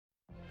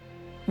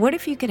What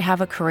if you could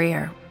have a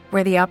career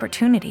where the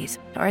opportunities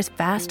are as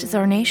vast as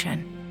our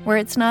nation, where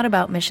it's not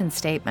about mission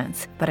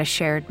statements, but a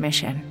shared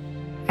mission?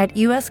 At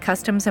U.S.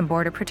 Customs and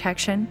Border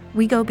Protection,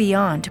 we go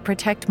beyond to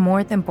protect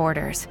more than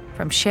borders.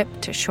 From ship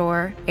to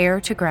shore, air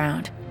to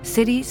ground,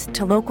 cities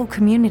to local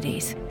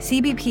communities,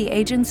 CBP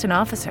agents and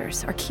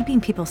officers are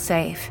keeping people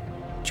safe.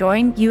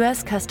 Join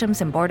U.S. Customs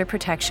and Border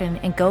Protection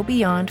and go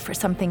beyond for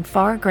something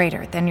far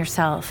greater than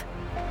yourself.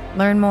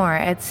 Learn more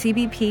at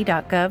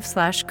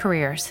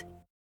cbp.gov/careers.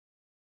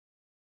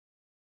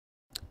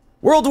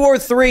 World War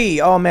III.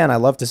 Oh man, I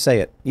love to say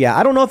it. Yeah,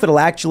 I don't know if it'll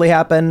actually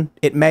happen.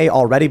 It may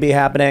already be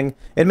happening.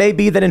 It may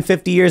be that in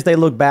 50 years they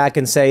look back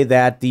and say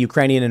that the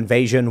Ukrainian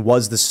invasion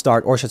was the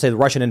start, or should I say the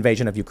Russian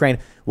invasion of Ukraine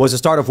was the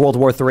start of World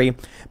War III.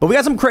 But we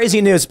got some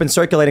crazy news. It's been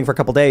circulating for a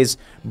couple days.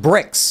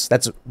 BRICS,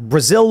 that's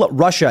Brazil,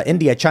 Russia,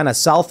 India, China,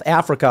 South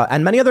Africa,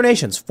 and many other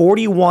nations.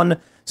 41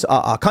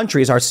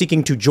 countries are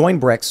seeking to join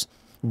BRICS.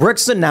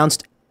 BRICS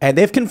announced, and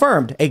they've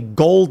confirmed, a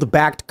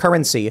gold-backed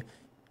currency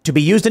to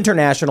be used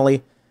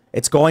internationally.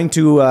 It's going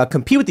to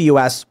compete with the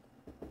U.S.,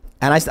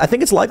 and I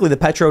think it's likely the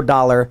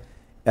petrodollar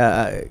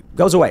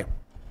goes away.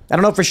 I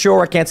don't know for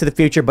sure. I can't see the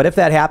future. But if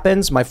that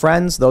happens, my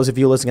friends, those of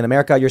you listening in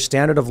America, your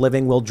standard of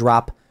living will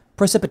drop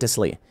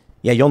precipitously.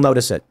 Yeah, you'll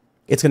notice it.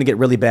 It's going to get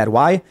really bad.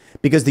 Why?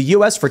 Because the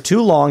U.S. for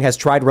too long has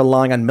tried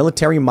relying on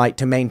military might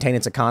to maintain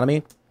its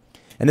economy.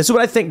 And this is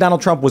what I think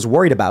Donald Trump was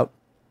worried about.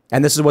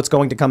 And this is what's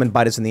going to come and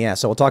bite us in the ass.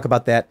 So we'll talk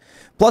about that.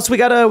 Plus, we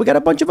got a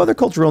bunch of other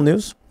cultural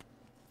news.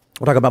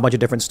 We'll talk about a bunch of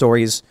different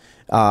stories.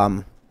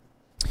 I'll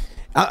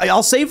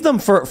save them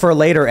for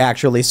later,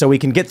 actually, so we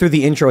can get through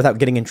the intro without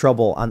getting in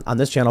trouble on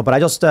this channel. But I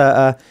just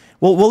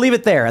we'll leave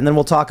it there, and then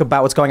we'll talk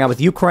about what's going on with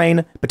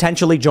Ukraine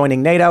potentially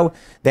joining NATO.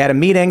 They had a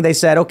meeting. They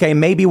said, okay,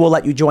 maybe we'll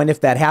let you join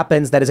if that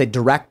happens. That is a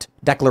direct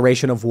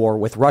declaration of war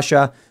with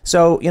Russia.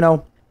 So,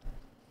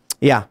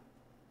 yeah.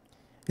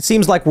 It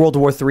seems like World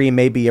War III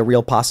may be a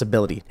real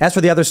possibility. As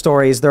for the other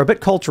stories, they're a bit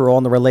cultural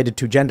and they're related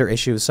to gender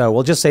issues, so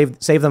we'll just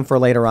save them for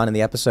later on in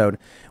the episode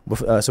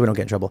so we don't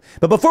get in trouble.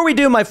 But before we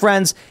do, my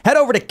friends, head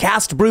over to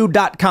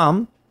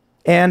castbrew.com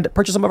and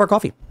purchase some of our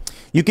coffee.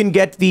 You can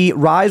get the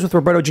Rise with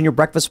Roberto Jr.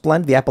 Breakfast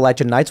Blend, the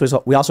Appalachian Nights.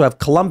 We also have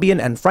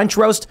Colombian and French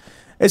Roast.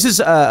 This is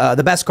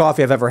the best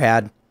coffee I've ever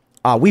had.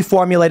 We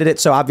formulated it,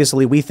 so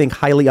obviously we think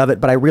highly of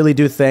it, but I really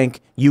do think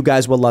you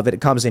guys will love it.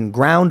 It comes in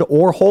ground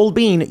or whole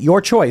bean,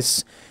 your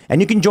choice. And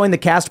you can join the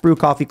Cast Brew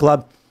Coffee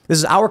Club. This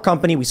is our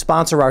company. We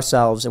sponsor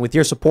ourselves. And with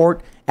your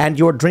support and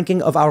your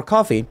drinking of our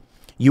coffee,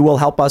 you will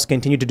help us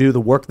continue to do the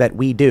work that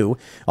we do.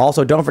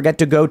 Also, don't forget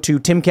to go to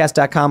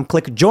timcast.com,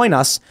 click join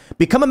us,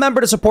 become a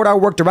member to support our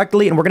work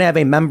directly. And we're going to have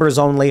a members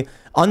only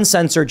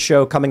uncensored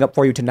show coming up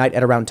for you tonight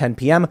at around 10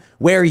 p.m.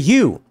 where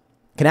you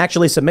can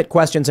actually submit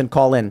questions and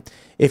call in.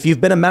 If you've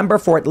been a member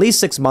for at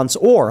least 6 months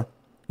or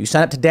you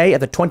sign up today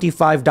at the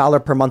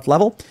 $25 per month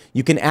level,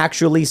 you can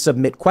actually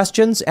submit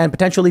questions and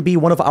potentially be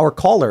one of our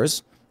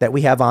callers that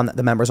we have on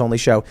the members only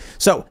show.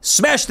 So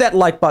smash that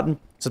like button,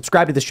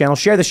 subscribe to this channel,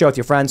 share the show with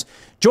your friends.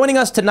 Joining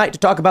us tonight to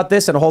talk about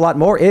this and a whole lot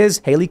more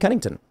is Haley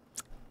Kennington.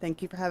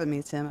 Thank you for having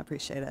me, Tim. I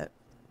appreciate it.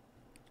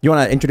 You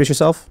want to introduce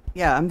yourself?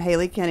 Yeah, I'm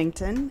Haley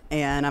Kennington,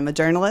 and I'm a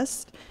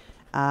journalist.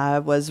 I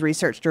was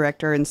research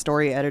director and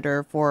story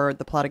editor for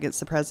The Plot Against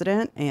the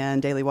President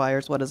and Daily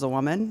Wire's What is a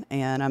Woman?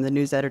 And I'm the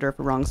news editor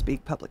for Wrong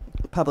Speak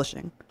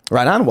Publishing.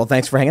 Right on. Well,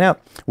 thanks for hanging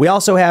out. We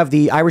also have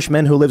the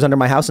Irishman who lives under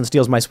my house and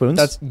steals my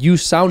spoons. You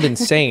sound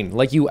insane.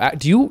 Like do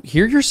you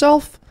hear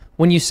yourself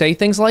when you say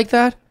things like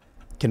that?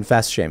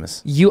 Confess,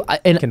 Seamus.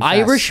 Confess.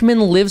 Irishman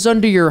lives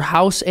under your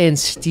house and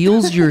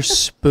steals your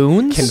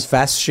spoons?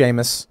 Confess,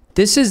 Seamus.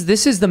 This is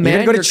the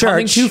man you're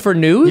coming to for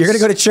news? You're going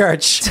to go to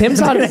church.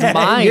 Tim's out of his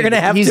mind. You're going to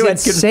have He's to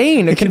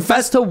insane.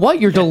 Confess to what?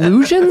 Your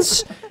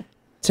delusions?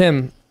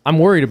 Tim, I'm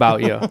worried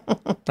about you.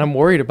 I'm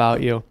worried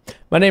about you.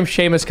 My name's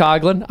Seamus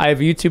Coughlin. I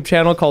have a YouTube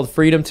channel called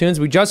Freedom Tunes.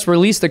 We just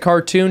released a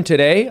cartoon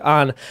today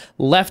on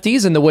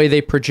lefties and the way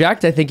they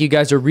project. I think you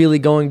guys are really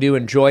going to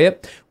enjoy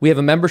it. We have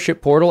a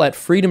membership portal at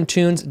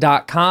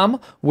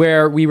freedomtunes.com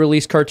where we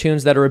release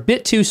cartoons that are a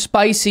bit too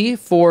spicy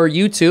for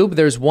YouTube.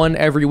 There's one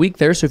every week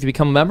there, so if you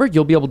become a member,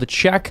 you'll be able to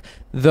check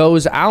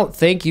those out.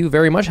 Thank you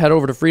very much. Head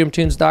over to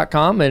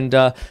freedomtunes.com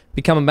and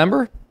become a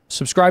member.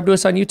 Subscribe to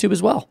us on YouTube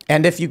as well.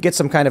 And if you get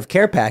some kind of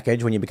care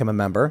package when you become a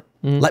member,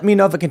 let me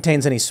know if it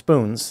contains any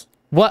spoons.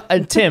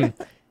 What, Tim,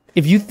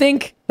 if you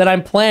think that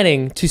I'm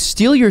planning to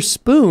steal your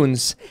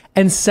spoons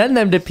and send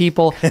them to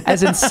people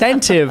as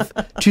incentive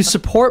to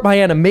support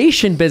my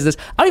animation business,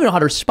 I don't even know how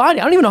to respond.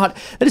 I don't even know how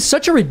that is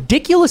such a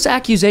ridiculous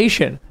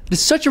accusation. It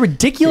is such a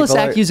ridiculous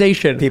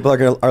accusation.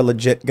 People are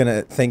legit going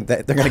to think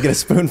that they're going to get a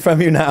spoon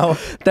from you now.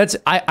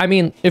 I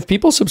mean, if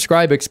people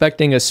subscribe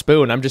expecting a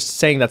spoon, I'm just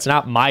saying that's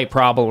not my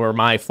problem or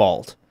my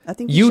fault. I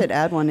think you should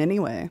add one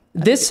anyway.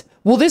 This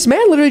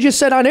man literally just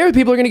said on air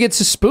people are going to get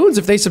spoons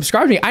if they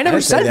subscribe to me. I never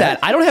said that.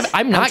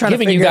 I'm not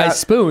giving you guys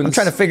spoons. I'm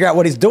trying to figure out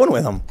what he's doing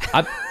with them.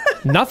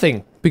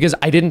 Nothing, because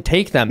I didn't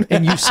take them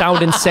and you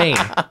sound insane.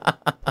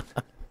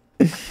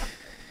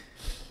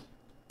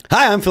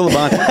 Hi, I'm Phil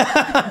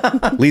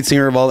Labonte, lead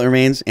singer of All That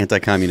Remains,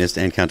 anti-communist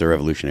and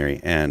counter-revolutionary,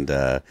 and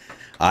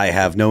I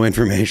have no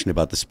information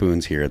about the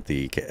spoons here at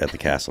the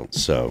castle.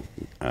 So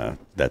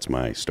that's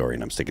my story,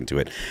 and I'm sticking to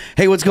it.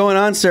 Hey, what's going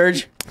on,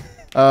 Serge?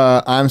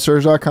 I'm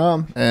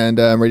Serge.com, and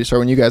I'm ready to start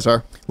when you guys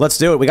are. Let's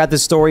do it. We got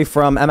this story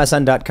from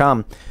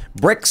MSN.com.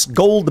 BRICS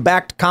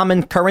gold-backed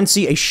common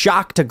currency, a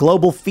shock to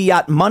global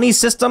fiat money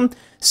system,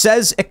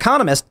 says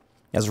economist,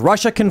 as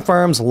Russia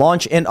confirms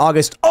launch in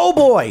August. Oh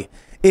boy,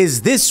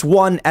 is this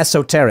one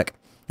esoteric.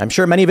 I'm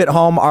sure many of you at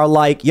home are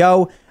like,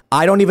 yo,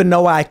 I don't even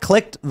know why I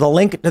clicked the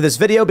link to this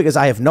video because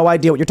I have no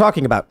idea what you're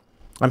talking about.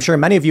 I'm sure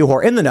many of you who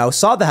are in the know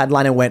saw the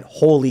headline and went,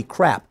 holy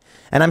crap.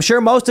 And I'm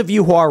sure most of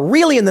you who are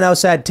really in the know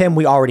said, Tim,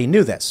 we already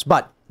knew this,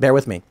 but bear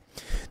with me.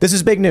 This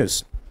is big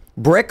news.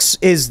 BRICS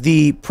is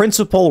the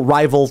principal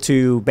rival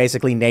to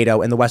basically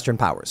NATO and the Western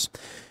powers.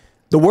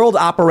 The world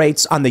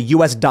operates on the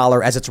US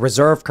dollar as its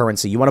reserve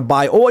currency. You want to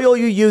buy oil,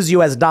 you use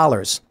US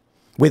dollars.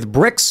 With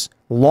BRICS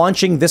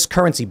launching this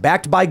currency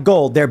backed by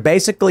gold, they're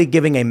basically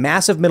giving a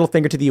massive middle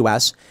finger to the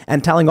US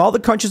and telling all the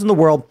countries in the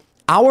world,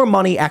 our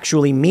money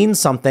actually means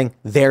something,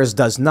 theirs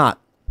does not.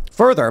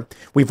 Further,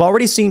 we've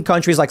already seen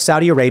countries like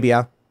Saudi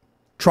Arabia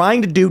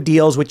trying to do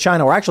deals with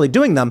China, or actually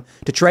doing them,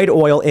 to trade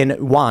oil in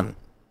yuan.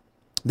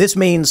 This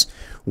means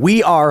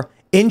we are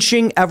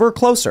inching ever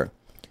closer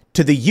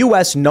to the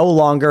U.S. no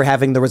longer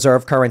having the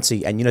reserve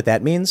currency. And you know what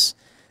that means?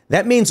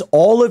 That means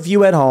all of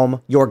you at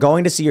home, you're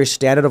going to see your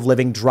standard of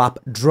living drop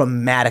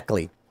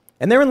dramatically.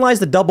 And therein lies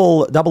the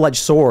double-edged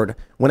sword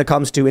when it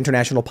comes to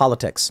international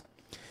politics.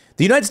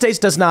 The United States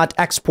does not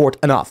export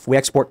enough. We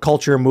export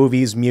culture,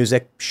 movies,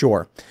 music,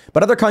 sure.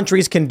 But other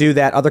countries can do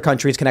that. Other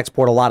countries can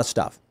export a lot of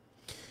stuff.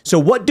 So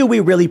what do we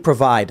really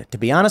provide? To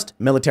be honest,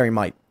 military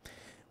might.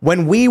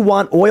 When we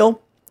want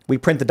oil, we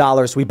print the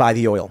dollars, we buy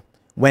the oil.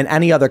 When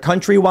any other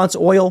country wants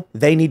oil,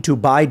 they need to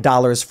buy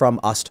dollars from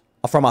us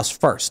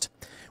first.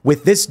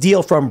 With this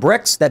deal from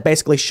BRICS that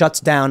basically shuts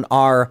down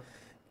our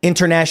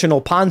international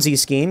Ponzi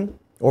scheme,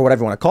 or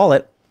whatever you want to call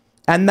it,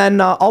 and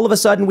then all of a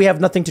sudden we have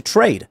nothing to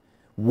trade.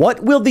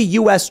 What will the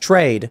U.S.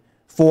 trade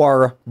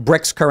for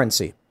BRICS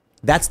currency?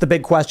 That's the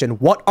big question.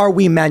 What are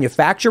we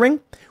manufacturing?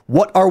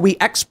 What are we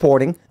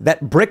exporting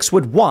that BRICS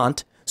would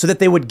want so that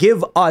they would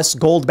give us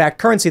gold-backed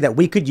currency that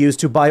we could use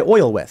to buy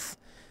oil with?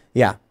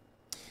 Yeah.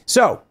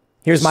 So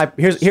here's my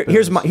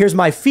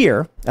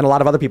fear, and a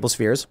lot of other people's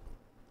fears.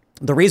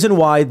 The reason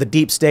why the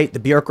deep state, the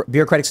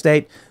bureaucratic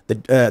state, the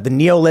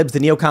neolibs, the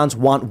neocons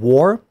want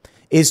war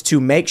is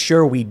to make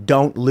sure we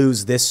don't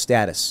lose this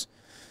status.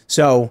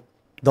 So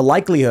the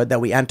likelihood that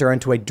we enter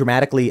into a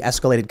dramatically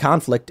escalated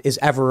conflict is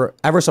ever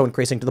so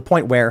increasing, to the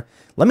point where,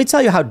 let me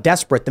tell you how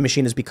desperate the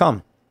machine has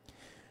become.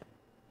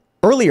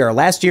 Earlier,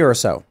 last year or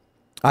so,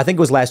 I think it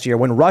was last year,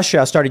 when Russia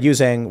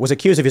was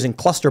accused of using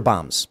cluster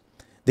bombs,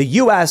 the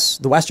U.S.,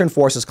 the Western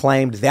forces,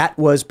 claimed that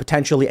was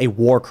potentially a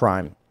war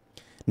crime.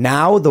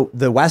 Now,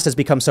 the West has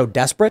become so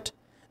desperate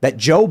that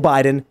Joe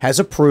Biden has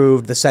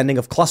approved the sending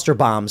of cluster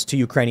bombs to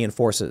Ukrainian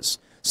forces,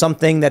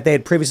 something that they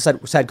had previously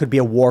said could be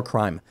a war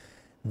crime.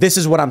 This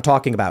is what I'm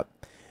talking about.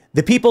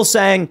 The people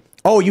saying,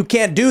 oh, you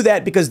can't do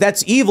that because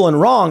that's evil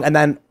and wrong, and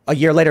then a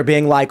year later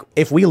being like,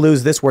 if we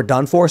lose this, we're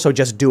done for, so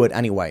just do it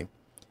anyway.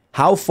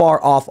 How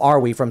far off are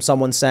we from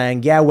someone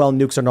saying, yeah, well,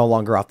 nukes are no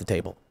longer off the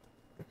table?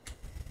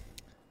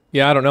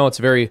 Yeah, I don't know. It's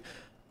a very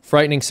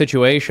frightening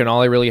situation.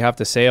 All I really have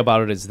to say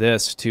about it is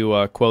this,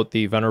 to quote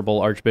the Venerable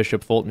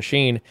Archbishop Fulton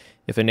Sheen: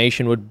 if a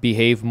nation would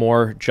behave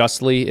more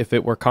justly if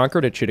it were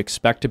conquered, it should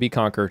expect to be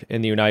conquered.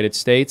 In the United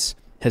States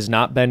has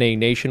not been a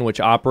nation which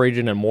operated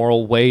in a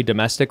moral way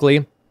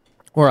domestically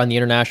or on the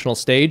international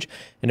stage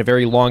in a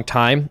very long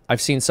time. I've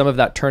seen some of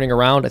that turning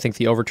around. I think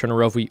the overturn of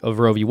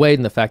Roe v. Wade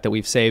and the fact that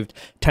we've saved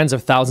tens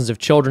of thousands of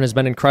children has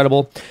been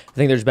incredible. I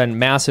think there's been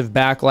massive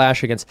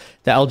backlash against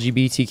the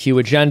LGBTQ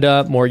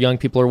agenda. More young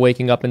people are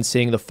waking up and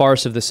seeing the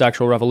farce of the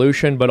sexual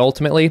revolution. But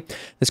ultimately,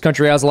 this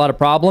country has a lot of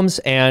problems,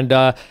 and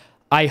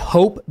I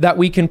hope that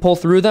we can pull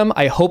through them.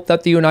 I hope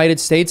that the United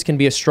States can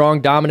be a strong,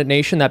 dominant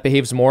nation that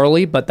behaves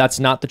morally, but that's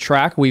not the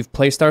track we've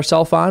placed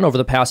ourselves on over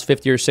the past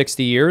 50 or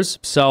 60 years.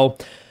 So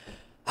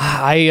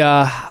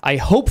I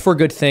hope for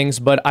good things,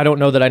 but I don't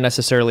know that I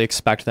necessarily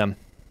expect them.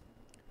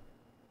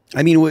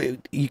 I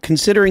mean,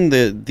 considering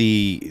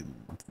the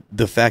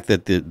fact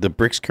that the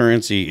BRICS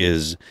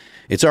currency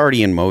it's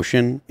already in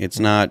motion. It's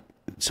not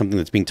something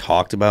that's being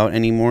talked about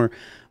anymore.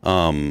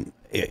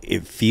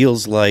 It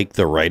feels like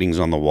the writing's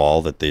on the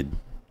wall that the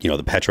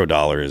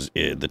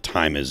petrodollar the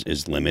time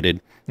is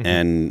limited, mm-hmm.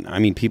 And I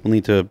mean, people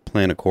need to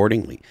plan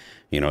accordingly.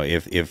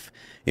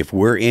 If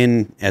we're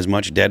in as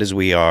much debt as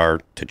we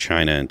are to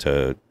China and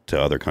to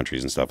other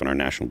countries and stuff, and our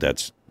national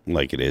debt's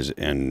like it is,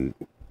 and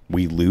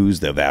we lose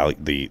the value,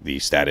 the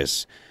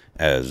status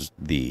as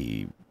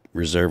the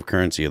reserve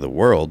currency of the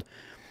world,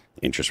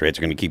 interest rates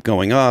are going to keep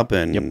going up,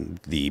 and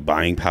the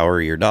buying power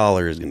of your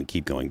dollar is going to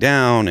keep going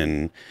down,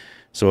 and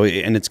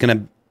it's going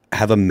to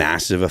have a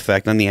massive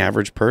effect on the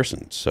average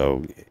person.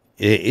 So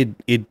it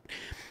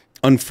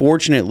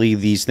unfortunately,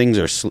 these things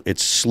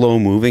it's slow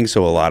moving,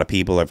 so a lot of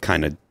people have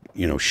kind of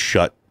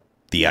shut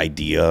the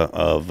idea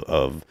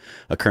of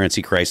a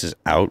currency crisis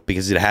out,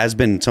 because it has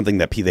been something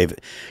that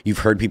you've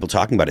heard people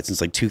talking about it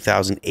since like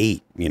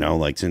 2008,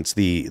 like since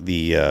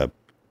the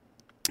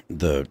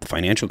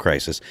financial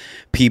crisis.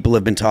 People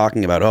have been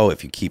talking about,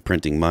 if you keep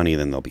printing money,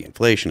 then there'll be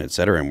inflation, et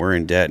cetera, and we're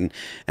in debt.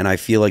 And I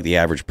feel like the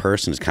average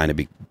person has kind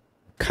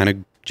of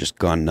just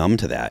gone numb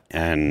to that.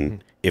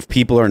 And if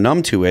people are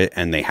numb to it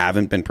and they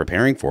haven't been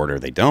preparing for it, or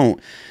they don't,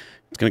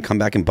 it's going to come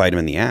back and bite them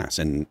in the ass.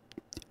 And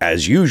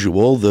as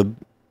usual, the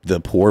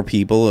poor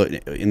people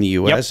in the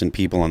U.S. and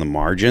people on the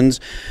margins,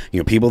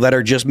 people that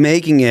are just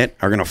making it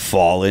are going to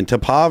fall into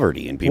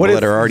poverty, and people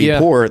that are already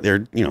poor, they're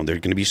going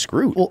to be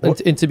screwed. Well,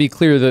 and to be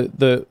clear,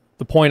 the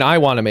point I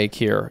want to make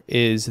here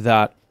is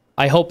that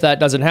I hope that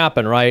doesn't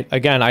happen, right?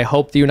 Again, I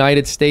hope the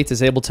United States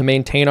is able to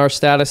maintain our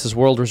status as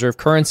world reserve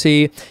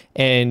currency,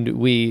 and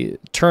we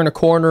turn a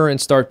corner and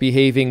start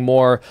behaving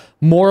more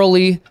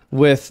morally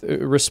with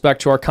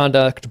respect to our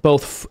conduct,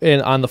 both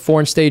on the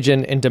foreign stage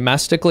and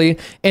domestically.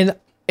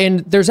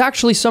 And there's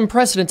actually some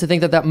precedent to think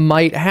that that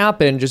might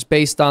happen just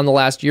based on the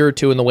last year or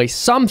two and the way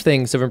some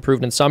things have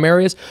improved in some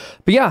areas.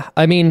 But yeah,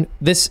 I mean,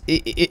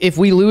 if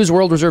we lose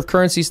world reserve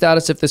currency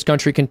status, if this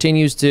country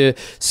continues to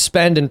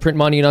spend and print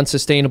money in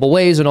unsustainable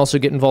ways and also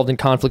get involved in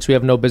conflicts we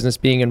have no business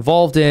being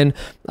involved in,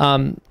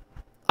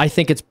 I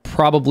think it's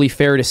probably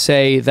fair to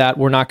say that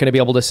we're not going to be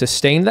able to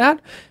sustain that.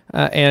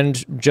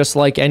 And just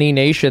like any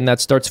nation that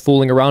starts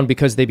fooling around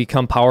because they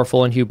become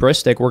powerful and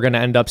hubristic, we're going to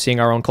end up seeing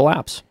our own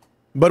collapse.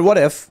 But what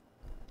if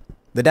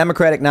the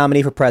Democratic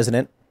nominee for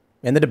president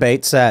in the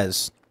debate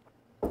says,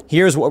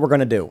 here's what we're going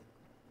to do.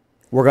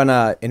 We're going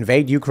to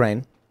invade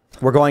Ukraine.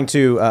 We're going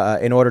to,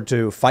 in order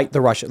to fight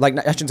the Russians, I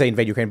shouldn't say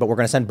invade Ukraine, but we're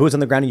going to send boots on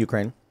the ground in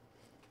Ukraine,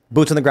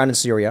 boots on the ground in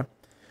Syria.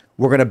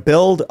 We're going to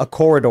build a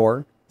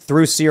corridor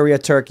through Syria,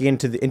 Turkey,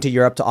 into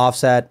Europe to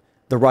offset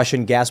the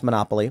Russian gas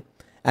monopoly.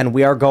 And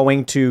we are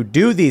going to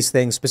do these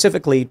things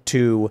specifically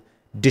to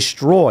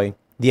destroy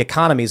the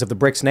economies of the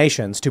BRICS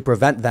nations to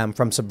prevent them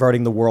from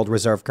subverting the world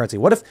reserve currency.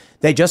 What if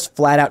they just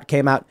flat out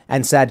came out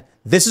and said,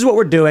 this is what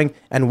we're doing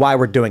and why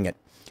we're doing it?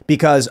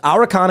 Because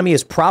our economy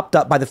is propped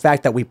up by the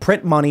fact that we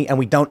print money and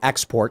we don't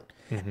export.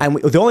 And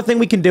the only thing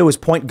we can do is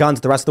point guns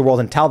at the rest of the world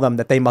and tell them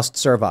that they must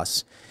serve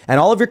us. And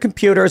all of your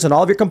computers and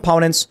all of your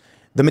components,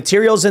 the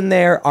materials in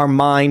there are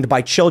mined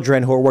by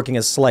children who are working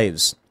as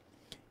slaves.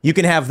 You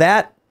can have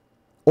that,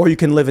 or you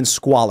can live in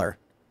squalor.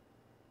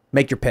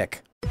 Make your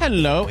pick.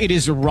 Hello, it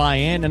is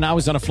Ryan, and I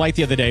was on a flight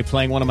the other day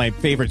playing one of my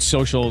favorite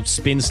social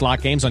spin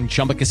slot games on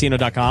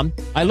ChumbaCasino.com.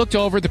 I looked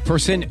over at the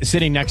person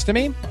sitting next to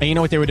me, and you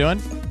know what they were doing?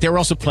 They were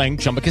also playing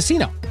Chumba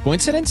Casino.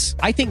 Coincidence?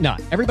 I think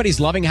not. Everybody's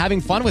loving having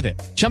fun with it.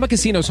 Chumba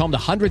Casino is home to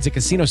hundreds of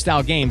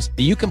casino-style games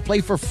that you can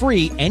play for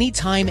free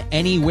anytime,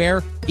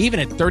 anywhere, even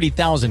at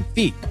 30,000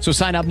 feet. So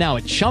sign up now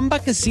at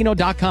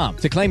ChumbaCasino.com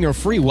to claim your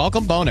free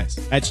welcome bonus.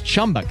 That's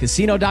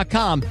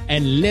ChumbaCasino.com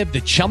and live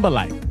the Chumba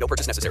life. No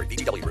purchase necessary.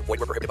 VGW. Void where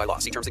prohibited by law.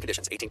 See terms and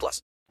conditions.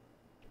 18+.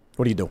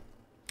 What do you do?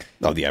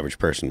 Oh, the average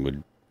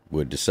person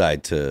would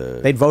decide to...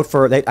 They'd vote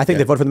for... I think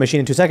they'd vote for the machine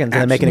in 2 seconds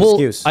and then make an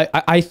excuse.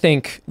 I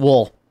think,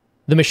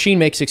 the machine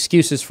makes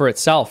excuses for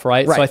itself,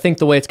 right? So I think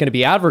the way it's going to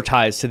be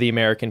advertised to the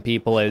American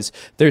people is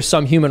there's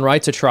some human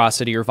rights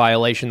atrocity or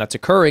violation that's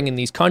occurring in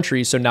these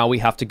countries, so now we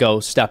have to go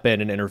step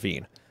in and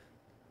intervene.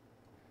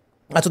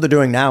 That's what they're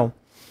doing now.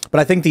 But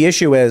I think the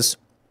issue is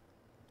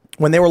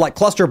when they were like,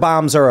 cluster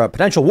bombs are a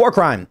potential war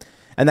crime,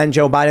 and then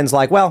Joe Biden's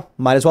like, well,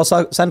 might as well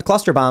send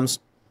cluster bombs.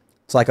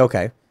 It's like,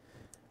 okay.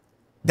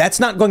 That's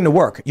not going to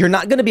work. You're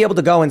not going to be able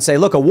to go and say,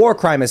 look, a war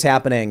crime is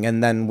happening,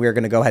 and then we're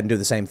going to go ahead and do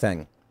the same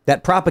thing.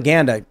 That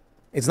propaganda,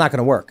 it's not going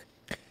to work.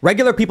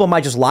 Regular people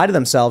might just lie to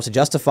themselves to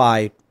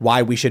justify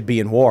why we should be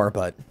in war,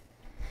 but...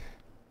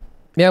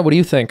 Yeah, what do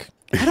you think?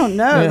 I don't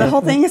know. The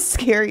whole thing is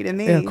scary to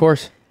me. Yeah, of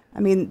course. I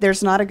mean,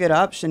 there's not a good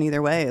option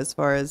either way as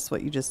far as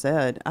what you just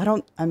said. I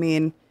don't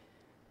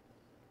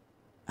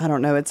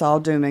know. It's all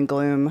doom and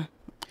gloom,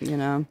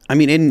 I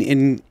mean,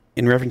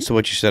 in reference to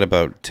what you said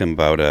about, Tim,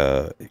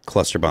 about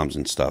cluster bombs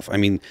and stuff, I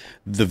mean,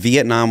 the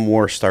Vietnam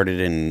War started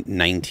in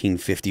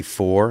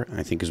 1954,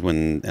 I think is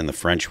when, and the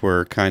French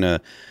were kind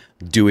of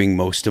doing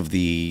most of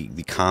the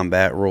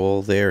combat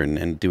role there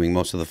and doing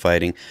most of the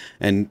fighting.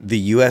 And the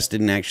U.S.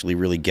 didn't actually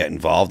really get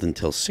involved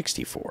until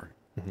 64.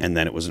 And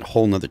then it was a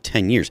whole nother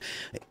 10 years.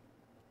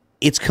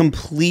 It's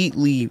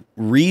completely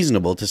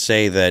reasonable to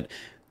say that,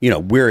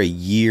 we're a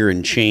year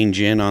and change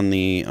in on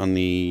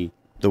the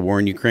war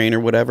in Ukraine or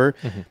whatever.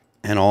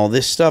 And all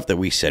this stuff that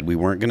we said we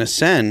weren't going to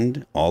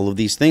send, all of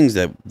these things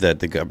that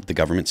the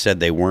government said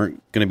they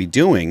weren't going to be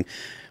doing,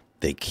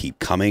 they keep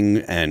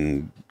coming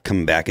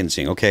back and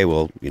saying, okay,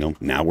 well,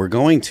 now we're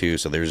going to.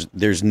 So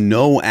there's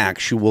no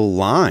actual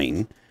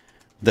line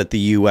that the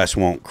U.S.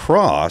 won't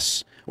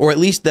cross, or at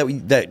least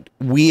that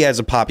we as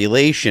a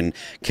population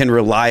can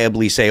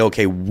reliably say,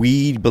 okay,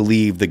 we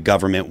believe the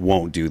government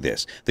won't do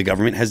this. The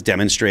government has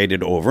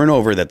demonstrated over and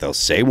over that they'll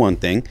say one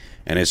thing,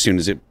 and as soon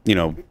as it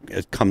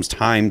comes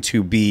time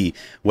to be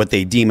what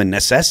they deem a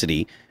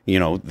necessity,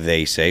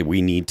 they say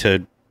we need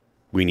to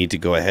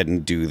go ahead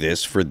and do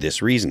this for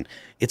this reason.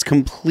 It's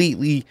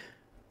completely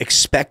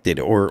expected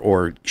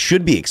or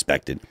should be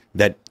expected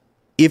that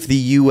if the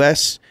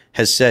U.S.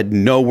 has said,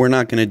 no, we're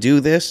not going to do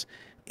this,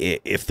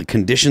 if the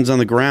conditions on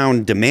the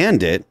ground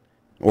demand it,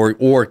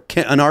 or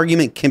an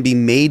argument can be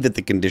made that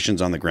the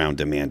conditions on the ground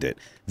demand it,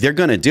 they're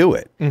going to do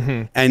it.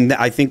 And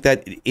I think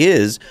that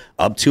is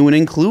up to and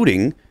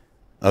including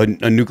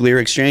a nuclear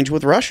exchange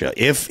with Russia.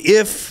 If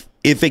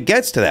it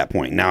gets to that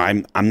point. Now,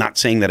 I'm not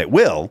saying that it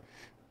will,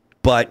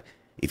 but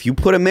if you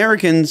put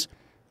Americans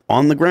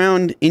on the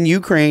ground in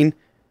Ukraine,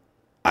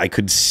 I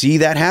could see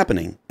that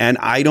happening. And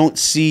I don't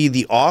see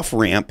the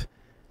off-ramp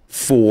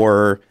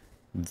for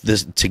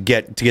this to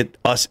get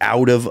us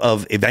out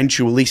of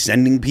eventually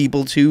sending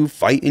people to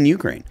fight in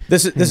Ukraine.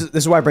 This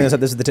is why I bring this up.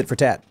 This is the tit for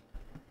tat.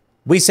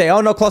 We say, oh,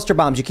 no cluster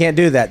bombs. You can't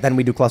do that. Then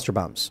we do cluster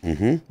bombs.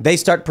 They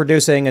start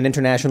producing an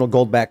international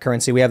gold-backed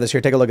currency. We have this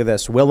here. Take a look at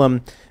this.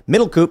 Willem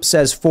Middlecoop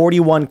says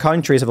 41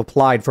 countries have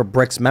applied for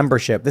BRICS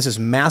membership. This is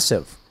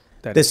massive.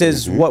 This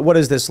is what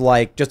is this,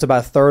 like just about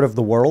a third of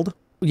the world?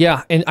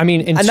 Yeah, and I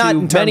mean, not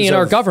in many in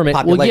our government.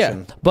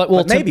 Population, well,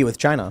 but maybe with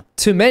China.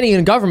 To many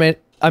in government,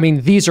 I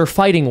mean, these are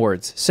fighting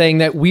words, saying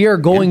that we are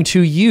going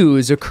to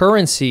use a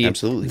currency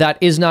that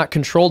is not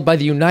controlled by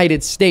the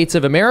United States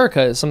of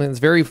America. Something that's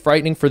very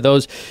frightening for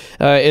those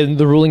in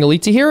the ruling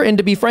elite to hear. And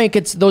to be frank,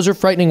 those are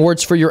frightening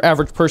words for your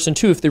average person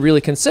too, if they really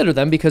consider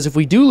them. Because if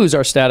we do lose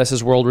our status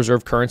as world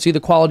reserve currency, the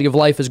quality of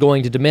life is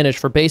going to diminish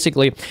for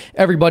basically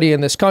everybody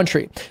in this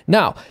country.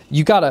 Now,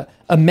 you got to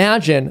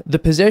imagine the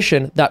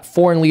position that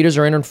foreign leaders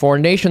are in and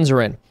foreign nations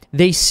are in.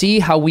 They see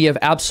how we have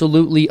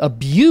absolutely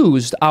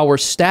abused our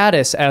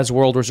status as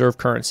world reserve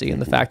currency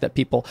and the fact that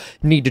people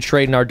need to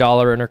trade in our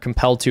dollar and are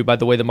compelled to by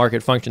the way the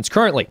market functions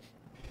currently.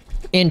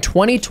 In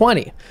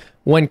 2020,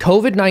 when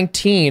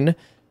COVID-19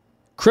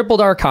 crippled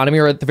our economy,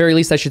 or at the very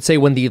least, I should say,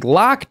 when the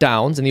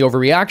lockdowns and the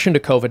overreaction to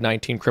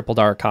COVID-19 crippled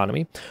our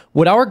economy,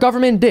 what our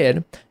government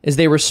did is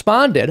they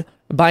responded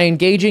by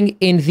engaging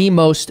in the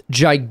most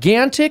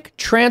gigantic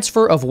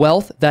transfer of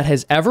wealth that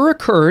has ever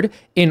occurred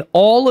in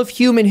all of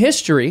human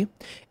history,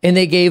 and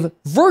they gave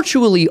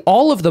virtually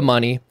all of the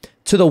money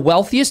to the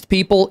wealthiest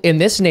people in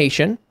this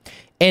nation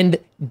and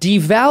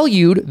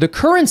devalued the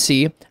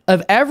currency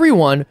of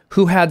everyone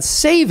who had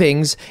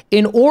savings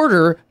in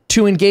order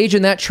to engage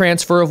in that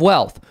transfer of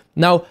wealth.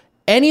 Now,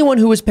 anyone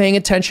who was paying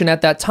attention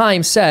at that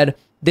time said,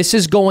 this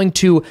is going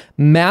to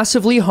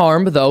massively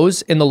harm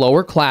those in the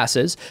lower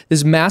classes. This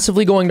is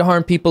massively going to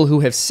harm people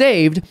who have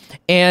saved.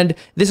 And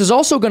this is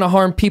also going to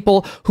harm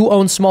people who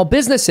own small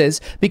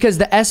businesses, because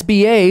the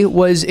SBA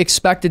was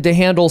expected to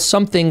handle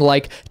something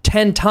like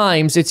 10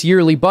 times its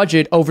yearly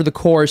budget over the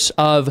course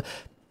of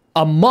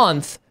a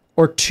month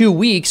or 2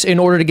 weeks in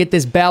order to get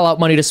this bailout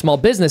money to small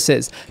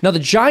businesses. Now, the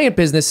giant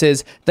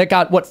businesses that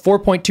got,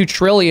 $4.2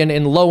 trillion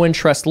in low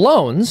interest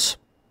loans,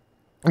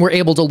 were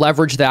able to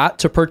leverage that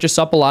to purchase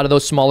up a lot of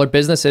those smaller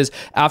businesses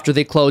after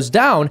they closed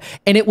down.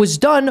 And it was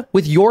done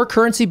with your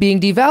currency being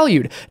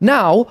devalued.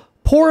 Now,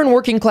 poor and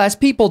working class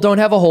people don't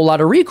have a whole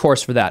lot of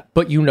recourse for that.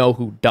 But you know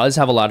who does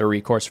have a lot of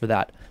recourse for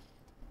that?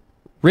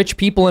 Rich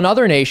people in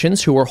other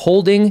nations who are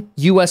holding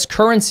U.S.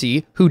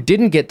 currency who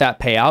didn't get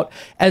that payout,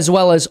 as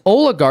well as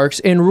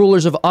oligarchs and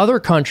rulers of other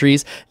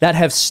countries that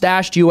have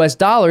stashed U.S.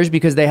 dollars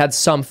because they had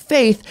some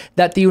faith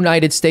that the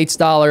United States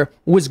dollar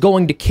was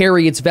going to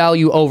carry its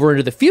value over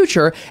into the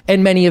future.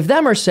 And many of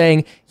them are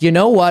saying, you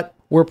know what?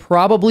 We're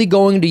probably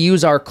going to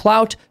use our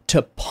clout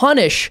to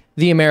punish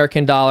the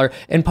American dollar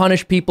and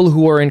punish people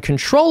who are in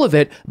control of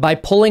it by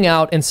pulling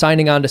out and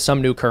signing on to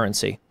some new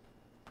currency.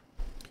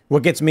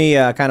 What gets me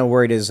kind of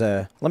worried is,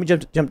 let me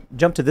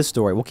jump to this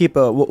story. We'll keep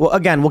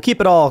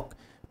it all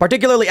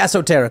particularly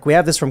esoteric. We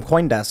have this from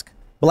CoinDesk.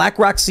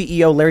 BlackRock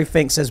CEO Larry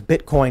Fink says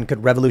Bitcoin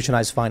could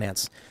revolutionize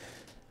finance.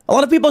 A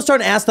lot of people are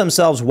starting to ask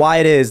themselves why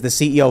it is the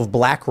CEO of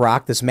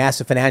BlackRock, this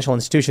massive financial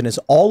institution, is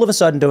all of a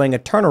sudden doing a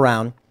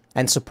turnaround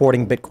and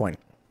supporting Bitcoin.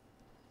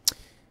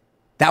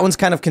 That one's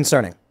kind of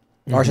concerning,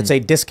 or I should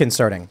say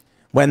disconcerting.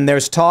 When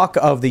there's talk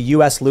of the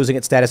U.S. losing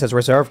its status as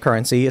reserve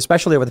currency,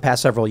 especially over the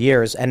past several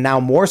years, and now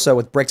more so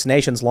with BRICS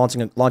nations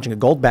launching a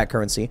gold-backed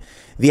currency,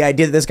 the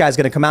idea that this guy's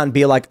going to come out and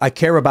be like, I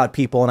care about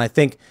people, and I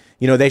think,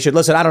 they should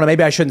listen. I don't know,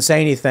 maybe I shouldn't say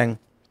anything.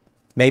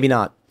 Maybe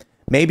not.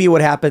 Maybe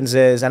what happens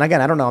is, and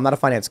again, I don't know, I'm not a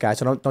finance guy,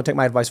 so don't take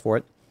my advice for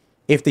it.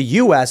 If the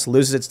U.S.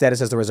 loses its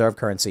status as the reserve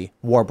currency,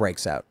 war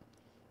breaks out.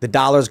 The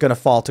dollar's going to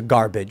fall to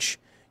garbage.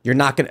 You're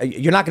not going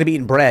to be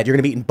eating bread. You're going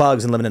to be eating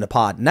bugs and living in a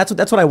pod. And that's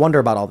what I wonder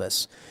about all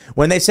this.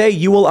 When they say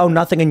you will own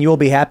nothing and you will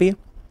be happy,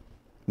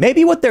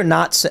 maybe what they're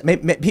not,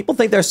 people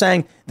think they're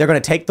saying they're going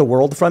to take the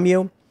world from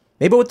you.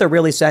 Maybe what they're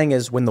really saying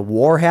is when the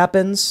war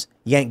happens,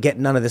 you ain't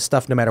getting none of this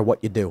stuff no matter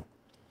what you do.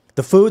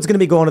 The food's going to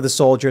be going to the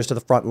soldiers, to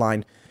the front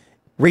line.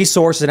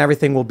 Resources and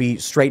everything will be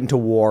straight into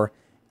war.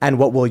 And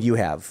what will you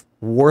have?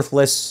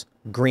 Worthless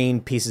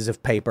green pieces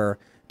of paper.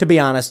 To be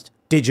honest,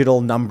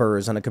 digital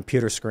numbers on a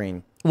computer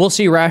screen. We'll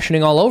see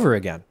rationing all over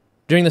again.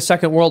 During the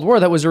Second World War,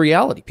 that was a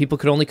reality. People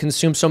could only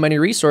consume so many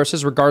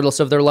resources regardless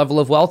of their level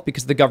of wealth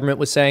because the government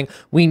was saying,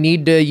 we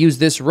need to use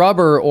this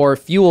rubber or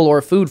fuel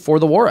or food for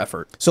the war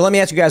effort. So let me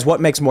ask you guys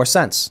what makes more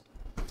sense.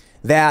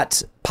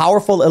 That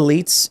powerful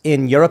elites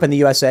in Europe and the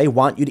USA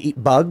want you to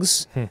eat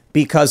bugs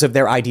because of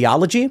their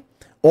ideology,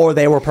 or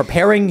they were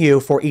preparing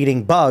you for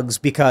eating bugs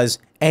because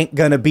ain't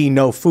gonna be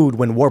no food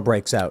when war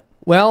breaks out?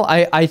 Well,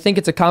 I think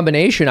it's a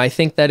combination. I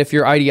think that if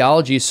your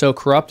ideology is so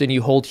corrupt and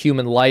you hold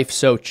human life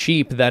so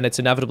cheap, then it's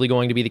inevitably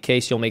going to be the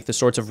case you'll make the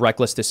sorts of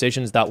reckless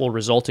decisions that will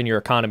result in your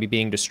economy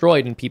being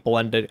destroyed and people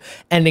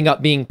ending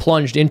up being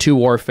plunged into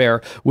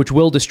warfare, which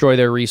will destroy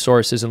their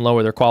resources and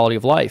lower their quality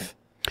of life.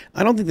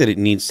 I don't think that it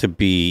needs to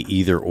be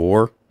either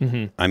or.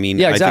 I mean,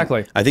 Yeah,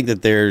 exactly. I think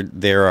that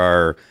there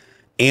are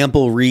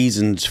ample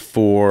reasons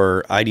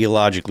for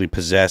ideologically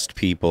possessed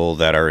people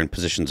that are in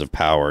positions of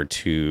power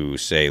to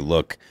say,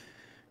 look,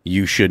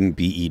 you shouldn't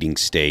be eating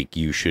steak.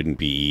 You shouldn't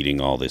be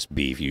eating all this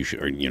beef. You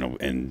should, or, you know,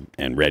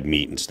 and red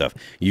meat and stuff.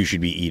 You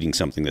should be eating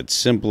something that's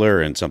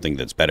simpler and something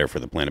that's better for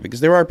the planet. Because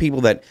there are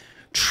people that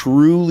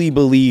truly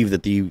believe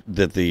that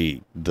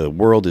the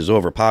world is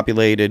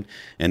overpopulated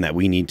and that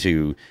we need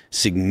to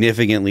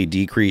significantly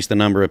decrease the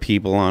number of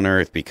people on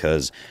Earth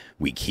because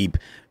we keep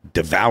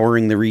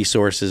devouring the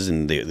resources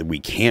and we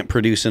can't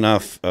produce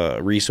enough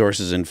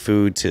resources and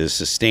food to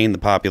sustain the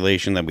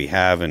population that we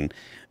have. And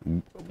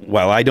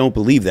while I don't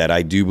believe that,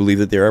 I do believe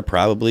that there are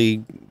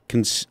probably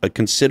a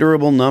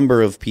considerable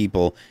number of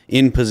people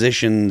in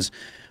positions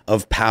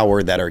of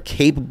power that are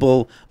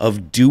capable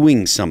of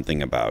doing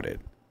something about it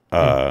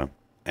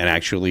and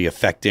actually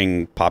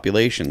affecting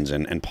populations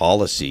and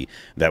policy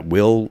that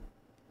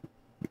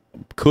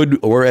could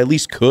or at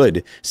least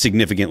could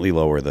significantly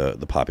lower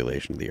the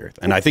population of the Earth.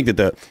 And I think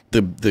that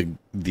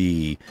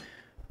the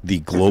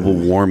global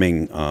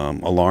warming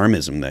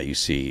alarmism that you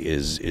see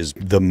is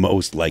the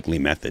most likely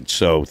method.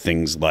 So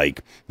things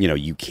like, you know,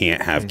 you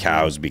can't have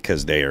cows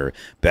because they are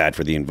bad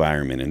for the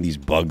environment and these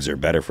bugs are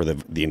better for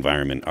the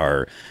environment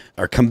are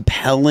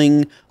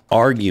compelling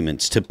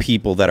arguments to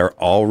people that are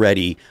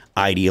already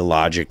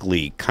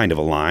ideologically kind of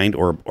aligned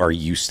or are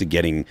used to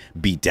getting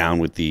beat down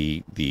with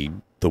the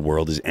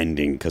world is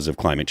ending because of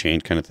climate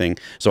change kind of thing.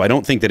 So I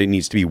don't think that it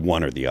needs to be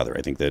one or the other.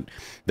 I think that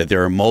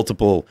there are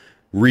multiple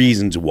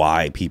reasons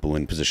why people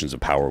in positions of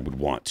power would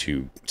want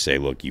to say,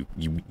 look,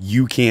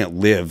 you can't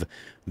live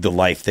the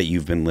life that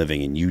you've been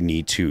living and you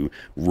need to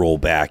roll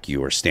back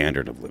your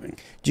standard of living.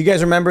 Do you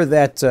guys remember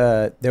that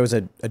there was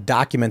a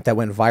document that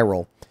went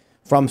viral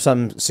from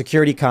some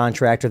security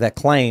contractor that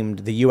claimed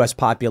the U.S.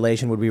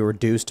 population would be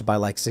reduced by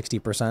like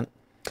 60%?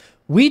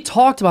 We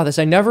talked about this.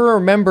 I never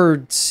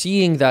remembered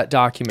seeing that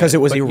document. Because it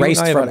was but you and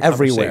erased I had from a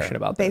conversation everywhere.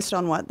 About that. Based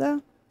on what,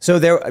 though? So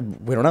there,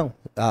 we don't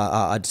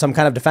know. Some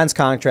kind of defense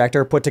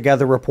contractor put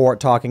together a report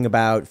talking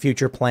about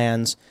future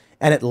plans,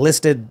 and it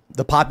listed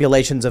the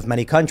populations of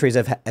many countries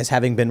as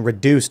having been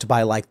reduced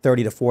by like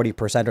 30 to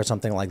 40% or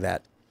something like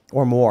that,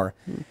 or more.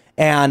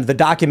 And the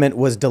document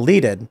was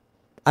deleted.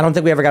 I don't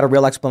think we ever got a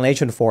real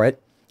explanation for it.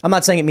 I'm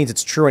not saying it means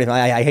it's true or anything.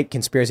 I hate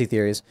conspiracy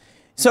theories.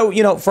 So,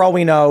 you know, for all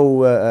we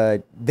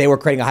know, they were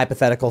creating a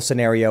hypothetical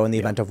scenario in the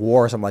event of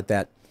war or something like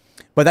that.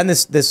 But then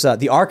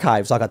the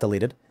archives all got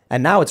deleted.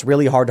 And now it's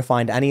really hard to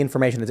find any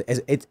information.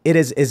 It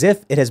is as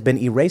if it has been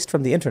erased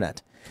from the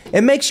internet.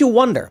 It makes you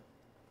wonder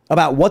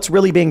about what's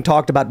really being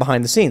talked about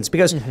behind the scenes.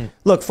 Because,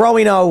 look, for all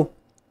we know,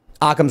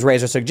 Occam's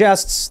razor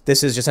suggests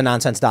this is just a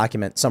nonsense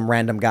document. Some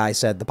random guy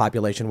said the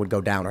population would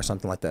go down or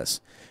something like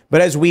this.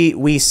 But as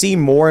we see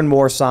more and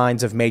more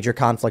signs of major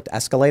conflict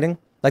escalating,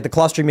 like the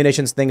cluster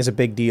munitions thing is a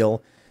big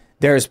deal.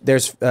 There's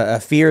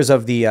fears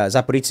of the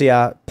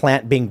Zaporizhzhia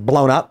plant being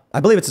blown up. I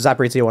believe it's the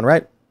Zaporizhzhia one,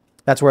 right?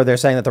 That's where they're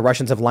saying that the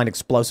Russians have lined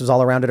explosives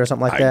all around it or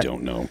something like that. I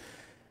don't know.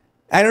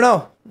 I don't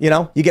know. You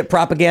know, you get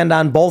propaganda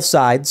on both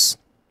sides,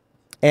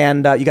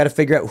 and you got to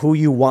figure out who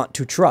you want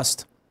to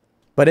trust.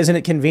 But isn't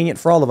it convenient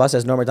for all of us,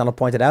 as Norm Macdonald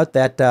pointed out,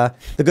 that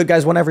the good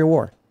guys won every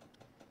war?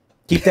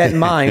 Keep that in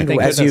mind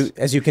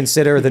as you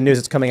consider the news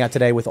that's coming out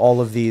today with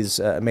all of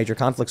these major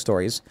conflict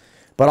stories.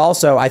 But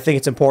also, I think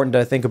it's important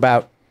to think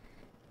about.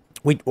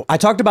 I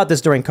talked about this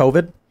during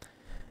COVID,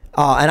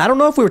 and I don't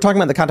know if we were talking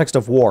about in the context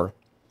of war.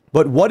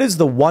 But what is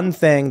the one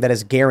thing that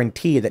is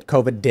guaranteed that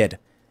COVID did?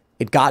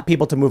 It got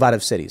people to move out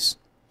of cities.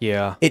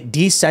 Yeah. It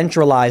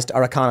decentralized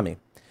our economy.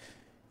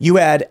 You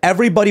had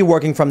everybody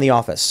working from the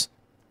office.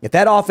 If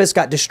that office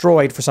got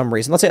destroyed for some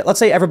reason, let's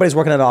say everybody's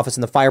working in an office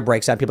and the fire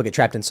breaks out and people get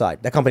trapped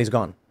inside. That company's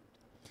gone.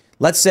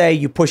 Let's say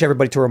you push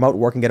everybody to remote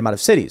work and get them out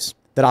of cities.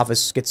 That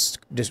office gets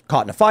just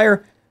caught in a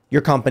fire.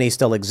 Your company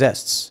still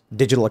exists.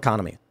 Digital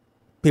economy.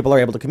 People are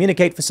able to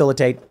communicate,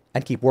 facilitate,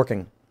 and keep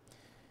working.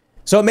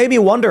 So it made me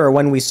wonder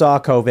when we saw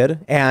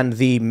COVID and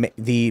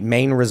the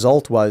main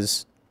result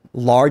was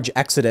large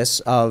exodus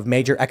of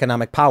major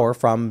economic power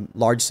from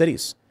large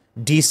cities.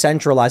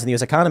 Decentralizing the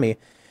U.S. economy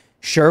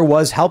sure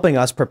was helping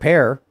us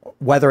prepare,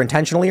 whether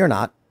intentionally or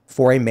not,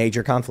 for a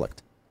major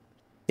conflict.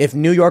 If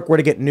New York were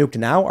to get nuked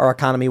now, our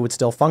economy would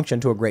still function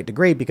to a great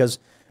degree because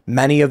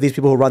many of these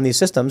people who run these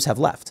systems have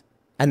left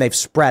and they've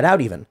spread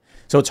out even.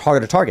 So it's harder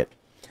to target.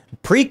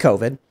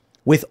 Pre-COVID,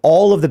 with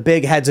all of the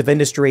big heads of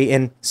industry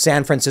in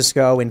San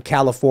Francisco, in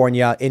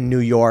California, in New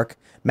York,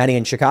 many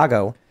in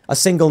Chicago, a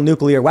single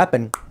nuclear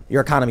weapon,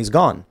 your economy's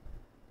gone.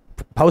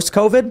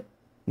 Post-COVID,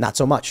 not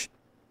so much.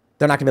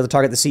 They're not going to be able to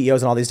target the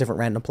CEOs in all these different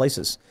random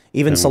places.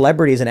 Even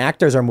celebrities and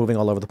actors are moving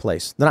all over the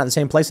place. They're not in the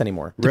same place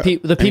anymore.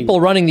 The people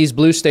running these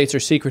blue states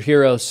are secret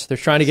heroes. They're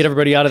trying to get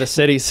everybody out of the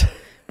cities.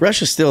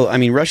 Russia still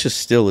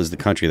is the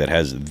country that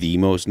has the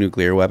most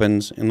nuclear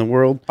weapons in the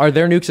world. Are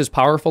their nukes as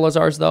powerful as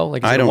ours, though?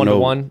 Like, is I it don't know.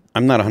 1-to-1?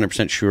 I'm not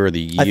 100% sure the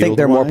yield. I think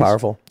they're more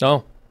powerful.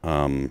 No.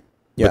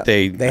 Yeah, But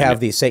they have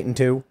the Satan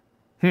II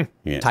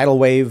yeah. tidal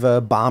wave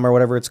bomb or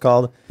whatever it's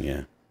called.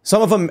 Yeah.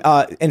 Some of them,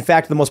 in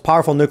fact, the most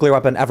powerful nuclear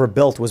weapon ever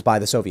built was by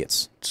the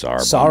Soviets.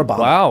 Tsar bomb.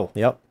 Wow.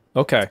 Yep.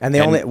 Okay. And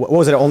they what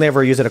was it? Only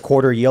ever used at a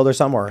quarter yield or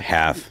something? Or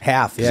Half.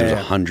 Half, It was yeah.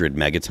 100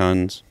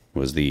 megatons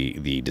was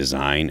the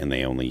design, and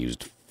they only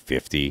used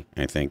 50,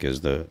 I think,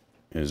 is the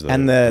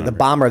And the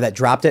bomber that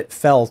dropped it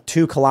fell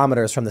 2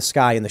 kilometers from the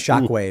sky in the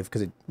shockwave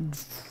because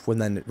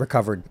then it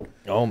recovered.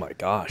 Oh, my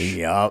gosh.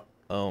 Yep.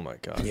 Oh, my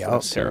gosh. Yep.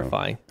 That's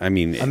terrifying. I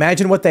mean,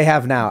 Imagine what they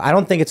have now. I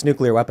don't think it's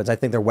nuclear weapons. I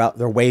think they're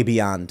way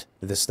beyond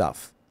this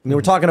stuff. I mean,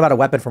 we're talking about a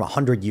weapon from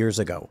 100 years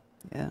ago.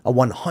 Yeah, A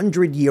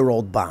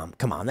 100-year-old bomb.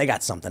 Come on, they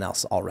got something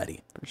else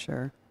already. for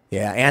sure.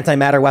 Yeah,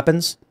 antimatter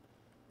weapons.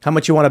 How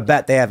much you want to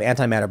bet they have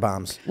antimatter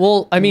bombs?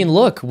 Well, I mean,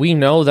 look, we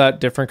know that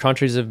different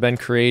countries have been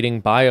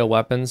creating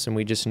bioweapons, and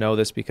we just know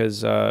this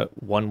because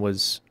one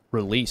was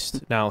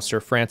released. Now, Sir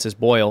Francis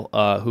Boyle,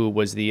 who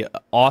was the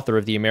author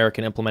of the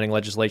American implementing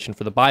legislation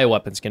for the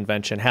Bioweapons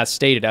Convention, has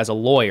stated as a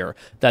lawyer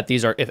that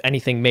these are, if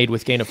anything made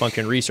with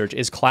gain-of-function research,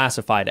 is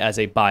classified as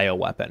a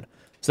bioweapon.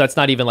 So that's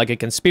not even like a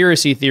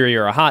conspiracy theory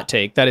or a hot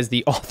take. That is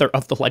the author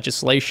of the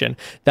legislation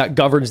that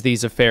governs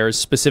these affairs,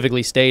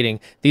 specifically stating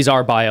these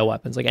are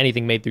bioweapons, like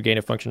anything made through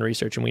gain-of-function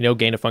research. And we know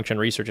gain-of-function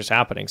research is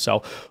happening.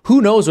 So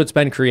who knows what's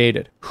been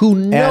created? Who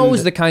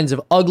knows the kinds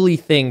of ugly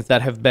things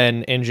that have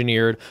been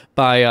engineered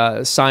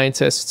by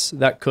scientists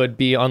that could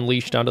be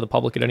unleashed onto the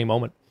public at any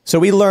moment? So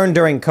we learned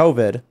during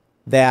COVID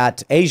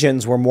that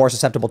Asians were more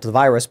susceptible to the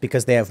virus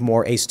because they have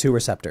more ACE2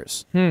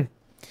 receptors.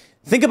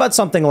 Think about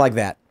something like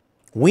that.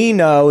 We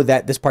know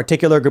that this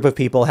particular group of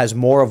people has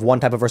more of one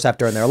type of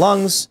receptor in their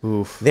lungs.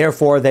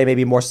 Therefore, they may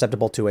be more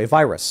susceptible to a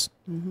virus.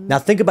 Now,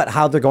 think about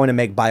how they're going to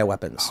make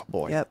bioweapons. Oh,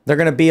 boy. Yep. They're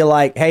going to be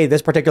like, hey,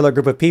 this particular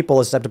group of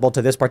people is susceptible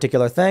to this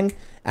particular thing.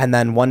 And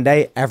then one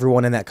day,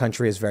 everyone in that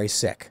country is very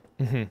sick.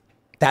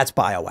 That's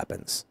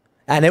bioweapons.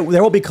 And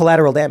there will be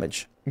collateral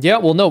damage. Yeah,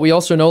 well, no, we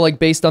also know, like,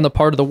 based on the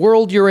part of the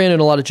world you're in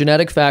and a lot of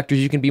genetic factors,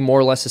 you can be more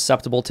or less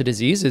susceptible to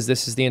diseases.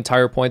 This is the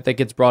entire point that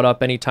gets brought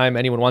up anytime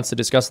anyone wants to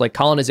discuss, like,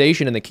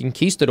 colonization and the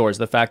conquistadors,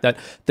 the fact that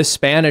the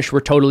Spanish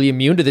were totally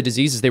immune to the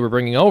diseases they were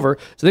bringing over,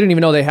 so they didn't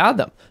even know they had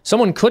them.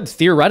 Someone could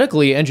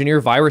theoretically engineer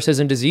viruses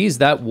and disease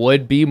that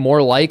would be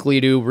more likely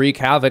to wreak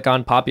havoc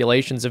on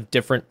populations of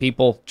different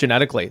people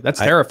genetically. That's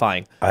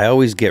terrifying. I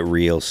always get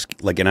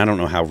and I don't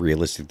know how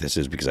realistic this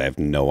is because I have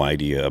no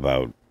idea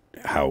about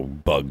how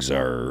bugs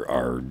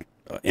are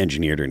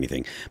engineered or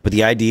anything. But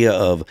the idea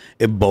of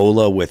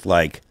Ebola with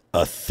like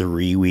a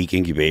 3-week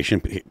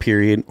incubation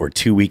period or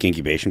 2-week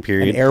incubation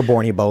period. An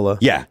airborne Ebola.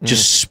 Yeah,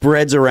 just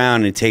spreads around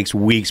and it takes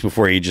weeks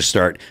before you just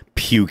start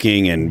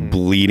puking and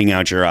bleeding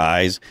out your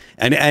eyes,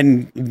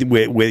 and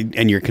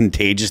you're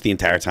contagious the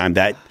entire time.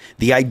 That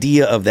the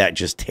idea of that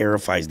just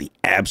terrifies the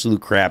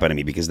absolute crap out of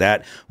me because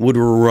that would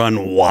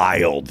run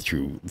wild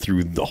through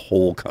the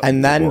whole country.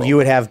 And then you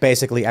would have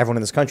basically everyone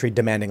in this country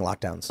demanding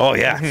lockdowns. Oh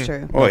yeah, That's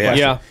true. Oh yeah,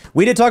 Yeah.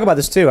 We did talk about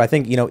this too. I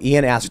think,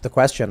 Ian asked the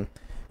question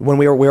when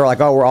we were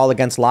like, oh, we're all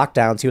against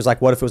lockdowns. He was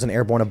like, what if it was an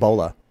airborne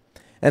Ebola?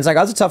 And it's like,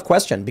 that's a tough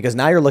question because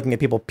now you're looking at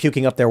people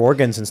puking up their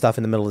organs and stuff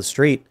in the middle of the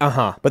street.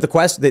 But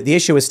the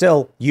issue is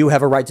still, you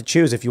have a right to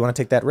choose if you want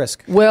to take that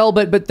risk. Well,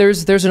 but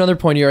there's another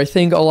point here. I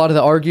think a lot of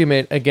the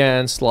argument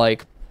against,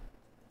 like,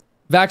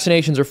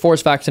 vaccinations or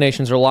forced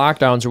vaccinations or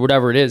lockdowns or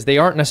whatever it is, they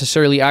aren't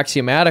necessarily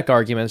axiomatic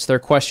arguments. They're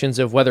questions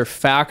of whether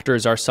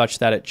factors are such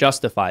that it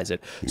justifies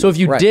it. So if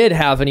you did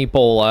have an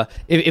Ebola,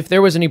 if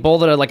there was an Ebola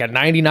that had like a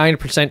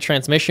 99%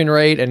 transmission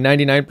rate and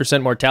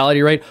 99%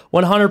 mortality rate,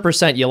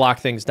 100% you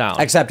lock things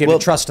down. Except you have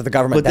to trust the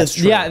government. That's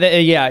true. Yeah,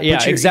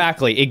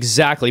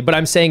 exactly. But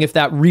I'm saying if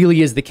that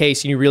really is the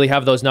case and you really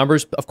have those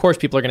numbers, of course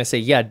people are going to say,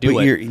 yeah, do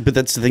it. But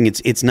that's the thing.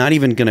 It's not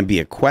even going to be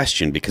a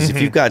question because if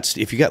you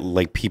got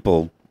like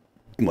people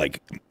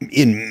like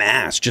in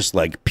mass just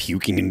like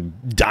puking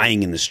and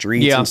dying in the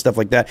streets and stuff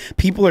like that,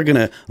 people are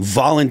gonna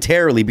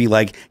voluntarily be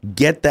like,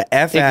 get the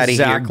F out of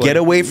here, get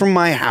away from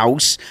my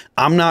house,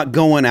 I'm not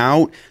going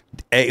out.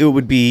 It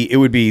would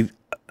be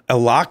a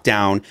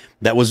lockdown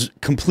that was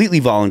completely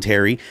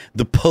voluntary.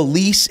 The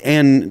police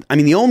and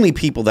the only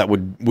people that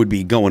would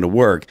be going to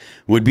work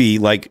would be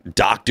like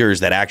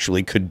doctors that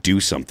actually could do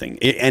something.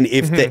 And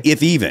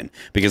if even,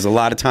 because a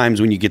lot of times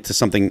when you get to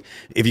something,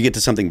 if you get to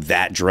something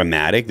that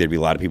dramatic, there'd be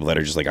a lot of people that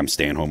are just like, I'm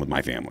staying home with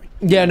my family.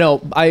 Yeah,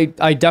 no, I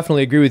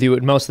definitely agree with you. It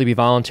would mostly be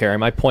voluntary.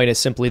 My point is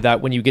simply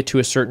that when you get to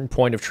a certain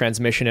point of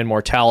transmission and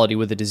mortality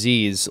with the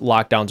disease,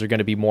 lockdowns are going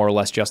to be more or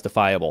less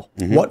justifiable.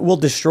 What will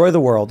destroy the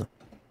world?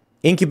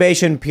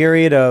 Incubation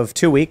period of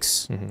 2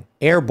 weeks,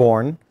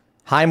 airborne,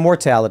 high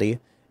mortality,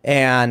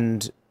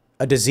 and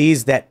a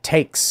disease that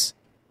takes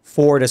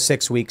 4 to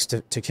 6 weeks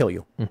to kill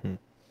you.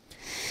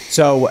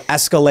 So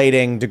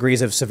escalating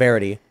degrees of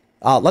severity.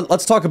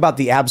 Let's talk about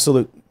the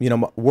absolute,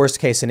 worst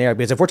case scenario,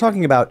 because if we're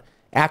talking about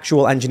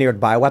actual engineered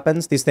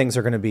bioweapons, these things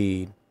are going to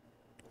be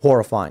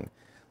horrifying.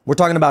 We're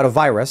talking about a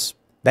virus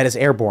that is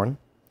airborne.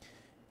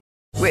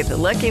 With the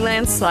Lucky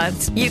Land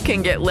Slots, you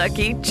can get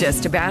lucky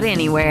just about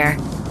anywhere.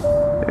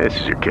 This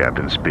is your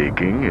captain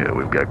speaking.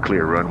 We've got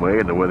clear runway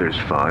and the weather's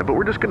fine, but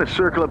we're just going to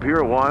circle up here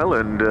a while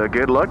and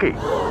get lucky.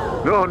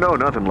 No,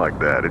 nothing like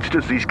that. It's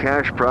just these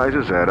cash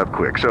prizes add up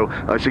quick. So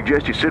I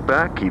suggest you sit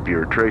back, keep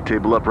your tray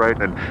table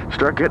upright, and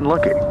start getting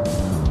lucky.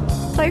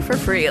 Play for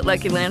free at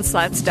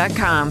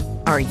LuckyLandSlots.com.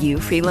 Are you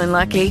feeling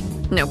lucky?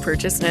 No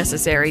purchase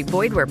necessary.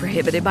 Void where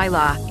prohibited by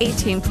law.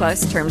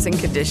 18+ terms and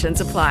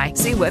conditions apply.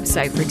 See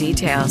website for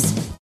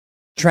details.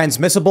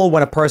 Transmissible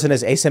when a person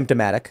is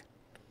asymptomatic.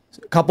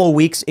 A couple of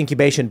weeks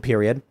incubation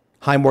period.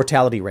 High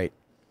mortality rate.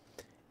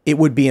 It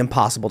would be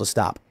impossible to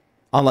stop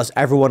unless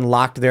everyone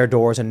locked their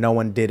doors and no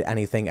one did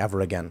anything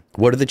ever again.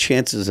 What are the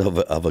chances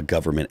of a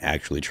government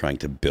actually trying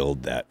to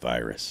build that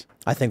virus?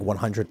 I think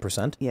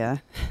 100%. Yeah.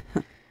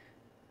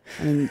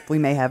 I mean, we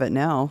may have it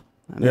now.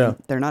 I mean,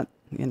 they're not,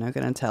 going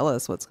to tell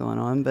us what's going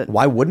on, but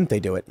why wouldn't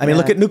they do it? I mean,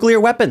 look at nuclear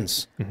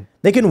weapons. Mm-hmm.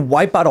 They can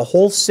wipe out a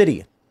whole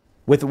city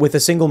with a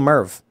single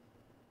MIRV.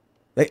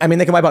 They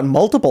can wipe out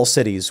multiple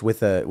cities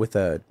with a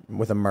MIRV.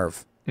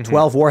 Mm-hmm.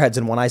 12 warheads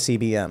in one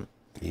ICBM.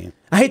 Yeah.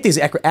 I hate these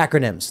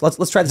acronyms.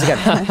 Let's try this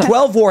again.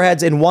 12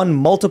 warheads in one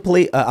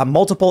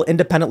multiple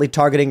independently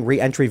targeting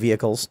re-entry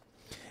vehicles,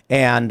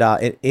 and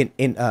that's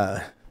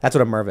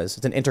what a MIRV is.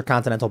 It's an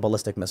intercontinental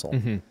ballistic missile.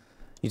 Mm-hmm.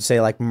 You'd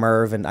say like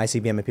MIRV and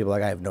ICBM, and people are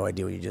like, I have no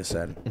idea what you just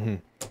said. Mm-hmm.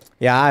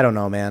 Yeah, I don't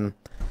know, man.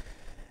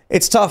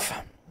 It's tough.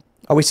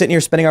 Are we sitting here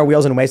spinning our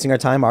wheels and wasting our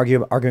time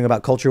arguing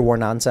about culture war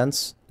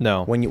nonsense?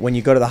 No. When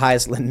you go to the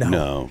highest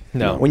no.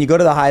 When you go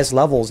to the highest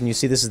levels and you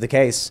see this is the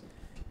case,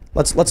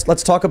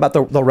 let's talk about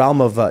the realm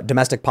of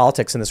domestic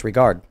politics in this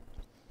regard.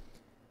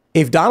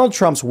 If Donald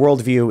Trump's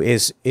worldview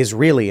is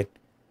really,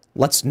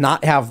 let's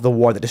not have the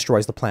war that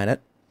destroys the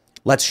planet,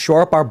 let's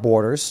shore up our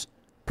borders,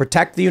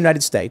 protect the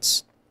United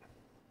States,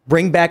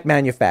 bring back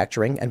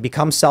manufacturing, and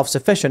become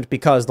self-sufficient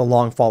because the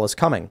long fall is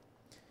coming.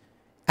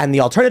 And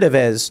the alternative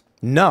is,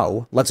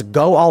 no, let's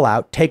go all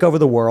out, take over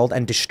the world,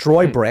 and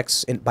destroy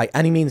BRICS by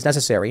any means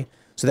necessary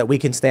so that we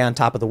can stay on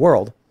top of the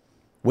world.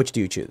 Which do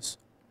you choose?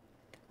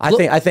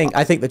 I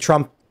think the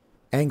Trump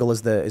angle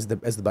is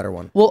the better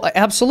one. Well,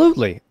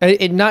 absolutely.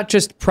 Not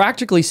just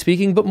practically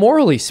speaking, but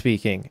morally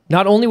speaking.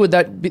 Not only would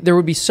there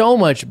would be so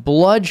much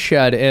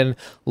bloodshed and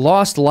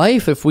lost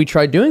life if we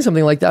tried doing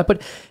something like that,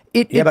 but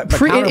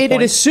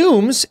it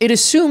assumes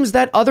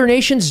that other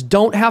nations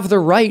don't have the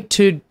right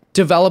to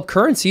develop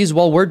currencies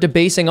while we're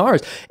debasing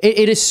ours.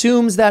 It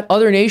assumes that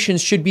other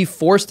nations should be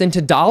forced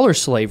into dollar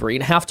slavery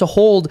and have to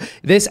hold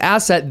this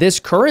asset, this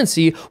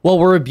currency, while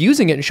we're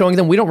abusing it and showing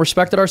them we don't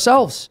respect it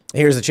ourselves.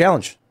 Here's the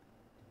challenge.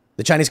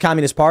 The Chinese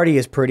Communist Party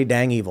is pretty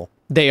dang evil.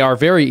 They are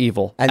very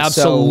evil. And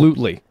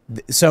absolutely.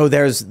 So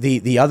there's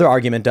the other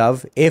argument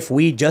of, if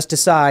we just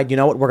decide, you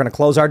know what, we're going to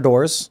close our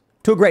doors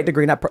to a great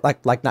degree,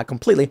 not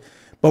completely,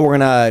 but we're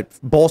going to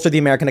bolster the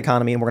American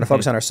economy and we're going to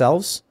focus on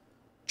ourselves.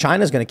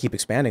 China's going to keep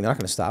expanding. They're not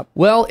going to stop.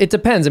 Well, it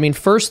depends. I mean,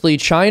 firstly,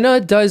 China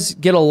does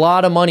get a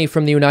lot of money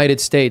from the United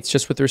States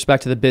just with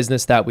respect to the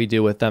business that we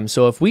do with them.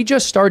 So if we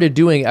just started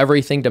doing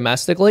everything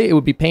domestically, it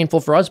would be painful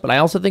for us, but I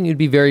also think it would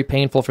be very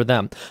painful for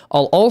them.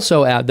 I'll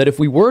also add that if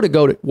we were to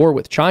go to war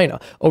with China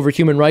over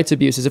human rights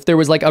abuses, if there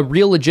was like a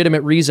real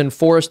legitimate reason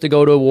for us to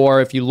go to war,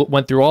 if you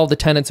went through all the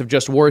tenets of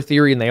just war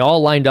theory and they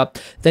all lined up,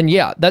 then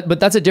yeah, but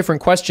that's a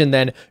different question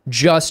than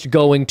just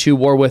going to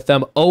war with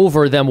them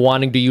over them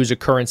wanting to use a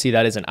currency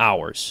that isn't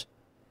ours.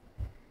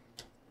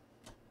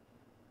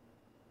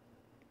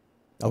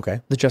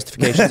 Okay. The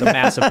justification is a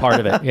massive part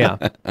of it.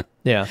 Yeah.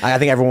 Yeah. I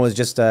think everyone was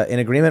just in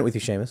agreement with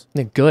you, Seamus.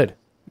 Yeah, good.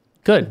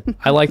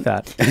 I like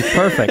that.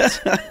 Perfect.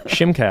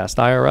 Shimcast,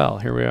 IRL.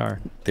 Here we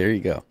are. There you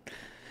go.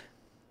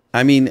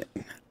 I mean,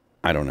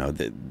 I don't know.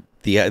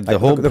 The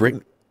whole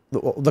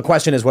the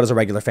question is, what does a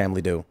regular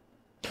family do?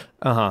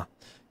 Uh-huh.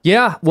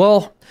 Yeah,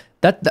 well,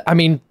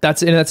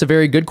 that's a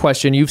very good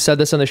question. You've said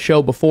this on the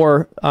show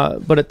before,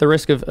 but at the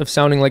risk of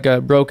sounding like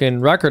a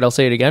broken record, I'll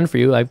say it again for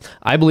you.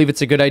 I believe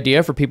it's a good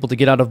idea for people to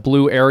get out of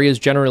blue areas,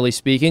 generally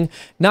speaking.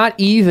 Not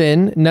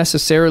even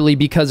necessarily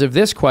because of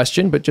this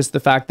question, but just the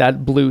fact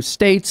that blue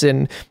states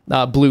and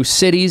blue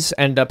cities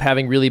end up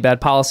having really bad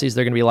policies.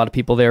 There are going to be a lot of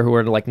people there who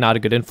are like not a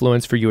good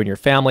influence for you and your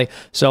family.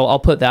 So I'll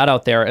put that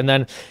out there. And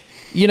then,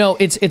 you know,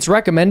 it's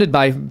recommended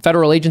by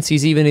federal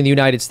agencies, even in the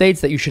United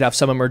States, that you should have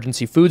some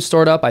emergency food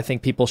stored up. I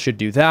think people should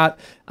do that.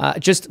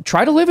 Just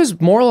try to live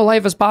as moral a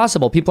life as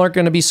possible. People aren't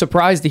going to be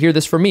surprised to hear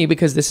this from me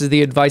because this is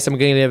the advice I'm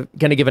going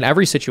to give in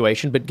every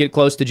situation, but get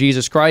close to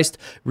Jesus Christ,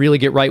 really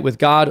get right with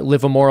God,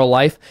 live a moral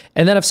life.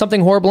 And then if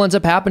something horrible ends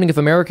up happening, if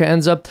America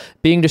ends up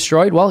being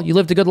destroyed, well, you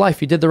lived a good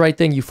life. You did the right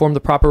thing. You formed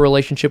the proper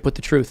relationship with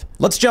the truth.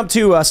 Let's jump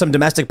to some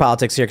domestic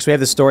politics here because we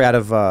have this story out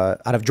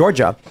of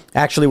Georgia.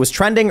 Actually, was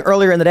trending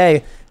earlier in the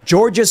day.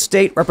 Georgia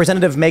state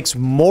representative makes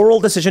moral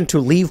decision to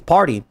leave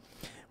party.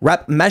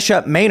 Rep.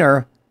 Mesha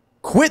Maynor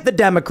quit the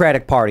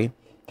Democratic Party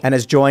and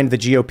has joined the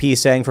GOP,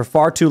 saying for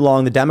far too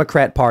long, the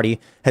Democrat Party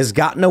has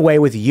gotten away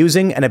with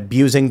using and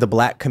abusing the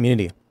black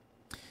community.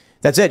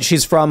 That's it.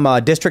 She's from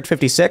District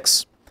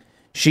 56.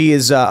 She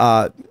has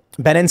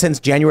been in since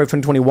January of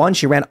 2021.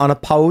 She ran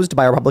unopposed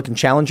by a Republican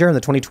challenger in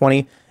the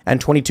 2020 and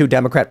 22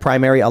 Democrat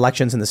primary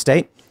elections in the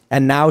state.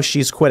 And now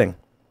she's quitting.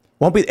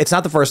 It's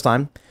not the first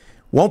time.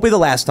 Won't be the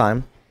last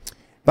time.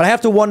 But I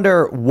have to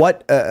wonder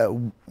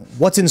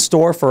what's in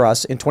store for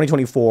us in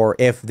 2024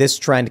 if this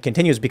trend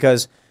continues,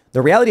 because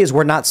the reality is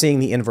we're not seeing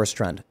the inverse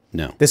trend.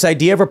 No. This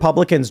idea of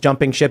Republicans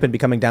jumping ship and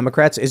becoming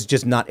Democrats is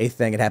just not a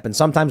thing. It happens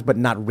sometimes, but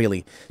not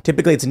really.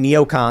 Typically, it's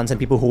neocons and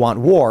people who want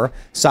war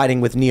siding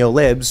with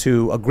neolibs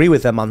who agree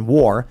with them on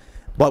war.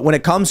 But when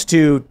it comes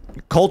to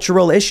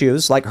cultural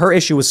issues, like her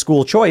issue with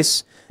school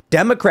choice,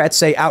 Democrats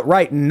say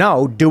outright,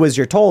 no, do as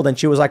you're told. And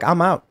she was like,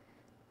 I'm out.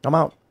 I'm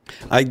out.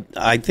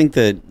 I think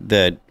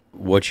that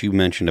what you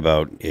mentioned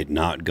about it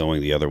not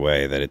going the other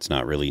way, that it's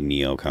not really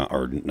neocon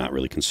or not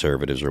really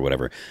conservatives or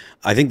whatever.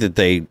 I think that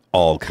they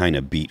all kind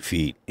of beat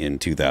feet in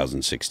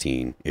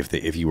 2016.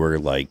 If you were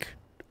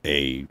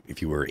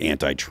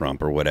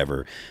anti-Trump or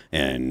whatever,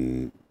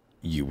 and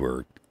you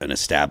were an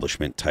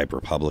establishment type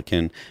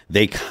Republican,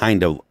 they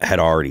kind of have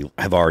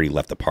already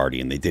left the party,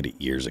 and they did it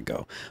years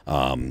ago.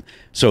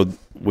 So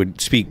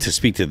would speak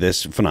to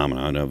this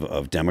phenomenon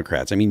of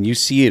Democrats. I mean, you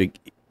see it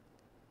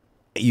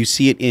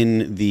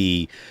in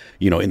the,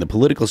 in the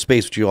political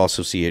space, but you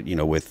also see it,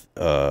 with,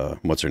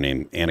 what's her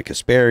name? Anna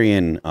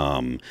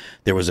Kasparian.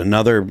 There was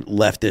another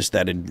leftist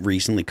that had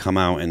recently come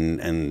out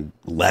and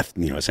left,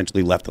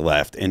 essentially left the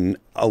left. And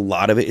a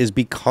lot of it is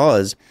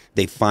because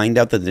they find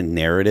out that the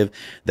narrative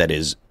that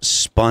is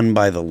spun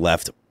by the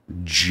left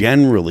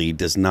generally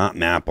does not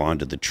map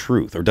onto the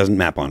truth, or doesn't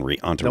map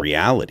onto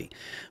reality.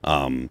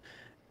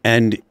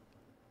 And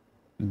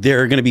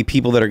there are going to be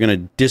people that are going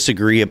to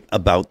disagree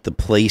about the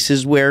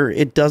places where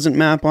it doesn't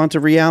map onto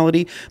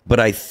reality. But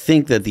I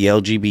think that the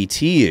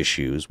LGBT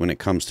issues, when it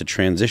comes to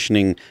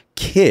transitioning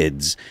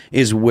kids,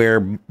 is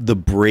where the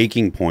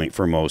breaking point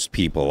for most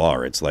people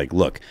are. It's like,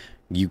 look,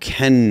 you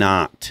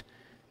cannot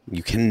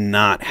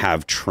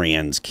have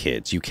trans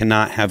kids. You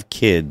cannot have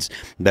kids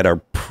that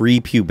are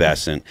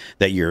prepubescent,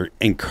 that you're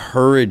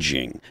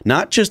encouraging,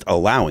 not just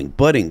allowing,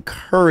 but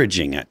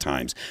encouraging at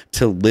times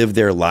to live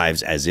their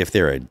lives as if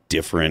they're a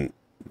different,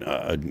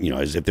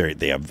 as if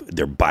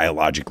they're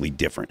biologically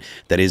different.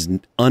 That is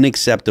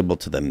unacceptable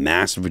to the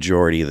mass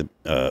majority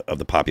of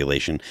the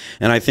population,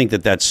 and I think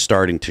that that's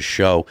starting to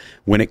show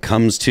when it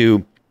comes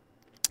to,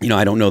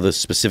 I don't know the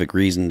specific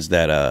reasons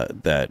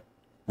that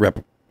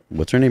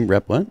what's her name?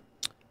 Rep what?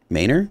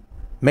 Maynor?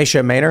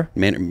 Mesha Maynor?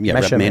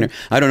 Rep Maynor.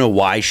 I don't know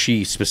why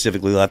she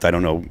specifically left. I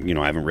don't know.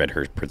 I haven't read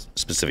her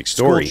specific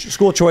story.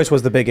 School choice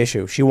was the big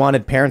issue. She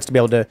wanted parents to be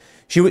able to.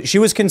 She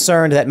was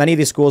concerned that many of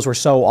these schools were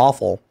so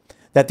awful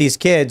that these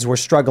kids were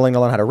struggling to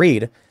learn how to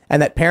read,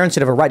 and that parents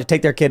should have a right to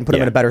take their kid and put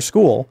them in a better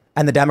school.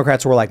 And the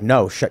Democrats were like,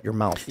 "No, shut your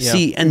mouth." Yeah.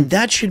 See, and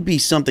that should be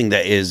something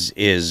that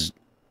is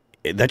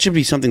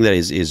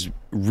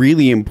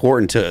really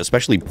important to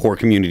especially poor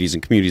communities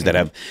and communities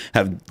that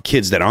have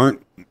kids that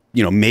aren't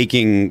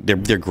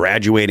they're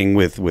graduating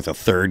with a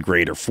third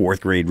grade or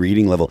fourth grade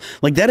reading level.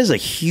 Like, that is a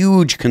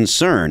huge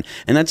concern,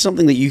 and that's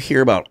something that you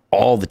hear about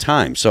all the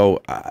time.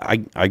 So I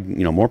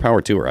more power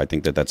to her. I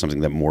think that that's something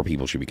that more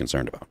people should be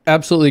concerned about.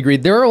 Absolutely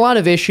agreed. There are a lot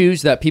of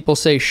issues that people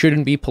say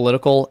shouldn't be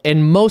political,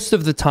 and most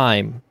of the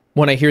time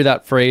when I hear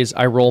that phrase,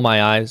 I roll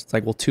my eyes. It's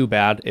like, well, too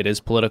bad. It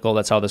is political.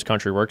 That's how this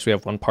country works. We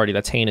have one party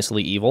that's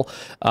heinously evil.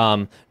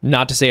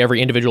 Not to say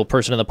every individual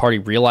person in the party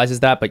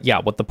realizes that, but yeah,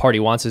 what the party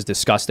wants is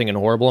disgusting and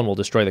horrible and will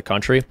destroy the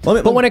country.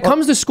 But when it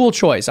comes to school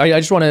choice, I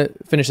just want to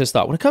finish this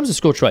thought. When it comes to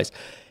school choice,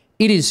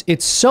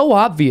 it's so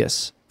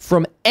obvious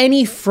from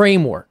any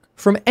framework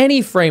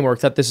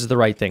that this is the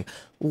right thing.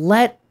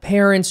 Let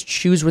parents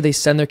choose where they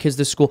send their kids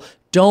to school.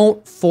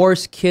 Don't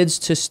force kids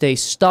to stay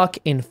stuck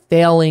in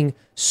failing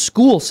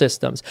school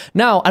systems.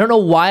 Now, I don't know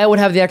why I would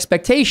have the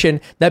expectation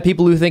that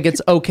people who think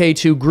it's okay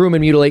to groom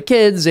and mutilate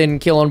kids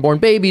and kill unborn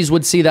babies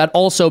would see that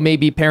also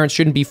maybe parents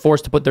shouldn't be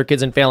forced to put their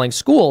kids in failing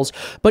schools.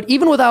 But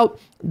even without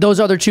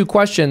those other two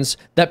questions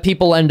that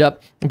people end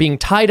up being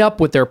tied up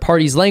with their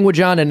party's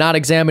language on and not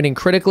examining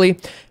critically,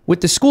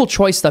 with the school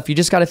choice stuff, you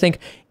just got to think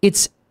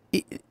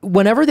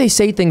whenever they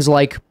say things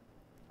like,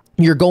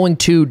 you're going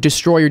to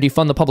destroy or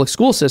defund the public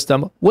school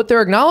system, what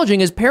they're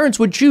acknowledging is parents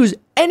would choose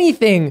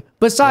anything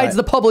besides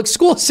the public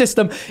school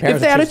system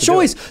if they had a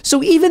choice.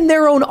 So even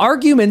their own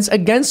arguments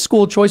against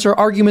school choice are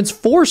arguments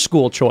for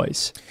school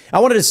choice. I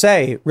wanted to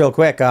say real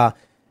quick, up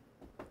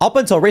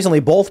until recently,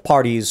 both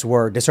parties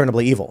were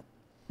discernibly evil.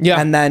 Yeah.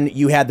 And then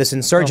you had this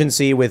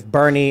insurgency with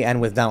Bernie and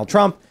with Donald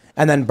Trump.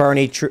 And then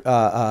Bernie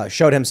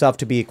showed himself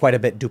to be quite a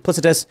bit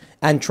duplicitous,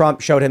 and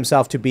Trump showed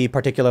himself to be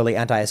particularly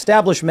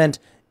anti-establishment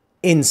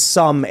in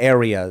some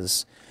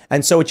areas.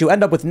 And so what you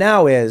end up with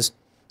now is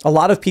a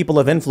lot of people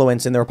of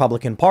influence in the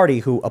Republican Party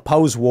who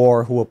oppose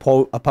war, who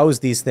oppose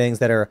these things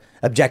that are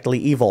objectively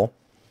evil,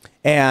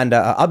 and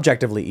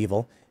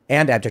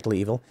and abjectly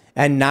evil.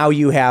 And now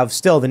you have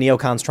still the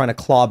neocons trying to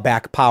claw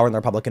back power in the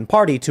Republican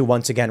Party to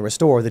once again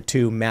restore the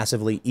two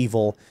massively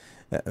evil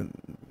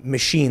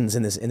machines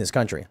in this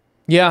country.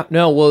 Yeah,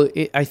 no, well,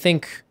 I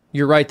think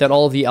you're right that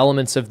all of the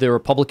elements of the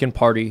Republican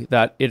Party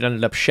that it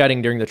ended up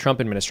shedding during the Trump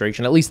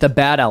administration, at least the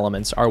bad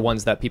elements, are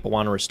ones that people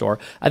want to restore.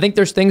 I think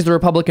there's things the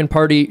Republican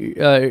Party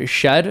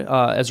shed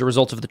as a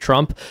result of the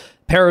Trump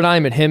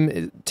paradigm and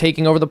him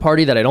taking over the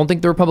party that I don't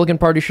think the Republican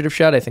Party should have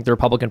shed. I think the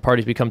Republican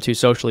Party's become too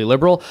socially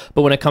liberal.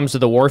 But when it comes to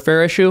the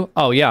warfare issue,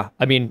 oh yeah,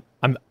 I mean,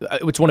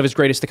 it's one of his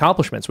greatest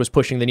accomplishments was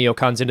pushing the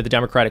neocons into the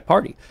Democratic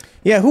Party.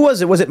 Yeah, who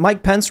was it? Was it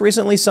Mike Pence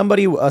recently?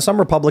 Somebody, some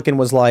Republican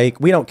was like,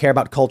 we don't care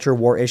about culture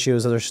war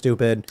issues. Those are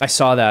stupid. I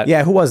saw that.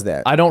 Yeah, who was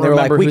that? I don't They were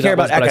remember like, we who care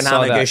that about was, but I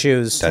saw economic that.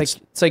 issues.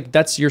 It's like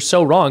that's you're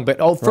so wrong. But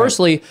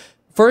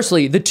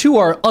firstly, the two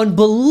are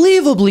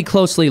unbelievably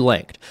closely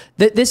linked.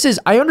 This is,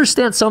 I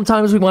understand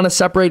sometimes we want to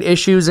separate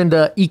issues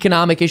into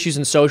economic issues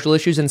and social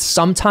issues, and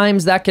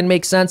sometimes that can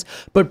make sense.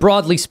 But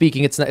broadly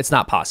speaking, it's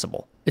not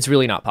possible. It's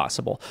really not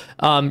possible.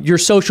 Your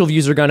social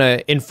views are going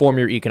to inform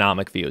your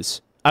economic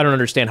views. I don't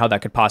understand how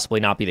that could possibly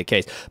not be the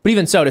case. But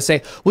even so, to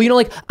say, well, you know,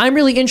 like, I'm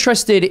really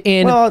interested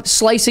in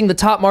slicing the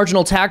top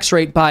marginal tax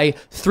rate by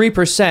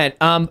 3%,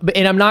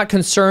 and I'm not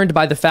concerned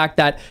by the fact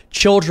that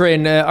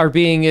children are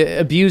being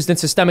abused and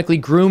systemically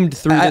groomed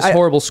through this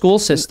horrible school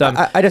system.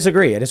 I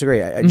disagree.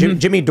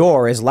 Jimmy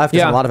Dore is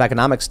leftist on a lot of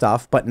economic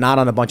stuff, but not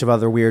on a bunch of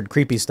other weird,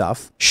 creepy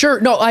stuff. Sure.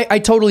 No, I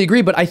totally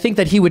agree. But I think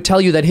that he would tell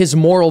you that his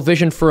moral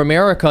vision for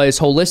America is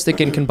holistic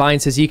and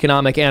combines his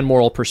economic and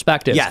moral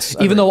perspectives. Yes.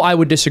 Even though I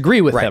would disagree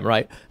with him,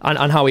 right?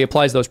 On how he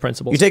applies those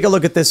principles. You take a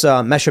look at this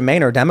Mesha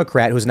Maynor,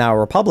 Democrat, who's now a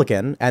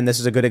Republican, and this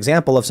is a good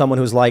example of someone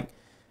who's like,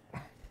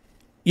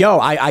 yo,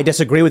 I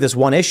disagree with this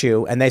one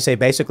issue, and they say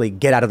basically,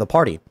 get out of the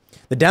party.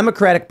 The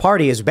Democratic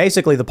Party is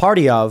basically the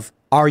party of,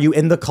 are you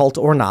in the cult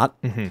or not?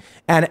 Mm-hmm.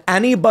 And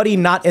anybody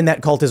not in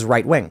that cult is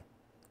right-wing.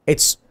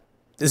 This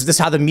is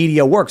how the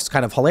media works. It's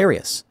kind of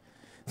hilarious.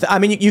 I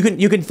mean, you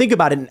can think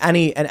about it in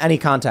any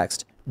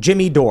context.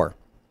 Jimmy Dore.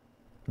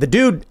 The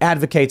dude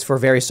advocates for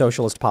very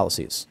socialist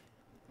policies.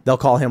 They'll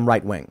call him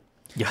right-wing.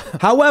 Yeah.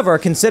 However,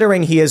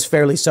 considering he is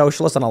fairly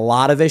socialist on a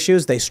lot of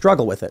issues, they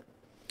struggle with it.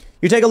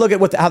 You take a look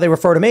at how they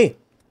refer to me.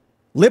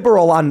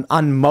 Liberal on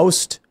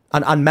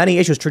many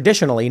issues,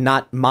 traditionally,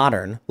 not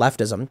modern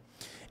leftism.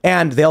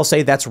 And they'll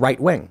say that's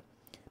right-wing.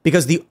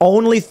 Because the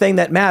only thing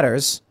that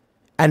matters,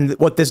 and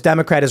what this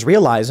Democrat is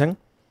realizing,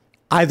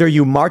 either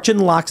you march in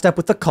lockstep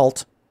with the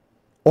cult,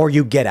 or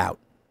you get out.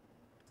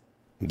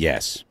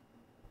 Yes.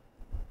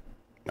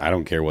 I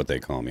don't care what they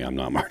call me. I'm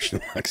not marching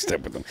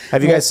lockstep with them.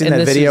 Have you guys seen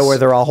that video where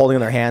they're all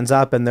holding their hands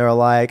up and they're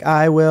like,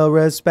 I will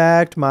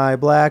respect my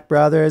black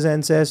brothers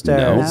and sisters?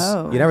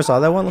 No. You never saw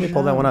that one? Let me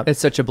pull that one up. It's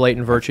such a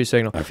blatant virtue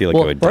signal. I feel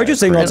like I would die. Virtue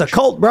signal, it's a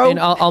cult, bro. And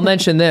I'll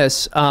mention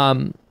this.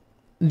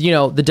 You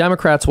know, the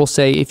Democrats will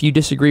say, if you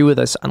disagree with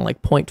us on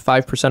like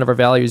 0.5% of our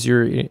values,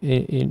 you're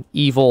an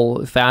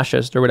evil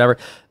fascist or whatever.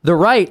 The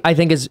right, I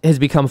think, has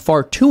become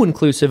far too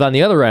inclusive on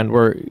the other end,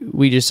 where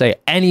we just say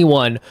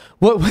anyone.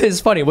 What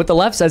is funny, what the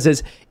left says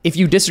is, if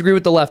you disagree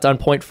with the left on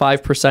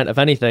 0.5% of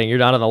anything, you're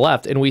not on the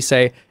left. And we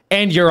say,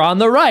 and you're on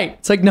the right.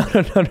 It's like, no.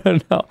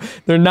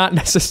 They're not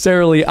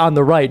necessarily on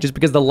the right just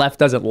because the left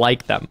doesn't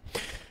like them.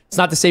 It's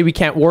not to say we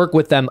can't work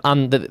with them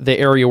on the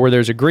area where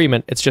there's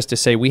agreement. It's just to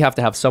say we have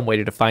to have some way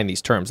to define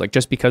these terms. Like,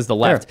 just because the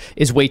left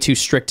is way too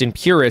strict and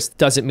purist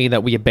doesn't mean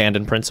that we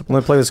abandon principle.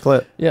 Let me play this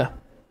clip. Yeah.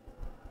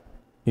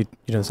 You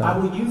didn't sound. I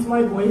will use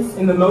my voice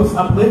in the most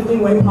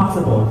uplifting way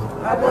possible.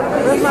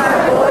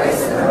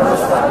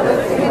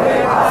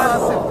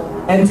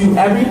 And do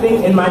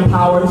everything in my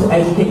power to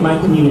educate my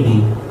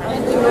community.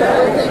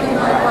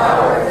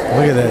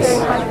 Look at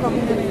this.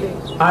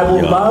 I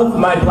will love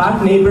my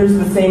black neighbors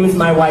the same as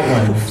my white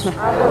ones.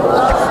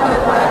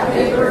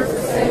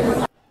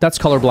 That's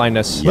color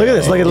blindness. Look at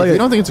this. Look at You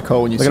don't think it's a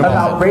code when you say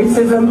About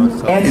racism,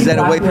 Is that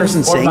a white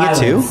person saying it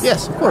too?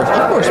 Yes, of course,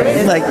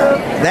 man. Like,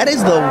 that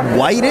is the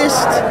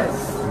whitest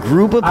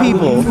group of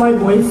people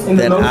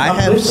that I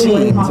have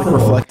seen. It's like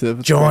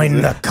reflective.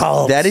 Join the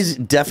cult. That is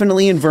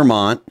definitely in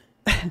Vermont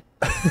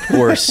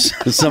or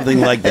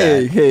something like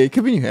that. Hey, it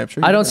could be New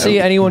Hampshire. I don't see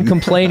anyone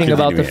complaining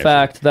about the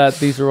fact that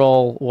these are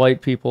all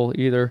white people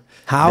either.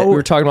 We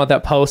were talking about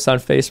that post on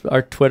Facebook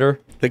or Twitter.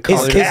 The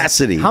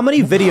Cassidy. How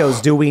many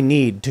videos do we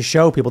need to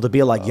show people to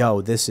be like,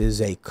 yo, this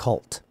is a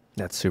cult?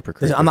 That's super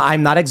creepy.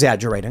 I'm not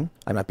exaggerating.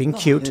 I'm not being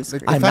cute. I'm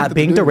fact not that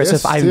being they're doing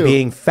derisive. this, I'm too.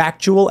 being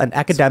factual and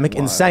academic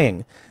in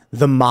saying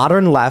the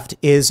modern left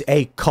is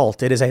a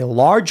cult. It is a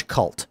large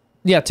cult.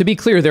 Yeah, to be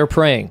clear, they're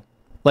praying.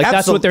 Like,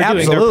 that's what they're doing.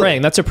 Absolutely. They're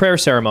praying. That's a prayer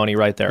ceremony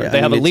right there. Yeah,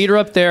 they have a leader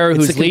up there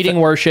who's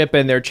leading worship,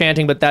 and they're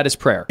chanting, but that is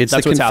prayer. It's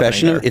that's the what's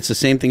confession. happening there. It's the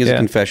same thing as a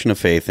confession of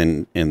faith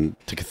in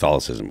to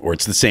Catholicism, or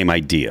it's the same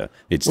idea.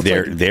 It's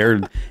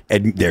they're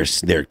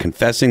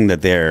confessing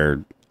that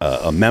they're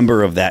a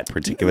member of that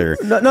particular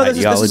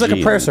ideology. This is like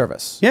a prayer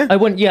service. Yeah, I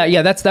wouldn't.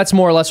 Yeah. That's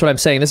more or less what I'm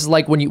saying. This is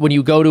like when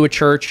you go to a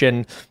church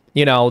and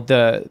you know,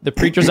 the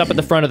preacher's up at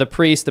the front of the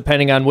priest,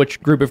 depending on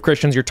which group of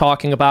Christians you're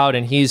talking about,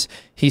 and he's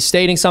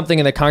stating something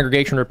and the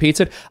congregation repeats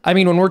it. I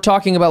mean, when we're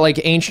talking about like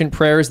ancient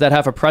prayers that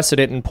have a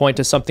precedent and point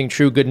to something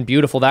true, good, and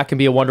beautiful, that can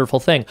be a wonderful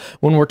thing.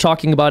 When we're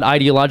talking about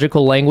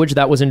ideological language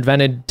that was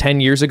invented 10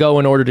 years ago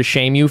in order to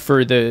shame you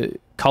for the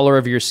color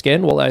of your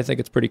skin, well, I think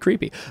it's pretty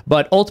creepy.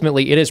 But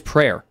ultimately, it is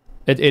prayer.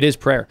 It is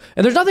prayer.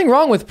 And there's nothing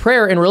wrong with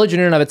prayer in religion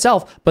in and of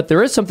itself, but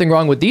there is something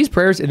wrong with these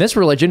prayers in this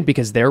religion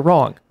because they're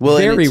wrong. Well,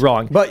 very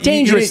wrong. But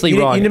dangerously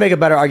wrong. You need to make a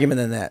better argument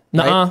than that.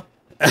 Nuh-uh.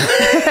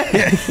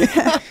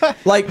 Right?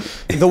 Like,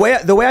 the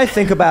way I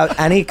think about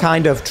any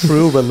kind of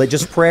true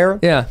religious prayer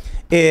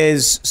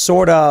is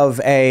sort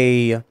of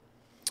a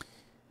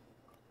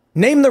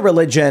name the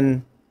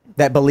religion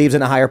that believes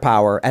in a higher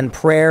power, and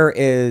prayer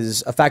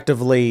is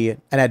effectively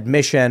an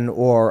admission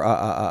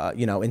or,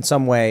 you know, in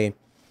some way,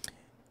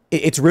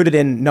 it's rooted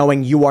in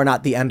knowing you are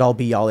not the end-all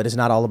be-all. It is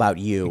not all about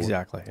you.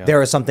 Exactly. Yeah.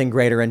 There is something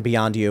greater and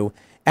beyond you.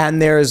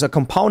 And there's a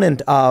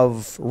component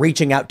of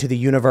reaching out to the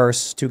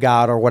universe, to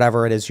God, or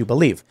whatever it is you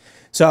believe.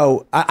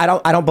 So I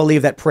don't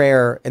believe that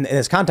prayer in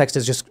this context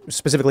is just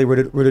specifically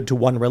rooted to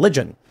one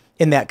religion.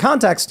 In that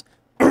context,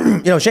 you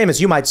know, Seamus,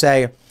 you might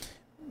say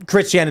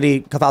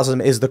Christianity,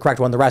 Catholicism is the correct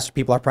one. The rest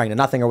people are praying to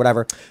nothing or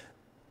whatever.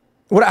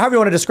 However you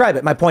want to describe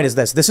it, my point is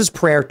this. This is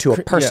prayer to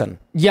a person.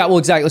 Yeah, well,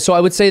 exactly. So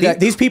I would say that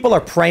these people are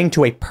praying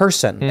to a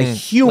person, a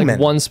human. Like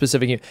one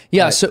specific human.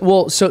 Yeah, right.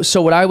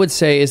 So what I would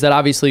say is that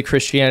obviously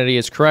Christianity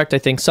is correct. I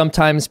think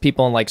sometimes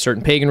people in like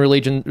certain pagan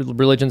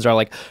religions are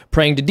like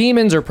praying to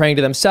demons or praying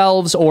to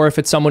themselves, or if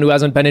it's someone who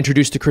hasn't been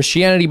introduced to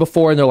Christianity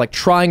before and they're like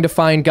trying to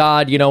find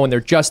God, you know, and they're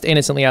just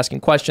innocently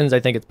asking questions, I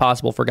think it's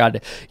possible for God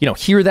to, you know,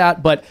 hear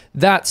that. But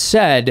that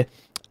said,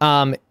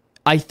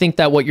 I think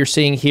that what you're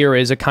seeing here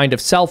is a kind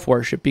of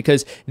self-worship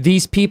because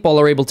these people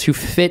are able to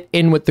fit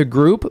in with the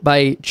group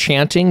by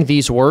chanting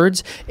these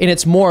words. And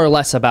it's more or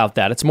less about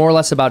that. It's more or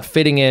less about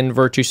fitting in,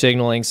 virtue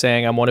signaling,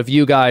 saying, I'm one of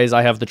you guys.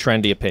 I have the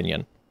trendy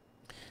opinion.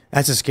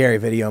 That's a scary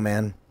video,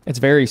 man. It's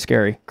very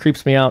scary.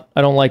 Creeps me out.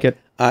 I don't like it.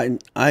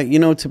 You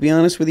know, to be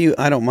honest with you,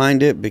 I don't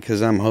mind it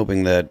because I'm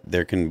hoping that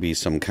there can be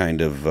some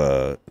kind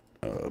of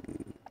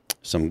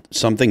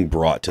something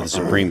brought to the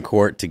Supreme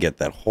Court to get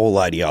that whole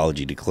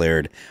ideology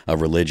declared a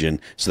religion,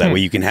 so that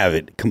way you can have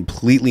it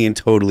completely and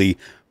totally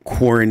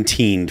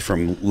quarantined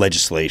from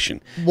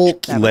legislation. Well,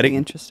 that would be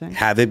interesting.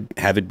 Have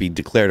it be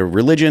declared a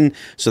religion,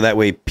 so that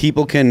way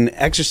people can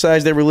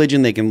exercise their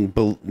religion. They can,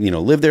 you know,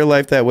 live their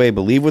life that way,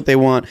 believe what they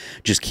want.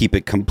 Just keep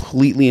it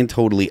completely and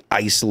totally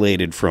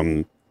isolated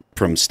from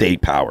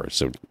state power,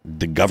 so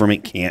the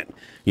government can't,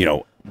 you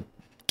know,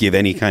 give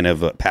any kind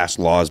of pass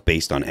laws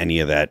based on any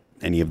of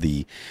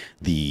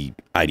the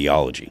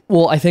ideology.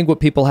 Well, I think what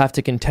people have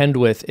to contend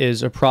with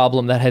is a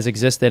problem that has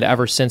existed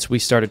ever since we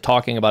started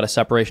talking about a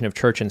separation of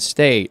church and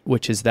state,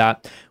 which is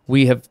that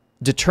we have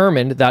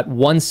determined that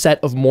one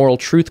set of moral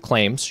truth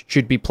claims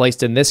should be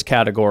placed in this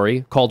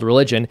category called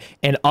religion,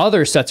 and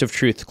other sets of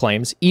truth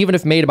claims, even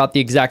if made about the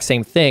exact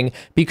same thing,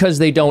 because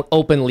they don't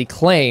openly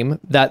claim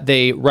that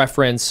they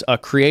reference a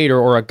creator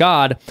or a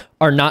god,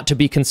 are not to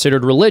be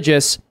considered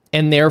religious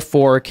and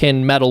therefore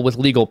can meddle with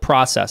legal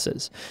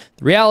processes.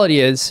 The reality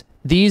is,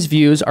 these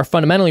views are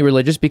fundamentally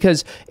religious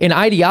because an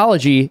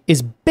ideology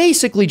is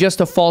basically just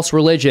a false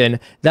religion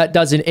that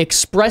doesn't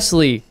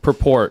expressly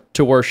purport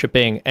to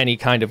worshiping any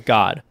kind of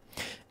God.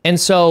 And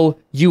so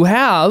you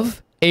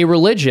have a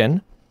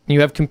religion,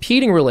 you have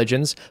competing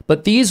religions,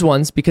 but these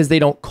ones, because they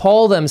don't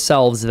call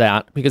themselves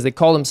that, because they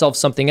call themselves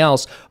something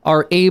else,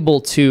 are able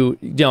to,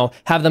 you know,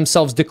 have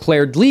themselves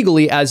declared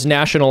legally as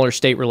national or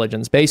state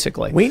religions,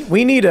 basically.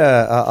 We need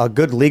a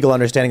good legal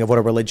understanding of what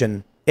a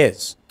religion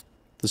is.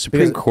 The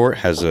Supreme Court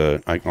has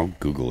I'll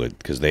Google it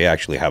because they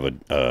actually have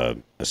a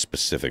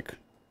specific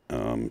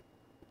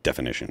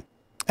definition.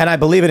 And I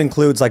believe it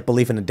includes like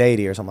belief in a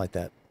deity or something like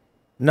that.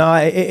 No,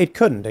 it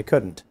couldn't. It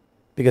couldn't.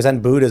 Because then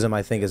Buddhism,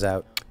 I think, is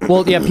out.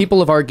 Well, yeah, people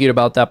have argued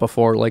about that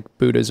before, like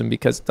Buddhism,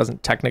 because it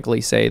doesn't technically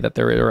say that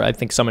there are, I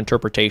think some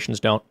interpretations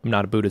don't. I'm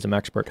not a Buddhism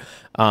expert.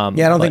 Yeah, I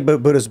don't think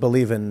Buddhists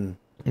believe in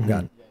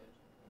God.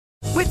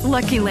 With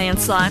Lucky Land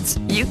Slots,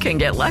 you can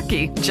get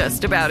lucky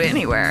just about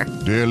anywhere.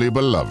 Dearly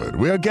beloved,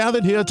 we are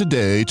gathered here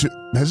today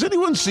to... Has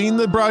anyone seen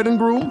the bride and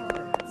groom?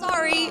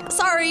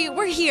 Sorry,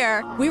 we're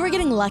here. We were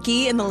getting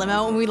lucky in the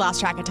limo and we lost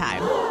track of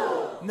time.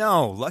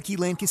 No, Lucky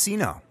Land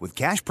Casino, with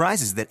cash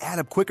prizes that add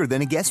up quicker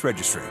than a guest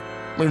registry.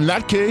 In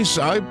that case,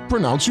 I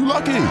pronounce you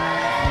lucky.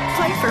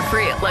 Play for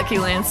free at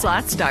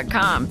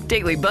LuckyLandSlots.com.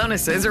 Daily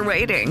bonuses are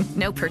waiting.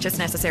 No purchase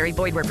necessary.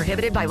 Void where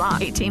prohibited by law.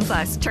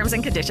 18+. Terms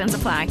and conditions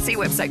apply. See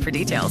website for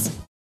details.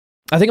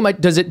 I think it might.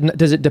 Does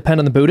it depend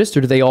on the Buddhist,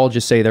 or do they all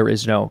just say there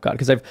is no God?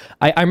 Because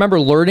I remember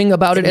learning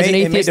about it as an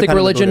atheistic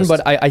religion,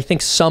 but I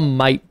think some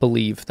might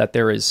believe that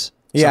there is.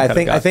 Yeah,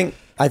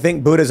 I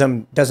think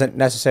Buddhism doesn't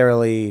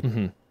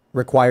necessarily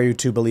require you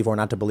to believe or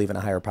not to believe in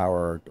a higher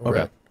power.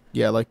 Okay.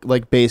 Yeah,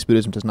 like base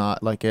Buddhism does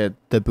not, like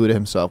the Buddha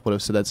himself would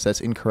have said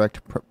that's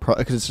incorrect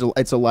because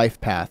it's a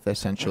life path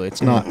essentially.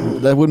 It's not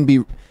that wouldn't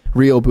be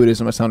real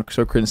Buddhism. I sound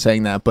so cringe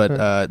saying that,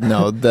 but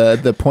no.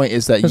 The point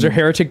is that those are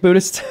heretic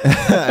Buddhists.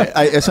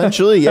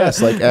 Essentially,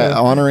 yes, like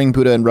honoring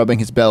Buddha and rubbing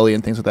his belly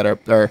and things like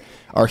that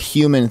are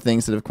human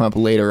things that have come up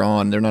later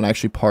on. They're not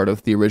actually part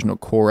of the original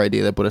core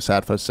idea that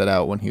Bodhisattva set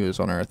out when he was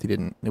on Earth.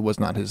 It was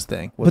not his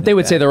thing. But they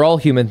would say they're all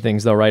human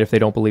things, though, right? If they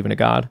don't believe in a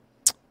god.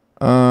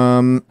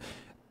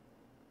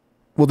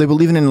 Well, they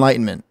believe in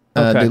enlightenment.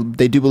 Okay.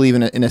 They do believe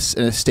in a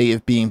state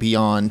of being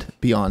beyond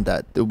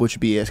that, which would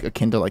be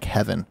akin to like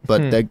heaven.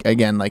 But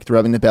again, like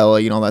rubbing the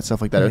belly and all that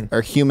stuff like that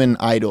are human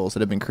idols that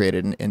have been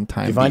created in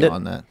time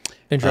beyond that.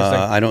 Interesting.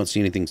 I don't see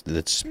anything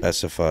that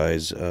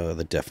specifies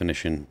the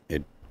definition.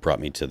 It brought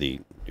me to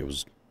it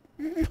was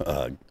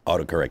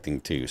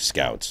autocorrecting to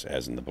Scouts,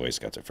 as in the Boy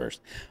Scouts at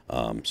first.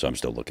 So I'm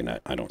still looking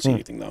at. I don't see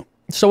anything though.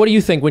 So what do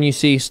you think when you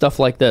see stuff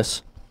like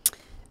this?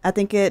 I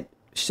think it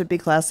should be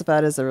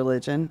classified as a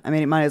religion. I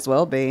mean, it might as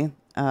well be.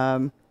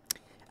 I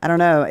don't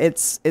know.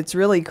 It's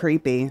really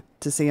creepy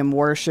to see them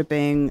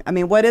worshiping. I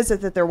mean, what is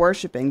it that they're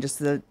worshiping? Just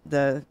the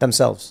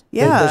themselves.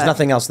 Yeah. There's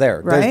nothing else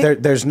there.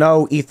 Right? There's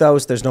no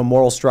ethos. There's no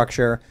moral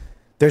structure.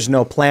 There's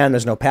no plan.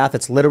 There's no path.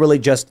 It's literally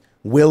just,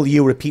 will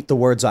you repeat the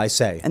words I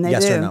say? And they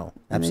yes do. or no?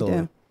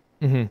 Absolutely.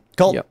 Mm-hmm.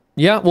 Cool. Yep.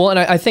 Yeah, well, and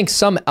I think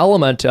some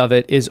element of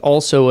it is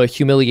also a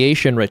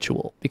humiliation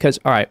ritual because,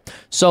 all right,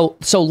 so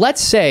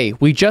let's say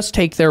we just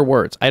take their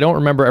words. I don't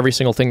remember every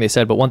single thing they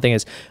said, but one thing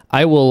is,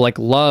 I will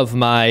love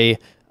my,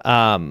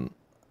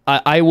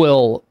 I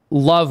will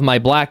love my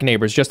black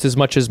neighbors just as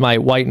much as my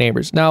white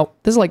neighbors. Now,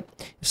 this is like,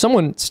 if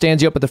someone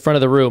stands you up at the front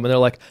of the room and they're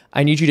like,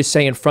 I need you to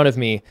say in front of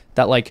me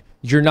that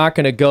you're not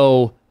going to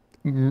go,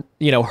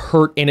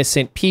 hurt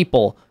innocent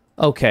people.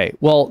 Okay,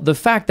 well, the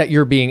fact that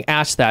you're being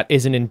asked that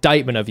is an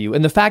indictment of you.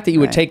 And the fact that you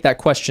would take that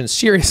question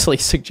seriously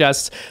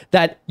suggests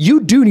that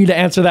you do need to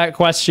answer that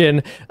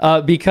question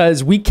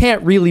because we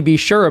can't really be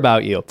sure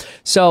about you.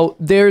 So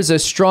there's a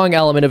strong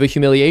element of a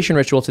humiliation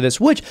ritual to this,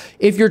 which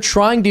if you're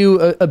trying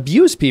to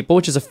abuse people,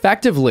 which is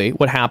effectively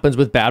what happens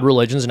with bad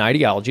religions and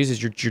ideologies,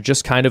 is you're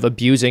just kind of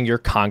abusing your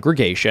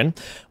congregation.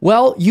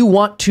 Well, you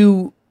want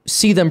to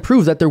see them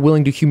prove that they're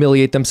willing to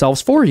humiliate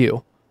themselves for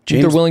you.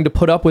 They're willing to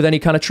put up with any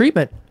kind of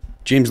treatment.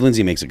 James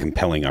Lindsay makes a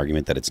compelling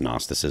argument that it's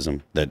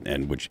Gnosticism,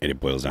 which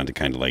it boils down to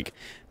kind of like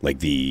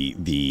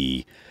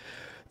the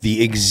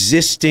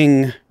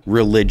existing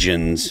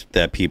religions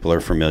that people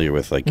are familiar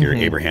with, like your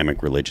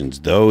Abrahamic religions.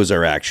 Those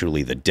are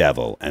actually the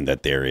devil, and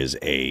that there is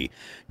a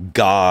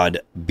God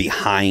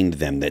behind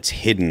them that's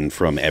hidden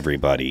from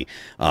everybody,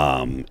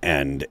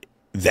 and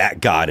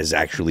that God is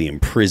actually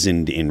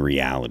imprisoned in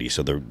reality.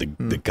 So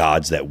the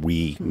gods that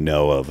we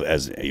know of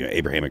as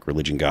Abrahamic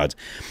religion gods,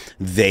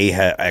 they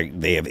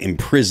have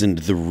imprisoned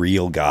the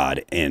real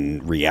God in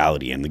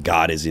reality, and the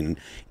God is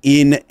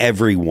in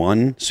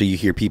everyone. So you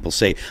hear people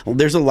say,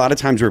 there's a lot of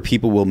times where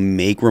people will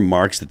make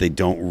remarks that they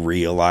don't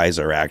realize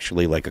are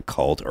actually like a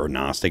cult or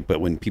Gnostic. But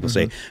when people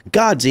say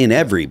God's in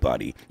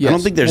everybody, I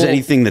don't think there's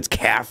anything that's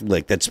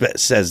Catholic that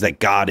says that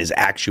God is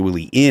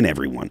actually in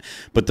everyone.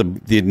 But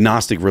the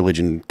Gnostic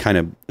religion kind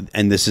of,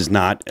 and this is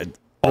not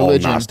all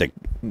religion, Gnostic,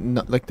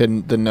 like the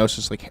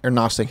Gnosis, or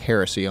Gnostic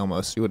heresy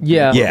almost.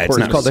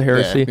 It's called the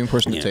heresy. Yeah,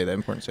 important to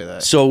say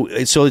that. So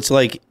it's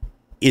like,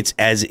 it's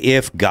as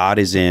if God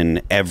is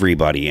in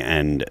everybody,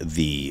 and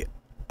the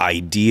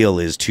ideal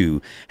is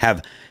to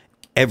have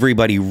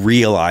everybody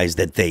realize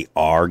that they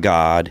are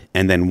God,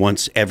 and then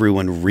once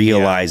everyone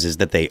realizes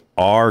that they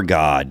are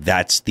God,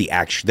 that's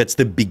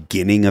the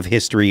beginning of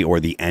history or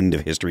the end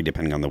of history,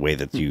 depending on the way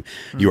that you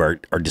are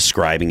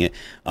describing it.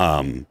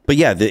 But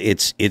yeah,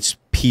 it's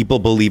people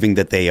believing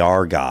that they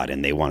are God,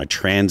 and they want to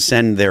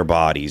transcend their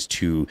bodies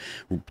to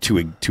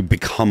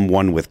become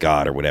one with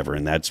God or whatever.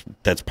 And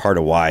that's part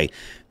of why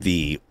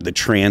the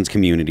trans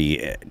community,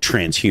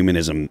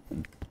 transhumanism,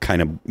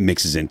 kind of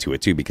mixes into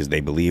it too, because they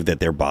believe that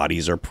their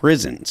bodies are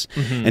prisons.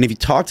 And if you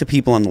talk to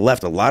people on the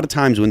left, a lot of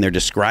times when they're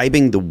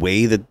describing the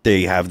way that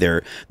they have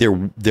their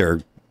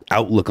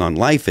outlook on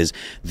life, is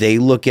they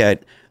look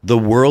at the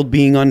world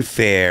being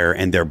unfair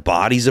and their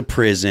body's a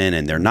prison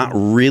and they're not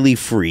really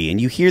free.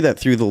 And you hear that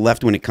through the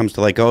left when it comes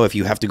to if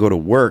you have to go to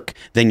work,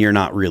 then you're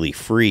not really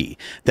free.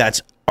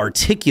 That's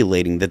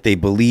articulating that they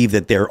believe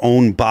that their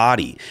own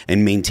body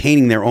and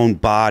maintaining their own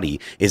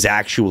body is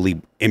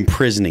actually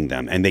imprisoning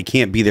them, and they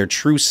can't be their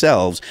true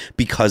selves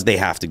because they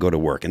have to go to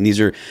work. And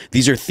these are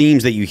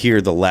themes that you hear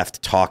the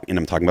left talk, and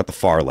I'm talking about the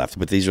far left,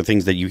 but these are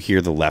things that you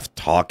hear the left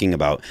talking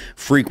about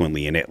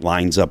frequently, and it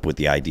lines up with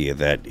the idea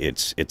that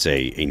it's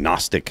a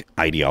Gnostic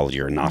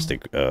ideology or a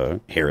Gnostic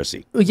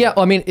heresy. Yeah,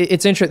 I mean,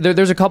 it's interesting.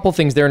 There's a couple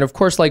things there, and of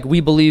course, we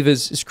believe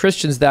as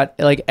Christians that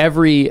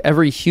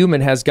every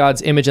human has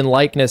God's image and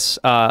likeness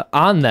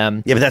on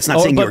them. Yeah, but that's not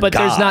saying you're God. But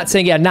there's not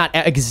saying, not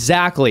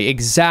exactly.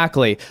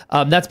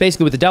 That's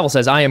basically what the devil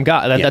says. I am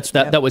God.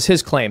 That was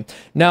his claim.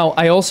 Now,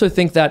 I also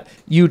think that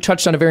you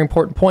touched on a very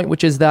important point,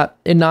 which is that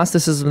in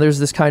Gnosticism, there's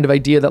this kind of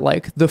idea that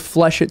like the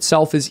flesh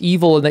itself is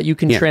evil and that you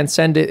can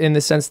transcend it in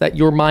the sense that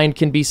your mind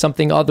can be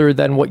something other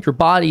than what your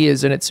body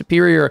is and it's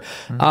superior.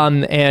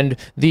 And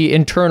the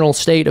internal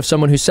state of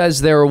someone who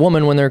says they're a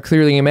woman when they're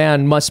clearly a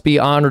man must be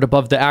honored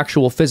above the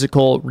actual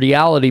physical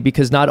reality,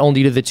 because not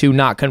only do the two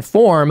not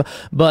conform,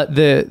 but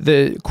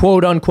the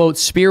quote unquote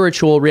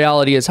spiritual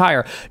reality is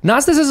higher.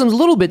 Gnosticism is a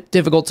little bit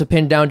difficult to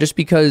pin down just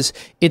because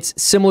it's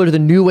similar to the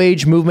New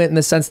Age movement in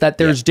the sense that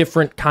there's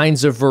different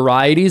kinds of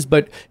varieties,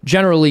 but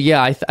generally,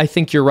 I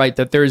think you're right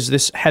that there's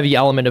this heavy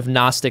element of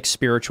Gnostic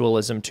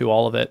spiritualism to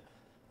all of it.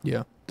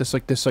 Yeah, this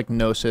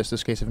gnosis,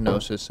 this case of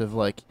gnosis of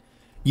like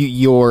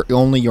your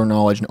only your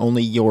knowledge and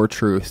only your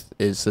truth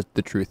is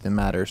the truth that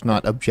matters,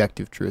 not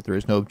objective truth. There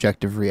is no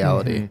objective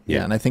reality.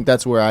 Yeah, and I think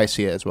that's where I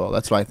see it as well.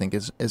 That's what I think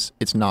is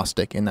it's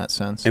Gnostic in that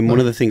sense. And one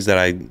of the things that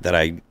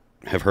I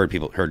have heard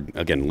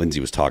again, Lindsay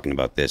was talking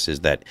about this, is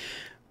that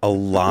a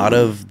lot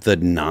of the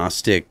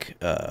Gnostic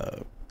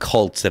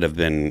cults that have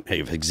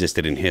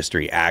existed in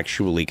history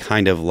actually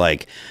kind of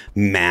like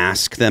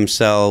mask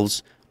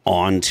themselves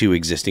onto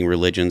existing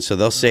religions. So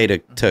they'll say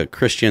to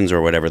Christians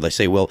or whatever, they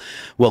say, well,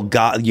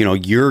 God,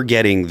 you're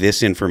getting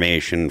this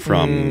information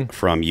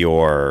from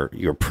your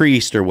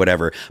priest or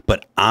whatever,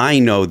 but I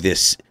know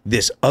this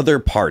other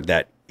part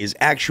that is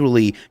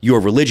actually your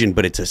religion,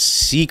 but it's a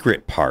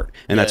secret part,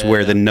 and that's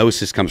where the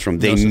gnosis comes from.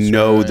 They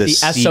know the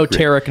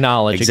esoteric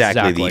knowledge.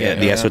 Exactly.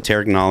 The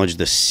esoteric knowledge,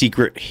 the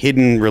secret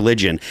hidden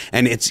religion,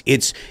 and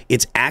it's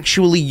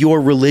actually your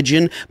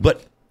religion,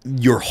 but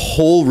your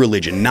whole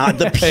religion, not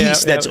the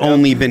piece that's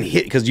only been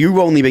hit, because you've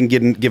only been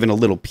given a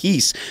little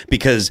piece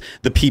because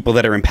the people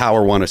that are in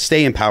power want to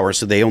stay in power,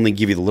 so they only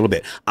give you the little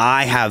bit.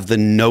 I have the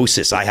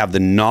gnosis, I have the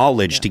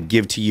knowledge to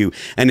give to you,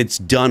 and it's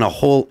done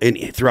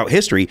throughout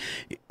history.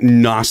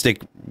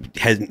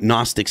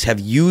 Gnostics have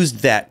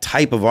used that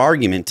type of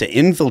argument to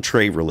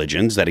infiltrate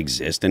religions that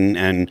exist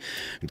and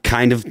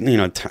kind of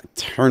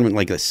turn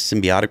like a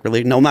symbiotic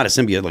relation. No, not a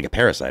symbiote, like a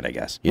parasite, I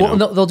guess.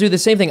 They'll do the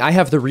same thing. I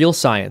have the real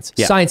science.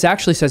 Science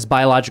actually says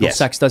biological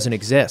sex doesn't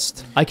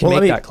exist. I can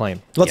make that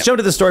claim. Let's jump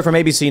to the story from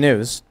ABC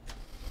News.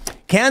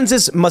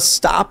 Kansas must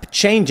stop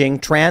changing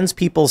trans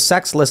people's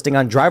sex listing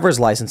on driver's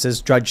licenses,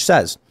 judge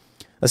says.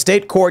 A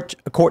state court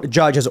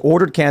judge has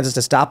ordered Kansas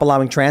to stop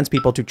allowing trans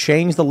people to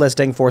change the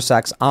listing for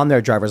sex on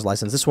their driver's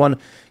license. This one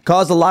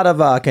caused a lot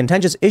of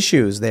contentious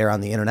issues there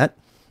on the internet,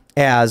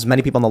 as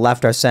many people on the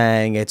left are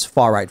saying it's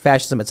far-right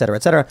fascism, et cetera,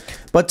 et cetera.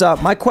 But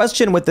my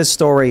question with this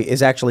story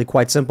is actually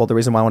quite simple, the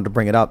reason why I wanted to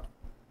bring it up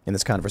in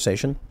this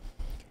conversation.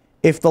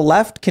 If the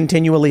left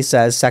continually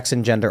says sex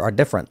and gender are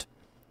different,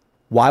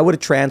 why would a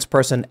trans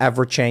person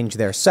ever change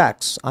their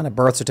sex on a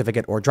birth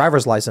certificate or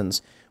driver's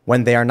license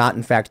when they are not,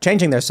 in fact,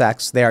 changing their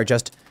sex? They are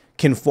just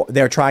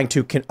they're trying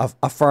to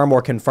affirm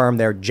or confirm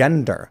their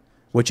gender,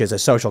 which is a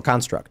social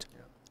construct.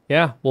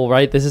 Yeah, well,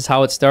 right. This is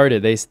how it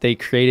started. They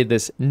created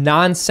this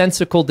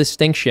nonsensical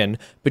distinction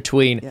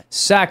between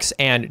sex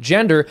and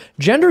gender.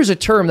 Gender is a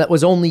term that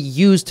was only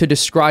used to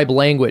describe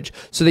language.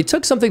 So they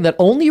took something that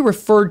only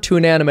referred to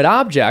inanimate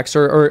objects,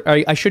 or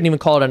I shouldn't even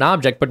call it an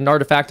object, but an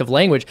artifact of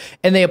language,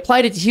 and they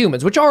applied it to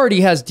humans, which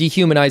already has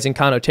dehumanizing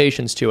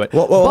connotations to it.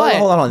 Well,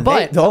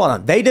 hold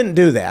on. They didn't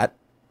do that.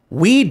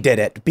 We did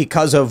it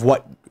because of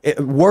what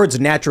words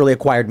naturally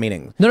acquired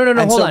meaning. No.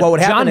 Hold on.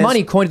 John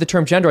Money coined the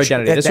term gender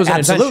identity. This was an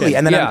absolutely,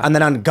 invention. and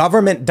then on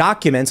government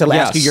documents, it'll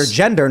ask you your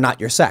gender, not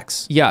your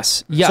sex.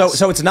 Yes.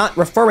 So it's not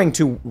referring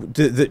to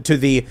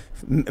the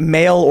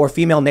male or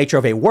female nature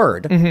of a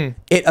word.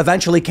 It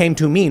eventually came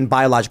to mean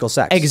biological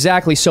sex.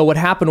 Exactly. So what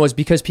happened was,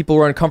 because people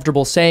were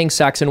uncomfortable saying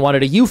sex and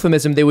wanted a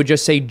euphemism, they would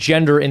just say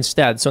gender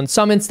instead. So in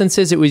some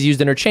instances, it was used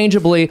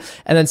interchangeably,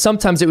 and then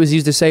sometimes it was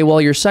used to say,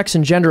 well, your sex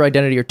and gender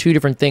identity are two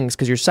different things,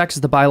 because your sex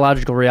is the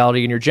biological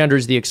reality and your gender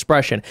is the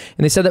expression.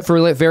 And they said that for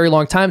a very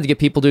long time to get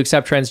people to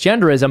accept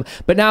transgenderism,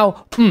 but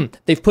now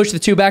they've pushed the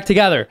two back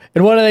together.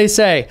 And what do they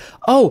say?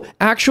 Oh,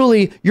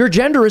 actually, your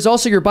gender is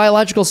also your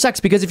biological sex,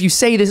 because if you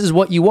say this is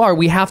what you are,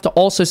 we have to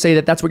also say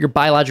that that's what your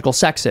biological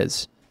sex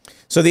is.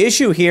 So the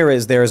issue here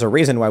is there is a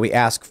reason why we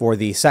ask for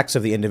the sex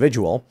of the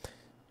individual,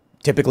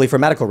 typically for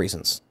medical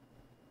reasons.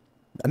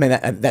 I mean,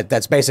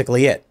 that's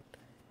basically it.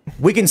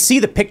 We can see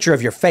the picture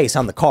of your face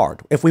on the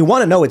card. If we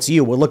want to know it's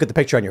you, we'll look at the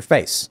picture on your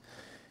face.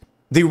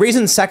 The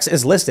reason sex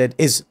is listed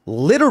is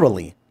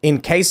literally in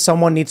case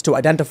someone needs to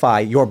identify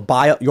your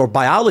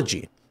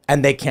biology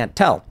and they can't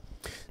tell.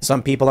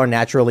 Some people are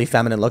naturally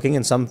feminine looking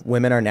and some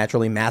women are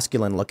naturally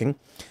masculine looking.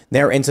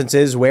 There are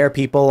instances where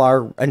people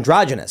are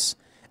androgynous.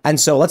 And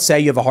so let's say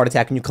you have a heart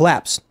attack and you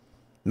collapse.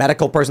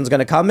 Medical person's going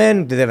to come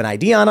in. Do they have an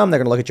ID on them? They're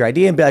going to look at your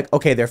ID and be like,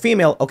 okay, they're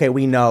female. Okay,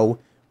 we know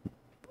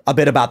a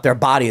bit about their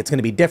body. It's going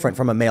to be different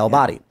from a male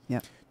body.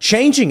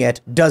 Changing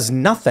it does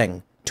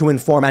nothing to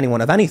inform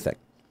anyone of anything.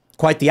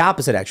 Quite the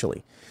opposite,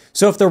 actually.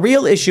 So if the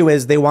real issue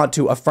is they want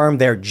to affirm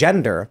their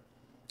gender,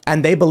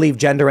 and they believe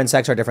gender and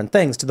sex are different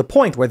things, to the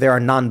point where there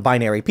are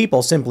non-binary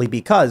people simply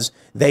because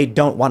they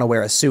don't want to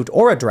wear a suit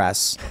or a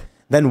dress,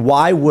 then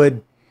why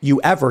would you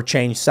ever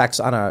change sex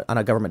on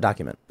a government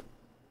document.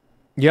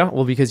 Yeah,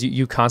 well, because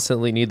you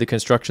constantly need the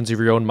constructions of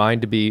your own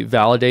mind to be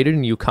validated,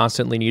 and you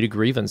constantly need a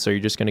grievance, so you're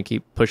just going to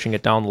keep pushing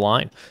it down the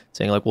line,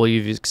 saying like, well,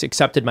 you've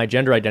accepted my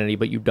gender identity,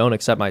 but you don't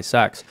accept my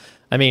sex.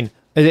 I mean,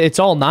 it's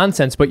all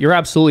nonsense, but you're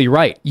absolutely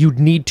right. You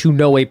need to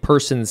know a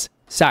person's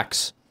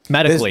sex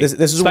medically, this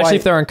is especially why,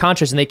 if they're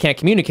unconscious and they can't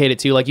communicate it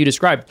to you like you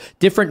described.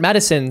 Different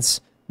medicines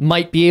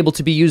might be able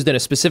to be used in a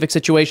specific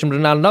situation, but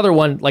not another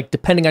one, like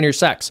depending on your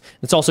sex.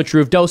 It's also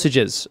true of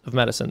dosages of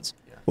medicines.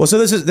 Well, so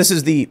this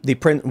is the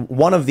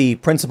one of the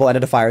principal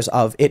identifiers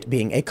of it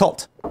being a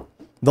cult.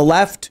 The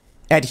left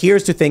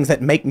adheres to things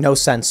that make no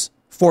sense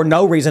for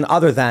no reason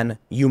other than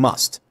you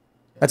must.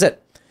 That's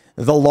it.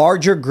 The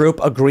larger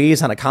group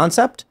agrees on a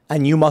concept,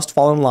 and you must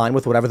fall in line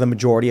with whatever the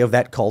majority of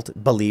that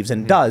cult believes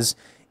and does,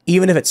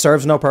 even if it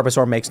serves no purpose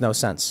or makes no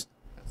sense.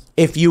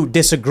 If you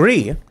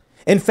disagree,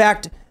 in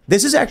fact,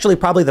 this is actually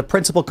probably the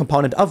principal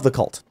component of the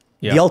cult,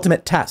 the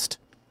ultimate test.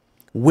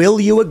 Will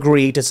you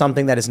agree to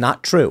something that is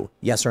not true?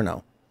 Yes or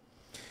no?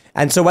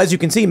 And so, as you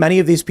can see, many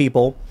of these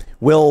people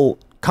will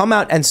come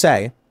out and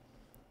say,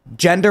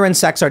 gender and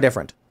sex are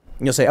different.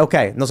 And you'll say,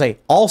 okay. And they'll say,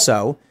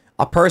 also,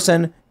 a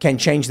person can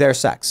change their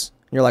sex.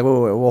 And you're like, wait,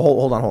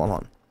 hold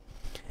on.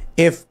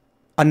 If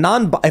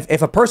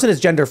a person is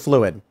gender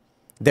fluid,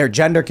 their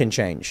gender can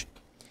change.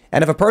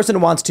 And if a person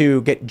wants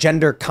to get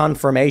gender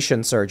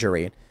confirmation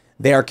surgery,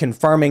 they are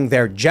confirming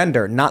their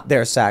gender, not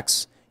their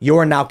sex. You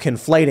are now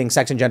conflating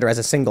sex and gender as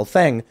a single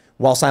thing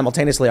while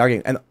simultaneously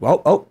arguing. And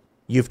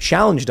you've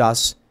challenged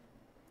us,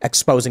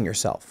 exposing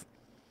yourself.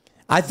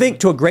 I think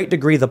to a great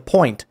degree, the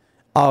point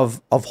of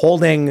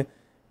holding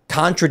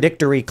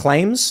contradictory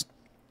claims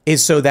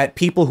is so that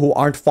people who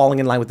aren't falling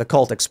in line with the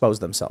cult expose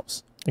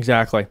themselves.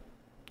 Exactly.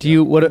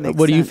 What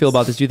do you feel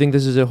about this? Do you think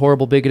this is a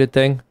horrible, bigoted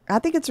thing? I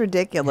think it's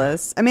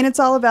ridiculous. I mean, it's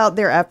all about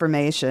their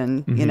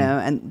affirmation, you know,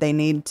 and they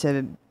need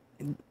to,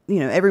 you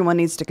know, everyone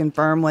needs to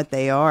confirm what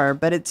they are,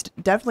 but it's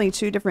definitely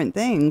two different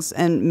things.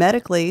 And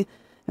medically,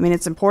 I mean,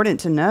 it's important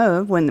to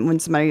know when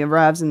somebody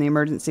arrives in the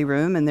emergency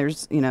room and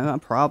there's, you know, a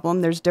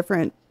problem, there's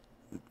different,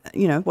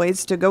 you know,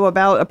 ways to go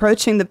about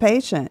approaching the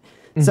patient.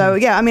 So,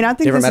 yeah, I mean, I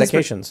think different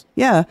medications.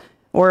 Yeah.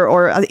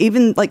 Or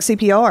even like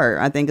CPR,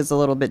 I think is a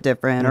little bit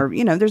different, or,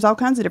 you know, there's all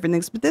kinds of different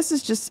things, but this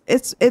is just,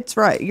 it's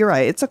right. You're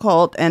right. It's a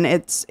cult, and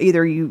it's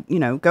either you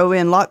know, go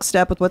in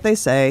lockstep with what they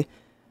say,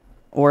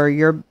 or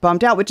you're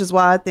bummed out, which is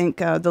why I think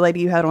the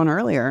lady you had on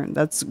earlier,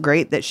 that's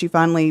great that she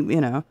finally,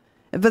 you know,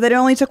 but it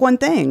only took one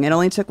thing. It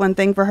only took one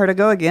thing for her to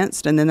go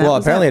against, and then that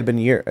apparently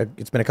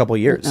it's been a couple of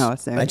years. Oh, I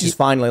see. And she's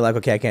finally like,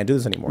 okay, I can't do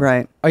this anymore.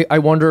 Right. I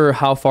wonder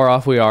how far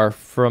off we are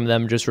from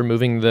them just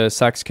removing the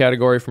sex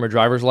category from a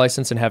driver's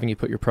license and having you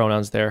put your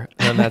pronouns there,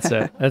 and that's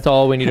it. That's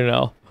all we need to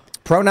know.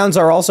 Pronouns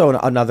are also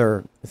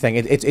another thing.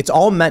 It's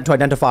all meant to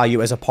identify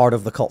you as a part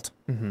of the cult.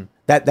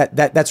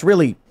 That's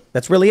really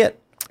it.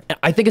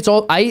 I think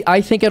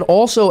I think it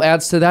also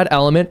adds to that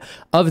element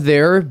of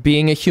there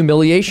being a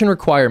humiliation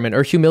requirement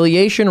or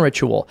humiliation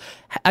ritual.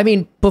 I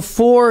mean,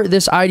 before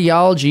this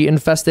ideology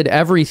infested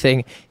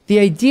everything, the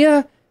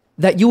idea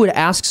that you would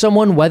ask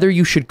someone whether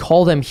you should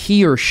call them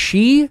he or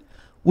she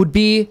would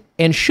be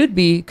and should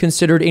be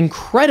considered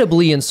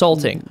incredibly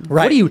insulting.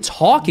 Right. What are you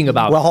talking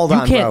about? Well, hold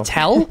on, you can't bro.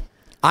 tell?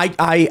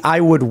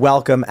 I would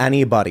welcome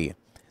anybody.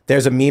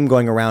 There's a meme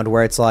going around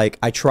where it's like,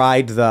 I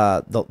tried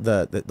the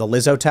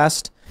Lizzo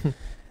test.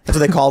 That's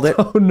what they called it.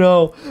 Oh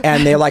no!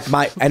 And they like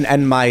my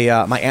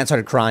aunt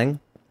started crying.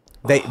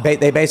 They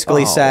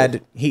basically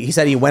said he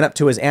said he went up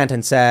to his aunt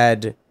and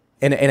said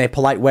in a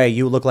polite way,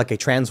 "You look like a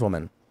trans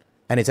woman,"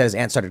 and he said his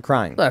aunt started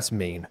crying. That's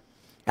mean.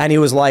 And he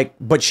was like,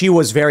 but she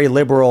was very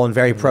liberal and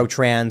very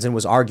pro-trans and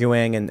was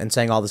arguing and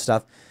saying all this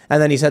stuff.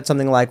 And then he said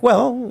something like,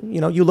 "Well, you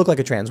know, you look like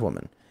a trans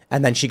woman."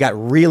 And then she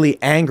got really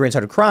angry and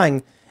started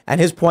crying. And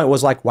his point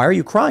was like, "Why are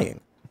you crying?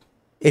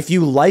 If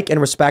you like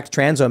and respect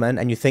trans women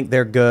and you think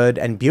they're good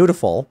and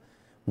beautiful,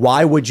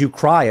 why would you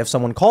cry if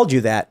someone called you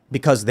that?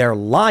 Because they're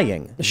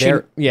lying.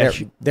 They're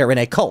in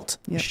a cult."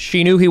 Yep.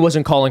 She knew he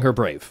wasn't calling her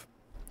brave.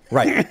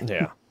 Right.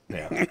 Yeah.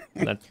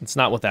 That's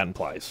not what that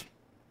implies.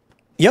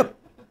 Yep.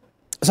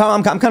 So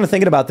I'm kind of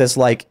thinking about this,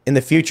 like in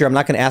the future, I'm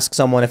not going to ask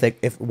someone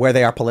if where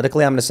they are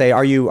politically. I'm going to say,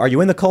 are you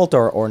in the cult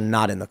or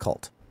not in the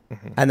cult?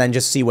 And then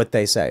just see what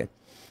they say.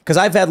 Because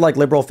I've had like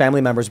liberal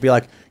family members be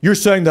like, "You're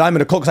saying that I'm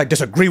in a cult because I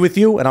disagree with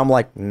you?" And I'm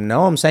like,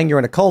 "No, I'm saying you're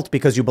in a cult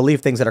because you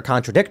believe things that are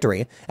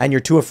contradictory and you're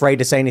too afraid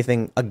to say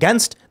anything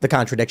against the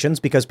contradictions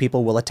because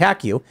people will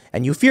attack you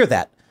and you fear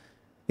that."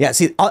 Yeah,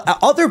 see,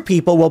 other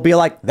people will be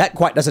like, "That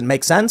quite doesn't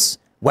make sense,"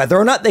 whether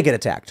or not they get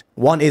attacked.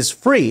 One is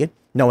free,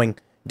 knowing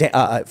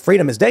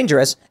freedom is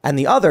dangerous, and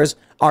the others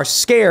are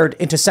scared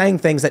into saying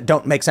things that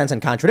don't make sense and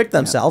contradict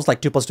themselves,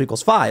 like 2 + 2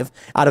 = 5,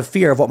 out of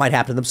fear of what might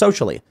happen to them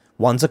socially.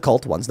 One's a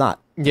cult, one's not.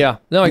 Yeah,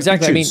 no,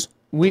 exactly. I mean,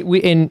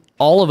 we and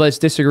all of us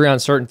disagree on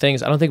certain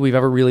things. I don't think we've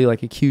ever really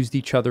like accused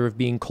each other of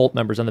being cult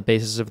members on the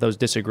basis of those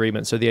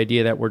disagreements. So the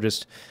idea that we're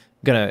just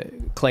gonna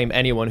claim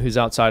anyone who's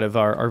outside of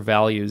our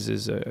values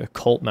is a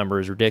cult member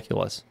is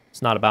ridiculous.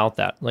 It's not about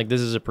that. Like,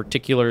 this is a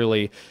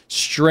particularly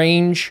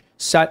strange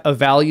set of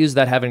values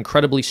that have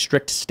incredibly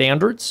strict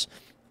standards.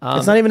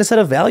 It's not even a set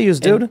of values,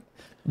 dude.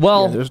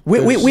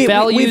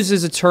 Values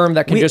is a term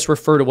that can just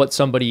refer to what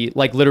somebody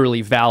like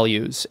literally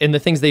values, and the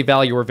things they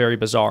value are very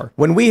bizarre.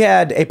 When we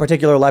had a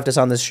particular leftist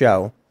on this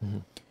show,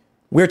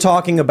 we're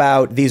talking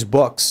about these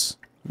books,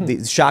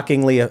 these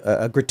shockingly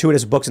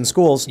gratuitous books in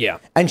schools. Yeah.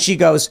 And she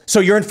goes, "So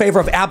you're in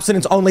favor of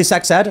abstinence-only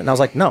sex ed?" And I was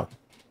like, "No."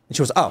 And she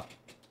goes, "Oh."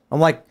 I'm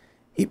like,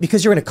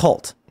 "Because you're in a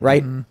cult,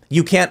 right?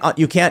 You can't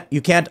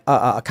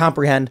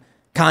comprehend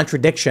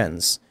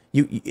contradictions.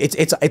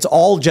 It's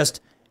all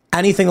just."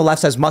 Anything the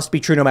left says must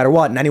be true no matter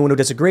what, and anyone who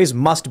disagrees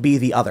must be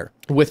the other.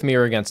 With me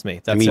or against me.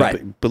 That's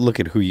right. But look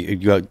at who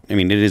you I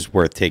mean, it is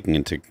worth taking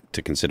into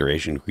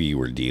consideration who you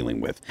were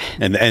dealing with,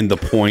 and the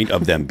point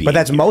of them being. But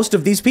that's most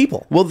of these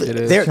people. Well,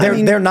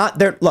 they're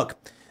not. Look,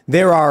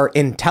 there are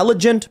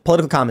intelligent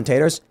political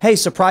commentators. Hey,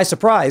 surprise,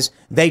 surprise!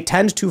 They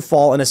tend to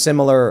fall in a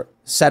similar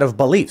set of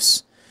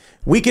beliefs.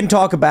 We can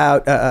talk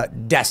about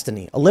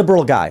Destiny, a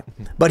liberal guy,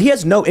 but he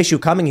has no issue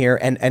coming here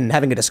and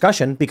having a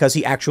discussion because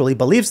he actually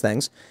believes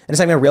things and is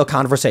having a real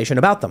conversation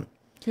about them.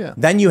 Yeah.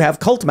 Then you have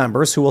cult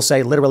members who will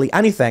say literally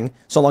anything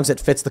so long as it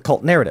fits the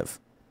cult narrative.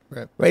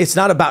 Right. It's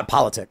not about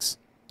politics.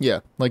 Yeah,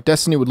 like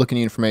Destiny would look at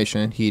the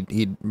information and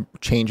he'd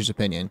change his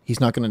opinion.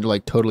 He's not going to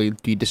like totally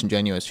be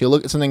disingenuous. He'll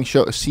look at something,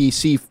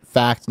 see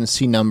facts and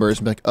see numbers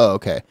and be like, oh,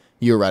 okay,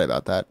 you're right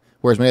about that.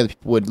 Whereas many other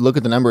people would look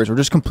at the numbers or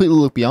just completely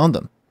look beyond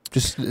them.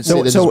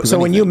 So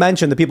when you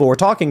mention the people we're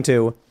talking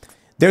to,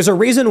 there's a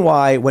reason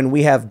why when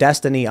we have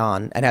Destiny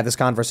on and have this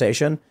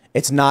conversation,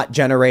 it's not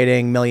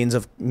generating millions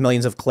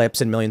of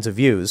clips and millions of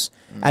views.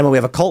 And when we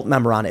have a cult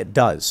member on, it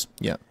does.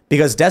 Yeah.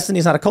 Because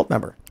Destiny's not a cult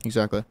member.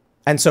 Exactly.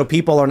 And so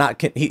people are not.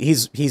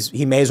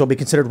 He may as well be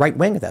considered right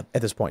wing at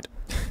this point.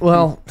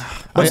 Well,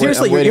 but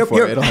seriously,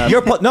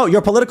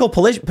 your political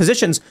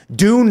positions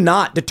do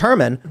not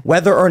determine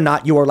whether or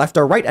not you are left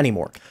or right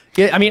anymore.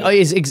 Yeah, I mean,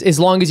 as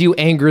long as you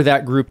anger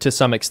that group to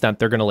some extent,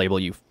 they're going to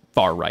label you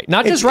far right,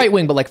 not just right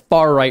wing, but like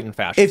far right and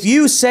fascist. If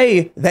you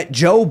say that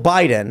Joe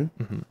Biden,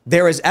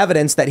 there is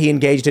evidence that he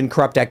engaged in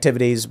corrupt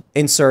activities,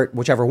 insert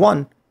whichever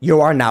one, you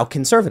are now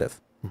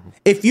conservative.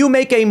 If you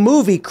make a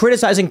movie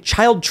criticizing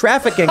child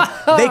trafficking,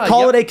 they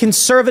call it a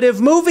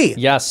conservative movie.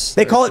 Yes.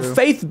 They call it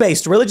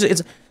faith-based,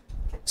 religious.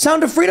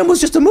 Sound of Freedom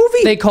was just a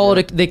movie. They call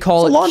it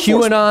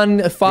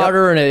QAnon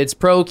fodder, and it's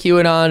pro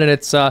QAnon, and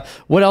it's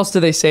what else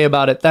do they say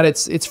about it? That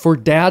it's for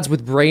dads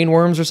with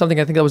brainworms or something.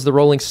 I think that was the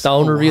Rolling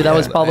Stone review that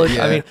was published.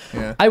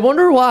 I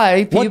wonder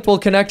why people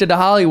connected to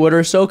Hollywood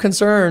are so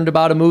concerned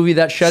about a movie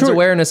that sheds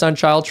awareness on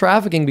child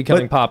trafficking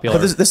becoming popular.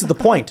 But this is the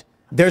point.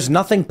 There's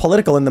nothing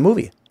political in the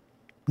movie.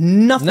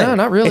 Nothing. No,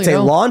 not really. It's a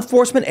law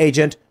enforcement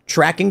agent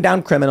tracking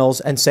down criminals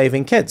and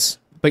saving kids.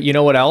 But you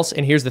know what else?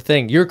 And here's the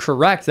thing. You're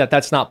correct that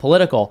that's not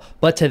political,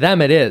 but to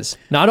them it is.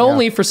 Not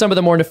only for some of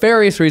the more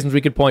nefarious reasons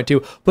we could point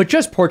to, but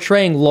just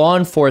portraying law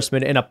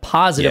enforcement in a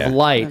positive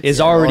light is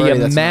already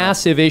a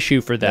massive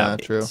issue for them.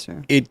 Yeah,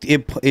 true.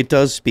 It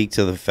does speak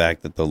to the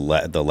fact that the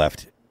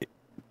left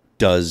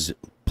does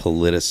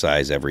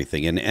politicize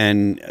everything,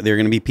 and there are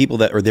going to be people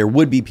there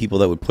would be people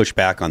that would push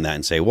back on that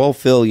and say, well,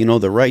 Phil,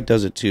 the right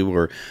does it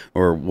too,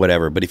 or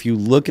whatever. But if you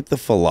look at the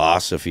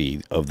philosophy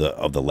of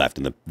the left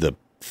and the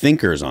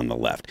thinkers on the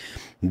left,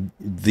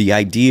 the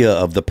idea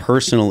of the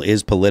personal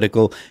is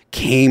political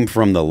came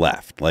from the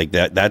left. Like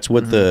that's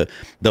what the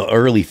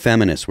early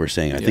feminists were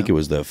saying. I think it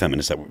was the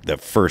feminists that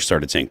first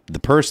started saying the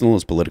personal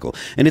is political,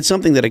 and it's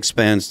something that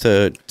expands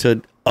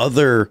to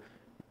other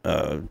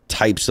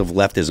types of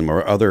leftism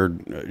or other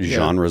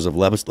genres of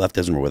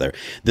leftism or whatever.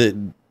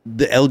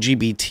 The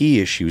LGBT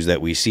issues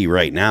that we see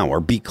right now are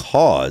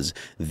because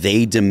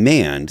they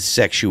demand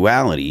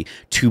sexuality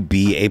to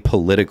be a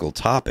political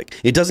topic.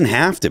 It doesn't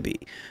have to be.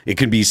 It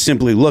could be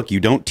simply, look, you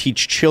don't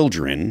teach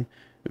children,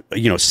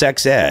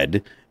 sex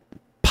ed,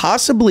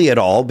 possibly at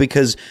all,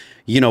 because,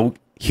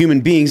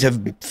 human beings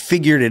have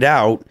figured it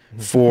out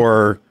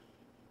for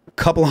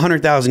couple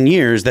 100,000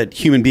 years that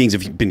human beings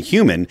have been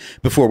human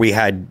before we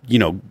had,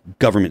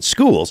 government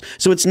schools.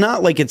 So it's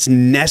not like it's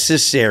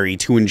necessary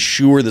to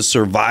ensure the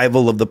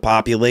survival of the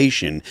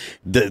population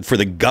for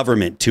the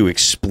government to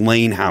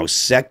explain how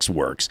sex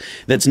works.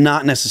 That's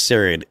not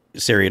necessary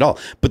at all.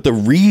 But the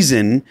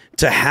reason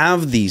to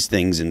have these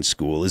things in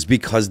school is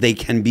because they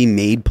can be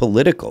made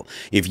political.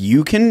 If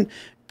you can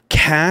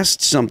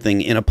cast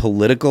something in a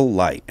political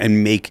light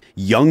and make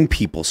young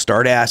people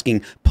start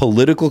asking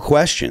political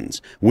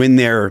questions when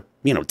they're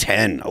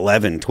 10,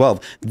 11, 12,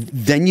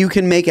 then you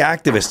can make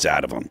activists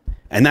out of them.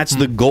 And that's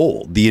the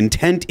goal. The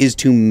intent is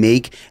to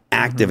make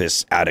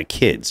activists out of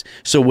kids.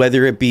 So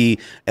whether it be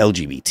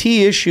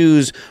LGBT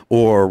issues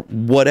or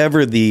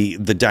whatever the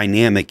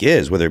dynamic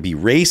is, whether it be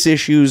race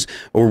issues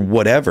or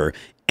whatever,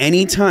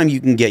 anytime you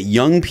can get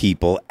young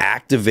people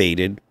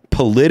activated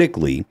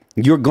politically,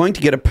 you're going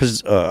to get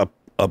a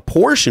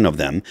portion of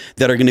them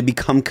that are going to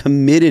become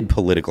committed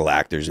political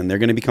actors, and they're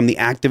going to become the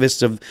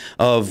activists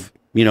of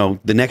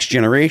the next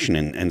generation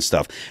and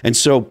stuff. And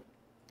so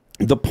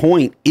the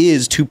point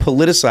is to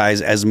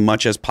politicize as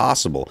much as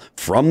possible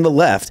from the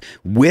left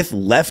with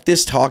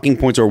leftist talking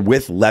points or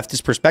with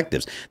leftist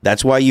perspectives.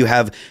 That's why you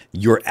have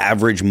your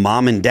average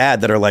mom and dad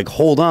that are like,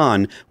 hold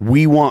on,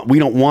 we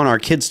don't want our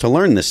kids to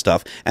learn this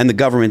stuff. And the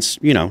government's,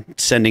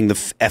 sending the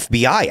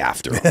FBI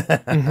after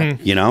them,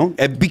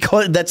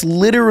 because that's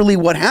literally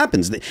what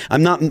happens. I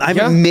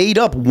haven't made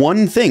up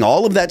one thing.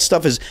 All of that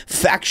stuff is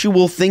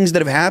factual things that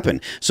have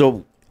happened.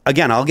 So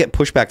again, I'll get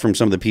pushback from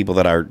some of the people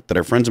that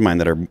are friends of mine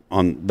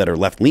that are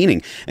left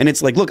leaning, and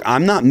it's like, look,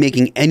 I'm not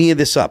making any of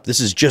this up.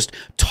 This is just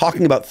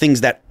talking about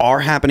things that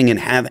are happening and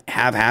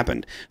have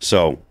happened.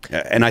 So,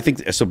 and I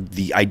think so.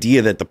 The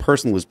idea that the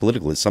personal is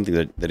political is something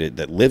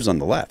that lives on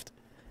the left.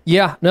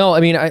 Yeah, no,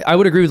 I mean, I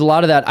would agree with a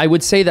lot of that. I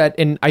would say that,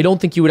 and I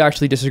don't think you would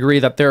actually disagree,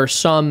 that there are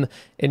some,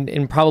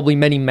 and probably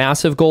many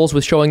massive goals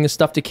with showing this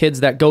stuff to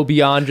kids that go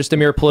beyond just a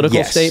mere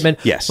political statement.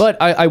 Yes, but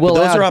I will. But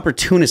those add, are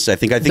opportunists. I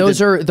think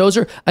those are.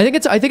 I think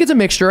it's a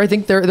mixture. I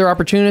think they're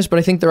opportunists, but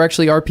I think there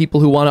actually are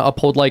people who want to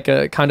uphold like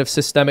a kind of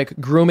systemic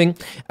grooming.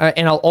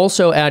 And I'll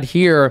also add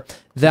here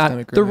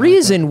that the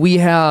reason we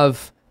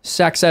have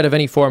sex ed of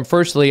any form,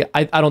 firstly,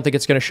 I don't think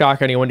it's going to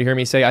shock anyone to hear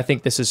me say I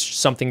think this is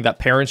something that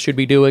parents should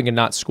be doing and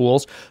not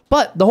schools.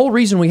 But the whole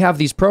reason we have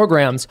these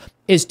programs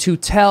is to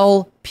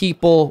tell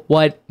people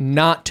what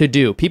not to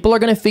do. People are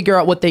going to figure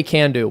out what they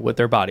can do with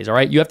their bodies, all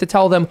right? You have to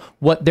tell them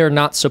what they're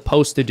not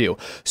supposed to do.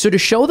 So to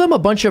show them a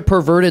bunch of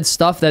perverted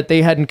stuff that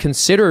they hadn't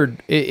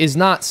considered is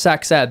not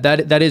sex ed.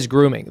 That is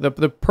grooming.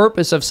 The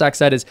purpose of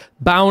sex ed is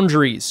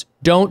boundaries.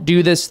 Don't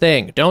do this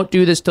thing. Don't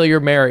do this till you're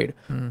married.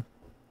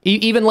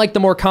 Even like the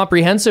more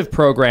comprehensive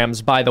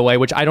programs, by the way,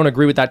 which I don't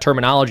agree with that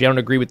terminology. I don't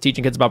agree with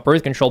teaching kids about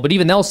birth control, but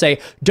even they'll say,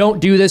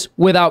 don't do this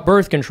without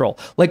birth control.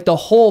 Like the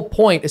whole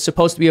point is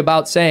supposed to be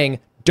about saying,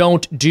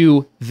 don't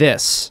do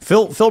this.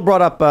 Phil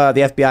brought up the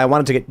FBI. I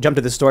wanted to jump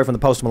to this story from the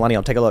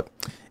Post-Millennial. Take a look.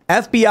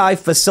 FBI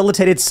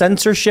facilitated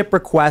censorship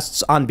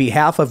requests on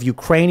behalf of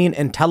Ukrainian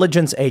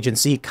intelligence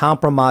agency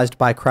compromised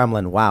by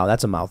Kremlin. Wow,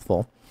 that's a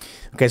mouthful.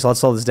 Okay, so let's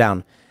slow this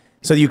down.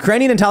 So the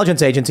Ukrainian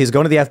intelligence agency is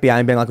going to the FBI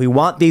and being like, we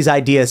want these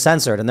ideas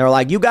censored. And they're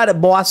like, you got it,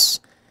 boss.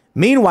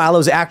 Meanwhile, it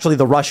was actually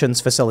the Russians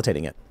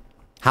facilitating it.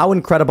 How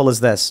incredible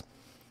is this?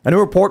 A new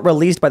report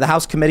released by the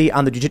House Committee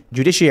on the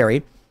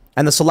Judiciary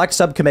and the Select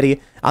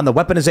Subcommittee on the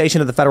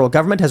Weaponization of the Federal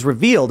Government has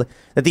revealed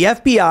that the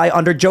FBI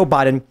under Joe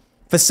Biden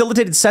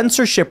facilitated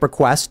censorship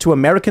requests to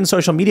American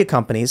social media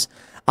companies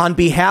on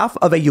behalf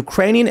of a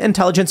Ukrainian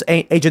intelligence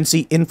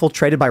agency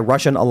infiltrated by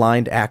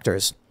Russian-aligned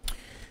actors.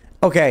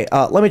 Okay,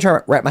 let me try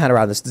to wrap my head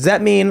around this. Does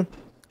that mean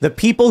the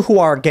people who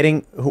are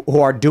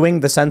doing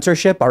the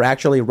censorship are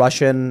actually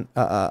Russian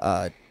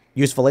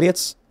useful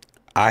idiots?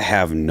 I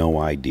have no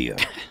idea.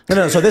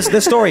 No. So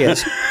this story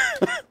is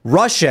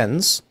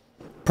Russians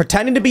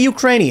pretending to be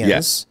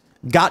Ukrainians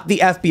got the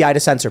FBI to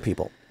censor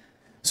people.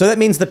 So that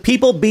means the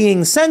people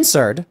being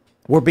censored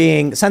were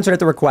being censored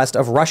at the request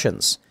of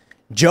Russians.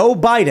 Joe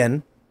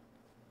Biden,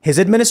 his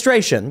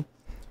administration,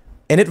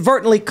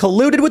 inadvertently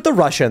colluded with the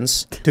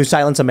Russians to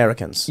silence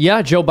Americans.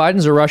 Yeah, Joe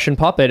Biden's a Russian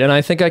puppet, and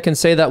I think I can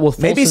say that with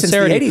full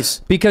sincerity. Maybe since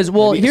the 80s. Because,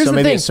 well, here's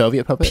the thing. A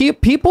Soviet puppet?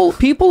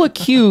 People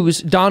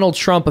accuse Donald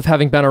Trump of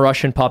having been a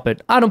Russian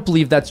puppet. I don't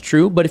believe that's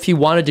true, but if he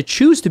wanted to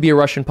choose to be a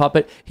Russian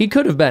puppet, he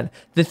could have been.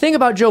 The thing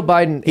about Joe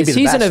Biden is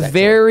he's in a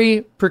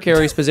very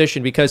precarious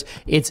position because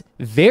it's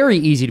very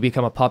easy to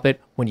become a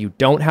puppet when you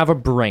don't have a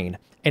brain.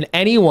 And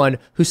anyone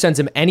who sends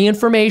him any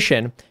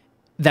information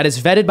that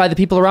is vetted by the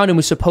people around him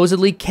who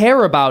supposedly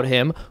care about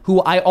him, who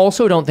I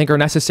also don't think are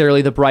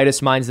necessarily the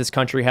brightest minds this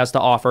country has to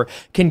offer,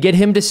 can get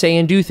him to say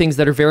and do things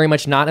that are very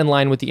much not in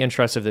line with the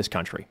interests of this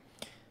country.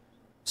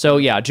 So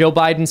yeah, Joe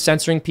Biden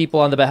censoring people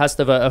on the behest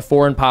of a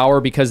foreign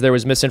power because there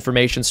was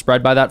misinformation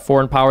spread by that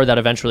foreign power that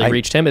eventually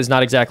reached him is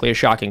not exactly a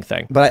shocking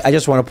thing. But I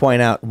just want to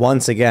point out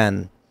once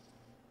again,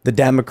 the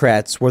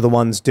Democrats were the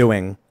ones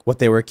doing what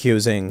they were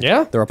accusing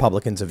the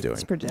Republicans of doing.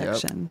 It's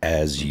projection.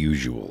 As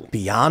usual.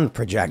 Beyond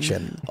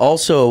projection.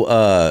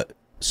 Also,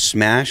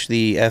 smash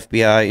the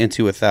FBI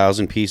into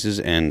 1,000 pieces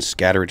and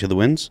scatter it to the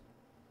winds.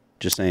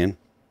 Just saying.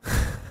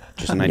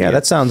 Just an idea. Yeah,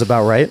 that sounds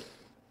about right.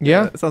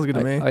 Yeah. That sounds good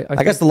to me.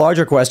 I guess the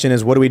larger question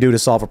is, what do we do to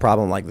solve a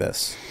problem like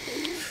this?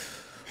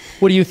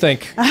 What do you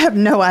think? I have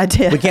no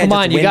idea. We can't Come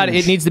on, you got it.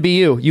 It needs to be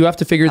you. You have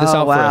to figure this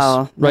out for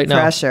us right now.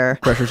 Pressure.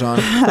 Pressure's on.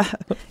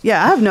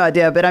 Yeah, I have no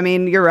idea, but I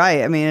mean, you're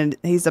right. I mean,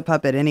 he's a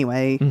puppet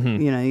anyway.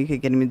 You know, you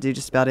could get him to do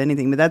just about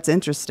anything, but that's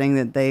interesting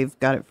that they've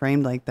got it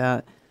framed like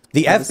that.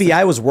 The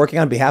FBI was working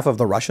on behalf of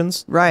the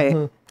Russians? Right.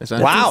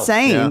 Wow.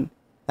 Insane. Yeah.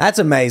 That's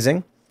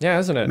amazing. Yeah,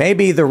 isn't it?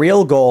 Maybe the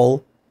real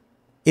goal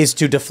is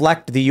to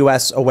deflect the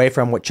U.S. away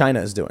from what China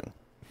is doing.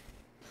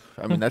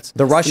 I mean, that's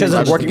the Russians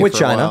are working with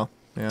China.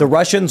 Yeah. The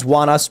Russians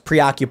want us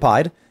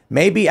preoccupied.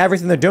 Maybe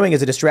everything they're doing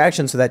is a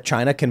distraction so that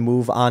China can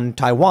move on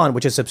Taiwan,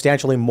 which is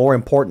substantially more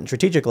important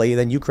strategically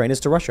than Ukraine is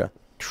to Russia.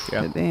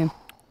 Yeah. Could be.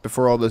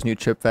 Before all those new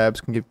chip fabs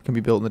can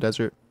be built in the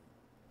desert.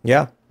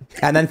 Yeah.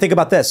 And then think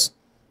about this.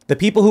 The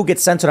people who get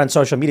censored on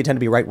social media tend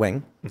to be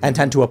right-wing and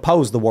tend to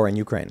oppose the war in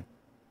Ukraine.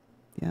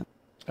 Yeah.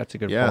 That's a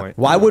good Yeah. point.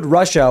 Why would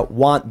Russia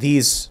want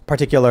these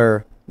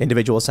particular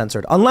individuals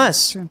censored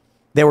unless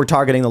they were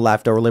targeting the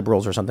left or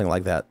liberals or something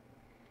like that?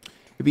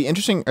 It'd be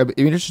interesting. It'd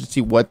be interesting to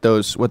see what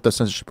those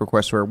censorship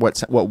requests were.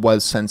 What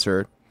was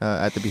censored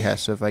at the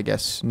behest of, I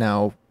guess,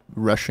 now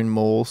Russian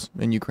moles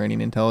and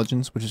Ukrainian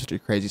intelligence, which is such a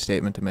crazy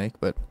statement to make.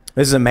 But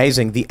this is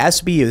amazing. The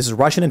SBU, this is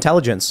Russian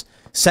intelligence,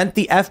 sent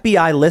the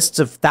FBI lists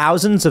of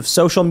thousands of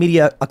social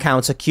media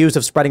accounts accused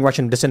of spreading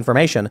Russian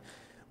disinformation,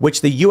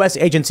 which the U.S.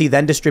 agency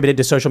then distributed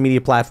to social media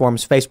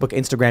platforms, Facebook,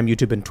 Instagram,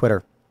 YouTube, and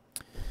Twitter.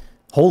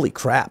 Holy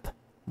crap.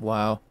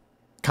 Wow.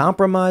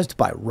 Compromised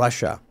by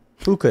Russia.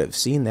 Who could have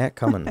seen that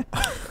coming?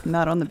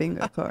 Not on the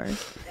bingo card.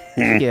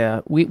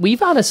 Yeah,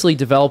 we've honestly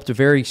developed a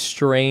very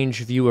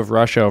strange view of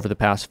Russia over the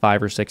past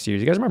 5 or 6 years.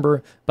 You guys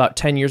remember about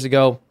 10 years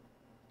ago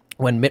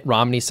when Mitt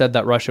Romney said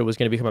that Russia was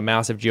going to become a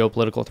massive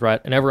geopolitical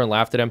threat, and everyone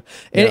laughed at him.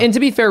 And to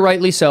be fair,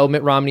 rightly so,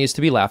 Mitt Romney is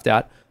to be laughed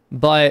at.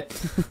 But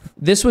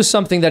this was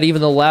something that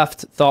even the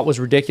left thought was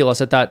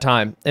ridiculous at that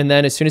time. And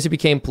then as soon as it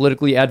became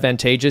politically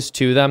advantageous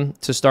to them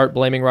to start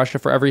blaming Russia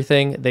for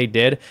everything, they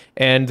did.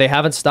 And they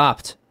haven't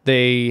stopped.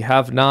 They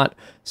have not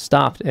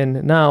stopped.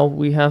 And now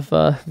we have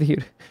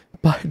the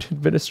Biden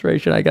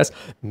administration, I guess,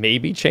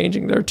 maybe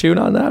changing their tune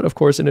on that, of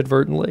course,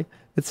 inadvertently,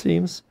 it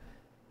seems.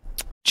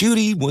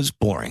 Judy was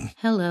boring.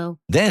 Hello.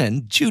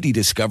 Then Judy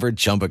discovered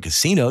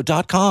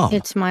ChumbaCasino.com.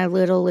 It's my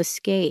little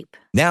escape.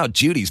 Now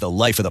Judy's the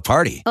life of the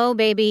party. Oh,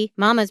 baby,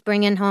 mama's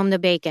bringing home the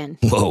bacon.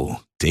 Whoa,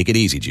 take it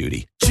easy,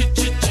 Judy.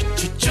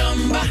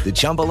 The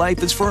Chumba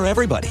life is for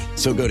everybody.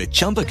 So go to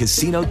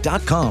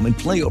ChumbaCasino.com and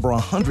play over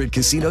 100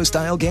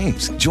 casino-style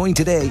games. Join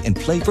today and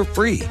play for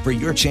free for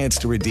your chance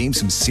to redeem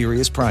some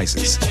serious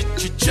prizes.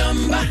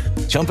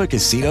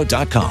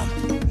 ChumbaCasino.com.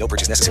 No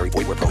purchase necessary.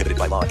 Void where prohibited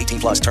by law. 18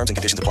 plus terms and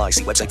conditions apply.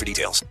 See website for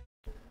details.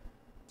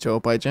 Joe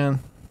Biden.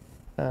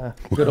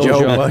 Good old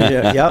Joe.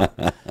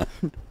 Yep.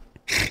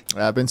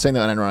 I've been saying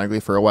that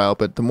unironically for a while,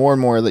 but the more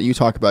and more that you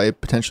talk about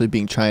it potentially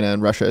being China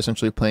and Russia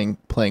essentially playing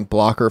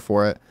blocker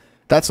for it,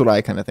 that's what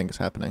I kind of think is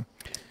happening.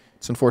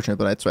 It's unfortunate,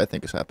 but that's what I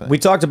think is happening. We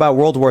talked about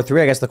World War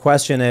III. I guess the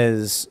question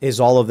is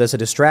all of this a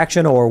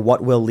distraction, or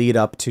what will lead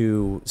up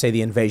to, say,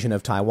 the invasion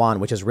of Taiwan,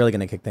 which is really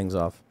going to kick things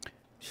off?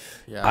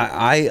 Yeah,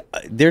 I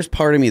there's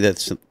part of me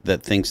that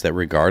thinks that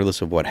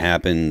regardless of what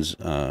happens,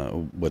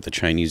 what the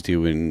Chinese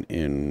do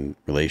in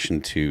relation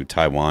to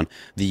Taiwan,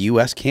 the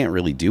U.S. can't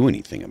really do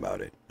anything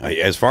about it.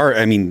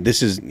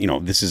 This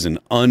is an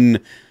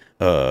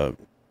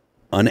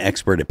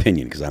unexpert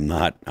opinion, because I'm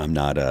not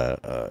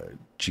a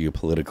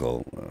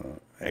geopolitical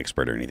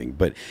expert or anything,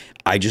 but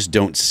I just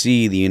don't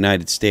see the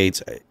United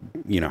States,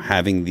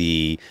 having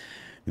the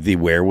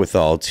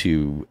wherewithal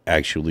to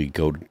actually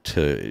go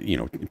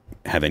to,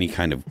 have any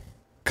kind of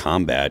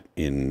combat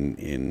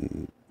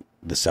in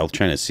the South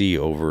China Sea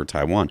over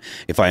Taiwan.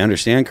 If I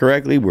understand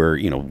correctly,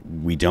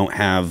 we don't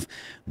have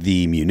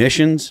the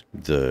munitions.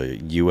 The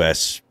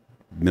U.S.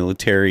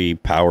 military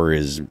power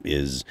is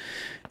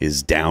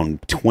down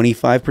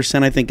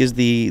 25%, I think, is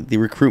the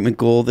recruitment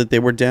goal that they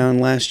were down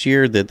last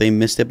year, that they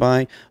missed it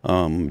by.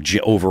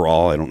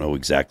 Overall, I don't know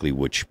exactly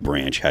which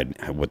branch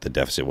had what the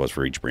deficit was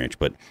for each branch,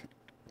 but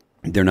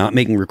they're not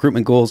making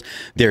recruitment goals.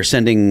 They're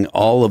sending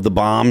all of the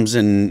bombs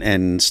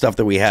and stuff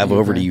that we have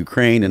over to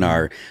Ukraine, and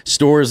our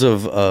stores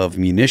of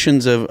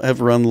munitions have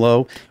run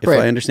low, if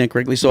I understand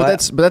correctly. So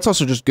but that's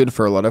also just good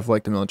for a lot of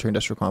the military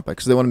industrial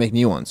complex, because they want to make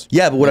new ones.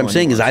 Yeah, but what I'm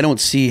saying is I don't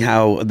see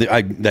how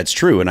that's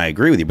true, and I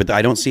agree with you. But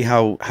I don't see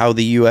how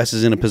the U.S.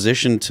 is in a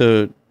position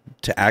to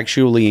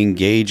actually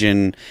engage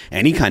in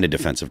any kind of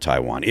defense of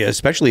Taiwan,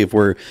 especially if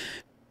we're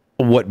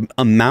what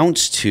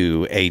amounts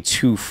to a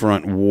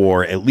two-front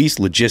war, at least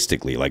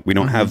logistically. Like, we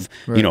don't have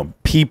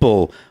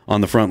people on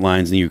the front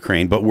lines in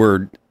Ukraine, but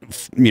we're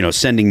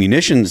sending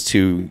munitions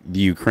to the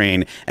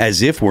Ukraine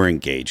as if we're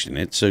engaged in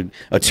it. So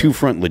a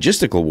two-front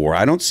logistical war.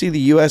 I don't see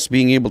the U.S.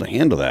 being able to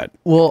handle that.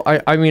 Well,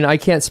 I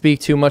can't speak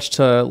too much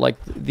to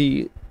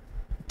the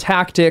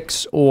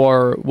tactics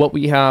or what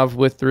we have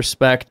with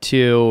respect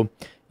to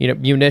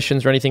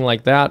munitions or anything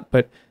like that,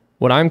 but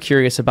what I'm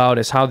curious about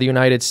is how the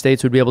United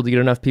States would be able to get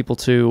enough people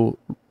to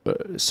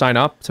sign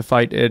up to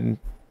fight in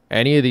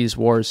any of these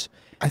wars.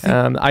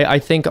 I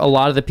think a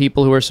lot of the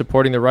people who are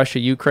supporting the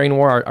Russia-Ukraine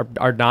war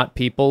are not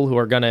people who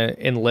are going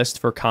to enlist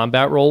for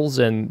combat roles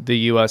in the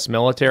U.S.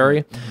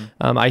 military.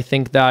 I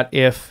think that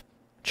if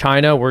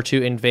China were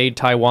to invade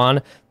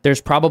Taiwan,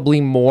 there's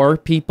probably more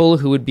people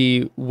who would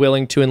be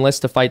willing to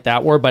enlist to fight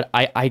that war, but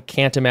I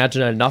can't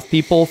imagine enough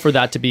people for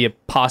that to be a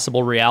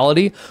possible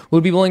reality who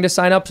would be willing to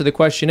sign up. So the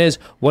question is,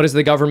 what does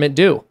the government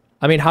do?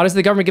 How does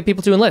the government get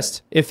people to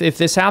enlist if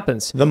this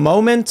happens? The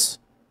moment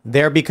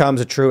there becomes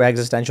a true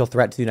existential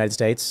threat to the United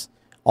States,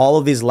 all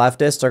of these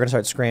leftists are going to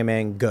start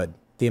screaming, good.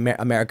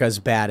 America is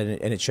bad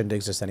and it shouldn't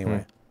exist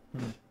anyway.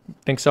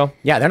 Think so?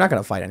 Yeah, they're not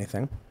going to fight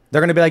anything.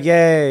 They're going to be like,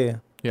 yay.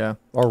 Yeah.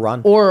 Or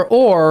run.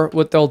 Or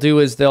what they'll do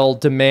is they'll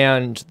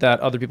demand that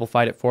other people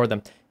fight it for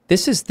them.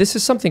 This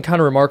is something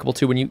kind of remarkable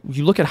too when you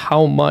look at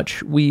how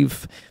much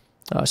we've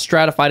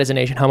stratified as a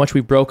nation, how much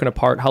we've broken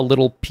apart, how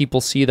little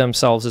people see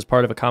themselves as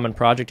part of a common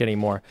project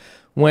anymore.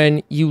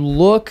 When you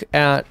look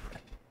at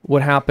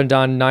what happened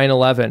on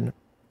 9/11,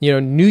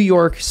 New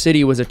York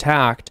City was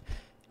attacked,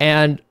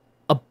 and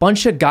a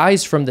bunch of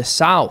guys from the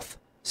South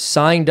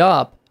signed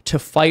up to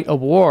fight a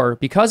war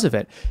because of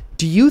it.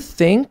 Do you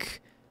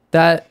think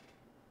that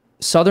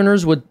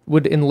Southerners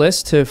would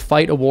enlist to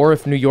fight a war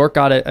if New York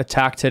got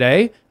attacked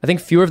today? I think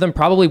fewer of them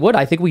probably would.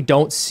 I think we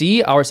don't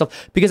see ourselves,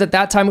 because at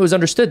that time it was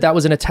understood that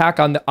was an attack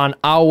on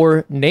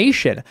our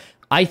nation.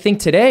 I think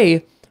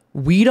today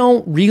we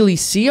don't really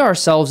see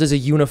ourselves as a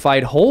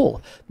unified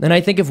whole. And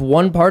I think if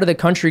one part of the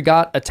country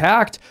got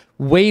attacked,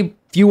 way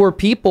fewer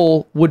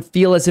people would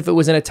feel as if it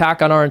was an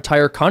attack on our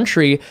entire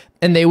country,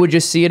 and they would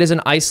just see it as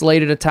an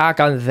isolated attack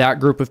on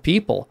that group of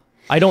people.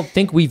 I don't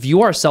think we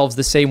view ourselves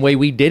the same way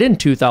we did in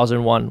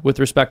 2001 with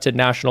respect to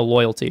national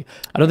loyalty.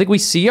 I don't think we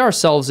see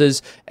ourselves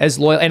as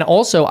loyal. And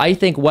also, I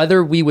think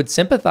whether we would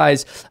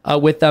sympathize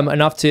with them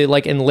enough to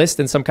enlist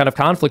in some kind of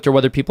conflict, or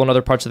whether people in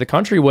other parts of the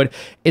country would,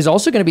 is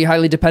also going to be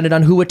highly dependent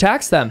on who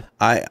attacks them.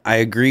 I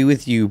agree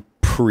with you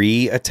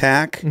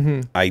pre-attack.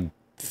 I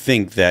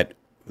think that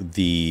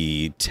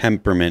the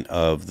temperament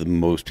of the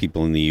most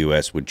people in the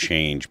U.S. would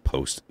change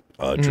post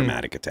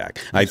dramatic attack.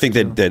 I think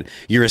that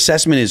your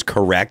assessment is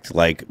correct.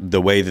 Like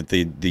the way that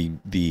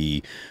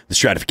the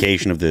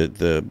stratification of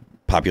the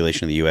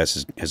population of the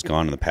U.S. has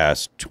gone in the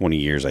past 20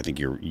 years, I think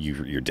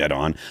you're dead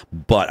on.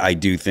 But I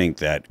do think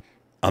that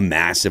a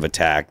massive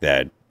attack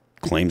that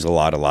claims a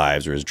lot of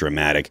lives or is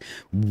dramatic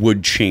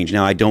would change.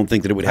 Now, I don't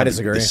think that it would have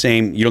the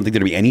same. You don't think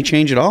there'd be any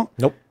change at all?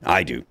 Nope.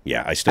 I do.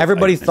 Yeah,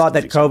 Everybody thought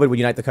that COVID would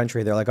unite the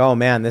country. They're like, oh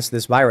man,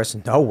 this virus.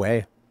 No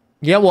way.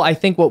 Yeah, well, I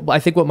think what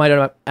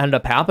might end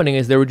up happening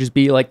is there would just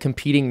be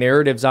competing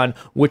narratives on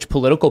which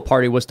political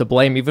party was to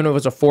blame. Even if it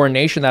was a foreign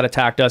nation that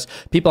attacked us,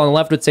 people on the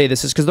left would say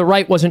this is because the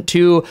right wasn't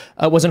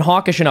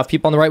hawkish enough.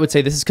 People on the right would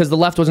say this is because the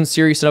left wasn't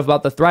serious enough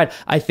about the threat.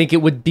 I think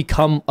it would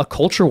become a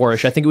culture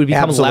war-ish. I think it would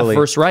become left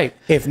versus right.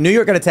 If New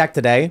York got attacked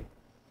today,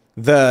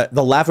 the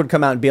left would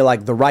come out and be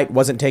like, the right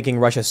wasn't taking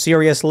Russia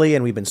seriously,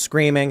 and we've been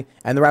screaming,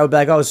 and the right would be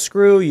like, oh,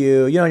 screw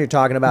you, you know what you're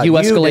talking about. You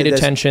escalated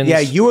tensions. Yeah,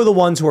 you were the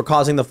ones who were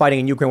causing the fighting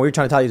in Ukraine. We were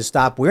trying to tell you to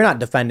stop. We're not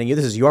defending you.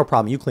 This is your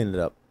problem. You cleaned it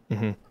up.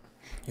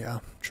 Yeah,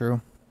 true.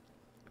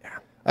 Yeah.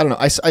 I don't know.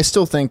 I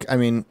still think,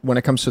 when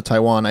it comes to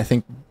Taiwan, I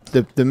think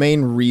the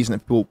main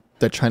reason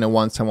that China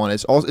wants Taiwan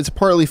is also, it's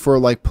partly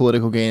for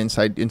political gain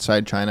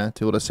inside China, to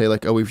be able to say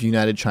oh, we've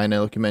united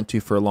China like you meant to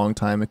for a long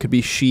time. It could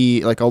be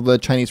Xi, all the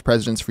Chinese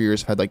presidents for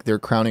years have had their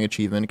crowning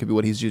achievement. It could be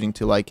what he's using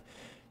to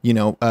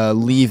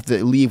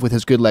leave with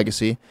his good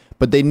legacy.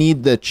 But they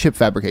need the chip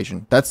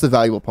fabrication. That's the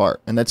valuable part,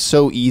 and that's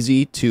so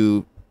easy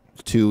to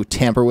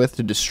tamper with,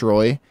 to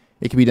destroy.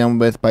 It can be done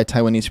with by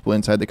Taiwanese people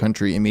inside the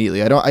country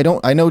immediately.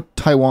 I know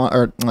Taiwan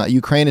or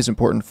Ukraine is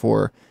important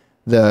for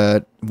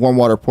the warm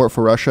water port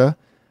for Russia.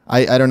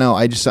 I don't know.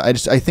 I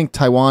think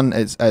Taiwan,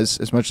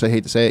 as much as I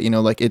hate to say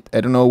it, I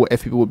don't know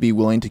if people would be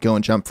willing to go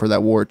and jump for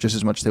that war just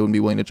as much as they wouldn't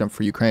be willing to jump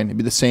for Ukraine. It'd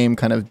be the same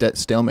kind of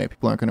stalemate.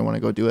 People aren't going to want to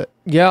go do it.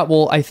 Yeah,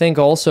 well, I think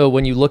also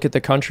when you look at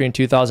the country in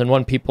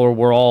 2001, people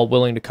were all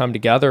willing to come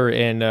together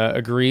and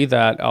agree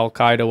that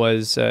Al-Qaeda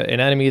was an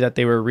enemy, that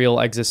they were a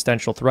real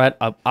existential threat.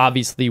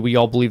 Obviously, we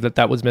all believe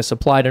that was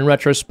misapplied in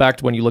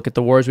retrospect when you look at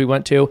the wars we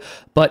went to.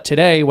 But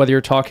today, whether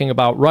you're talking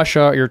about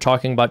Russia or you're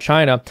talking about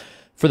China,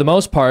 for the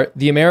most part,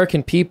 the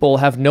American people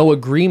have no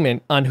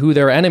agreement on who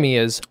their enemy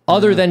is,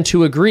 other than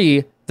to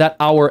agree that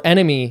our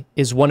enemy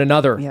is one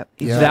another. Yep.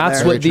 Yeah,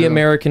 that's what the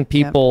American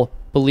people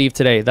believe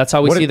today. That's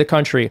how we see the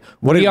country.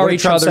 We are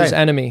each other's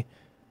enemy.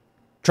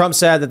 Trump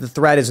said that the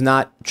threat is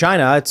not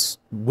China; it's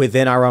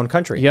within our own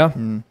country. Yeah.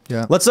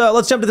 Yeah. Let's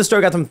jump to the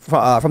story we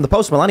got from the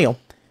Post Millennial.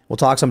 We'll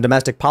talk some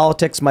domestic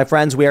politics, my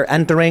friends. We are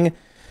entering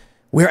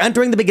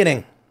the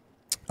beginning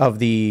of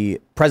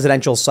the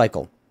presidential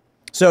cycle.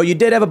 So you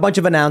did have a bunch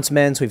of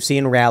announcements. We've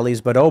seen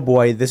rallies, but oh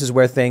boy, this is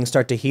where things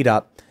start to heat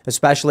up,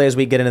 especially as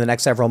we get into the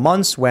next several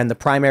months when the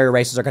primary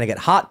races are going to get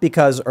hot,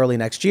 because early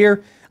next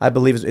year, I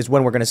believe, is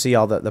when we're going to see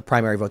all the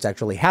primary votes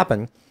actually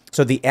happen.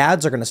 So the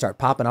ads are going to start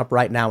popping up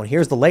right now. And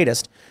here's the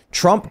latest.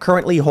 Trump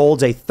currently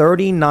holds a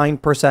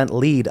 39%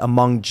 lead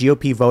among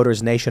GOP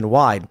voters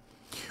nationwide.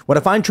 What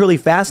I find truly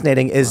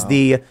fascinating is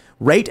the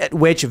rate at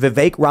which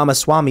Vivek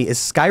Ramaswamy is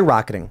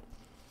skyrocketing.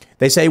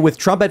 They say with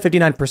Trump at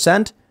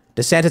 59%,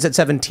 DeSantis at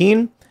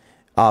 17%,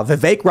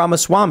 Vivek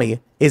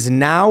Ramaswamy is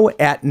now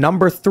at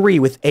number 3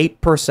 with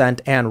 8%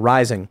 and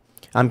rising.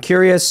 I'm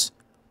curious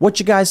what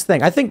you guys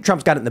think. I think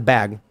Trump's got it in the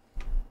bag.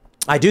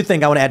 I do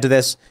think I want to add to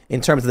this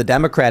in terms of the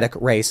Democratic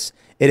race.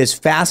 It is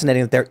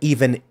fascinating that there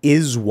even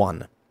is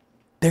one.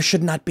 There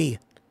should not be.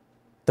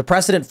 The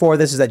precedent for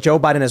this is that Joe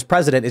Biden as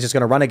president is just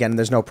going to run again and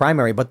there's no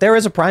primary, but there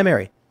is a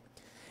primary.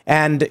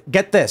 And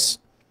get this,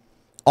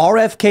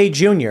 RFK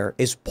Jr.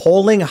 is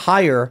polling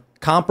higher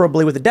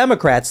comparably with the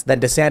Democrats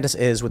than DeSantis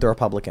is with the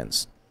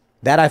Republicans.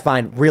 That I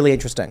find really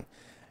interesting.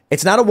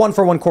 It's not a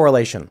one-for-one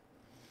correlation,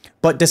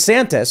 but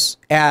DeSantis,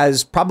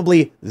 as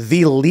probably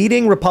the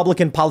leading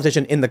Republican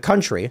politician in the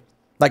country,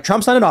 Like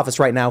Trump's not in office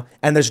right now,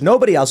 and there's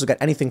nobody else who's got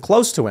anything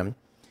close to him.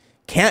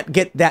 Can't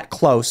get that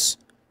close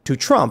to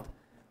Trump.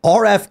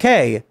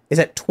 RFK is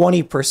at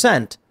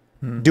 20%,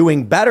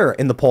 doing better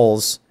in the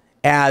polls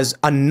as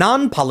a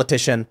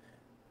non-politician,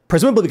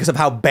 presumably because of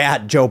how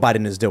bad Joe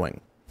Biden is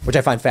doing, which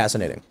I find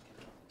fascinating.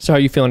 So how are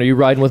you feeling? Are you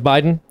riding with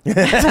Biden?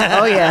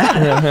 Oh,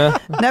 yeah.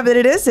 No, but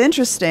it is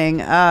interesting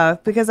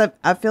because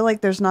I feel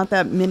like there's not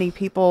that many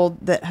people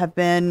that have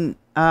been,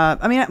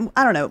 I mean,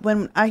 I don't know.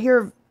 When I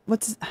hear,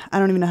 I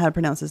don't even know how to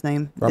pronounce his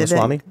name.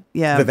 Ramaswamy?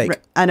 Yeah. Vivek.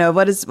 I know.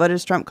 What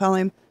does Trump call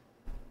him?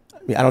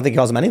 I don't think he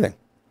calls him anything.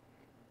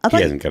 He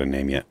hasn't got a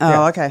name yet.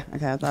 Oh, okay.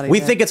 Okay. I thought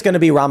We think it's going to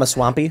be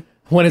Ramaswampy.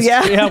 When is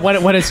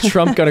when is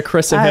Trump going to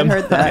christen him? I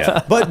heard that.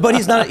 Yeah. But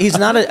he's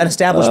not an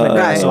establishment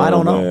guy, so I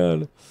don't know.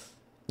 Man.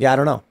 Yeah, I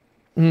don't know.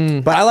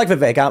 But I like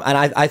Vivek, and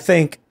I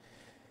think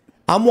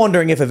I'm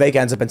wondering if Vivek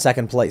ends up in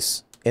second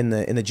place in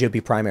the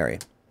GOP primary,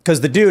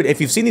 because the dude, if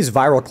you've seen these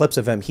viral clips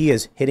of him, he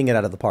is hitting it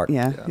out of the park.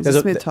 Yeah, he's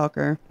a smooth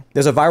talker.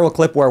 There's a viral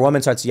clip where a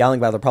woman starts yelling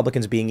about the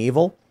Republicans being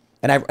evil,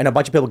 and a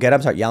bunch of people get up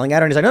and start yelling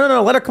at her, and he's like,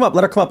 no, let her come up,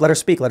 let her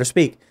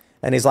speak.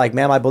 And he's like,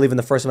 ma'am, I believe in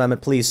the First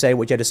Amendment. Please say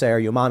what you had to say. Are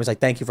you a mom? He's like,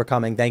 thank you for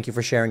coming. Thank you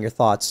for sharing your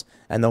thoughts.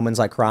 And the woman's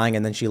like crying,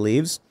 and then she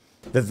leaves.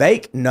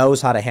 Vivek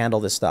knows how to handle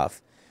this stuff.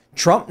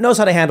 Trump knows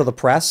how to handle the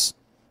press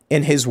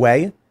in his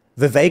way.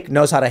 Vivek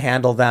knows how to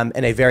handle them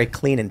in a very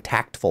clean and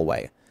tactful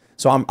way.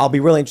 So I'll be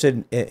really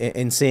interested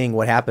in seeing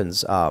what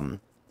happens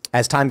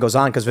as time goes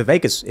on, because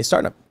Vivek is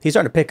starting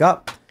to pick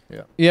up.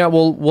 Yeah,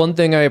 well, one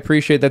thing I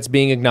appreciate that's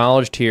being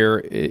acknowledged here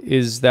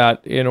is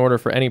that in order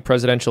for any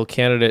presidential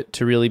candidate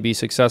to really be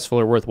successful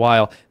or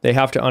worthwhile, they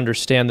have to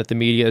understand that the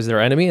media is their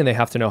enemy and they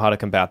have to know how to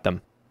combat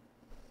them.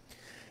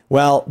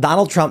 Well,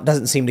 Donald Trump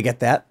doesn't seem to get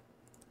that.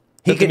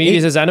 The media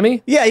is his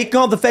enemy? Yeah, he can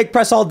call the fake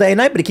press all day and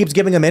night, but he keeps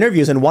giving them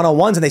interviews and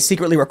one-on-ones, and they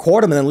secretly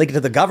record him and then leak it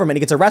to the government. He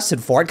gets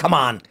arrested for it. Come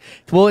on.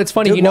 Well, it's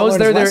funny. Dude, he knows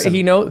they're there. lesson.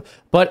 He knows,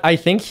 but I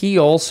think he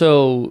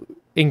also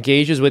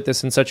engages with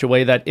this in such a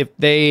way that if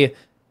they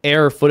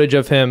air footage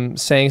of him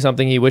saying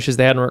something he wishes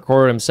they hadn't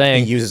recorded him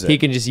saying, he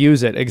can just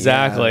use it.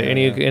 Exactly.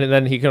 And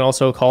then he can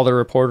also call the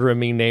reporter a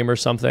mean name or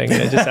something,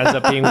 and it just ends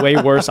up being way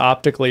worse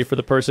optically for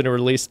the person who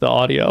released the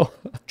audio.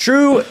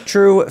 True,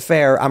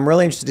 fair. I'm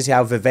really interested to see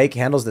how Vivek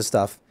handles this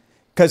stuff,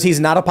 because he's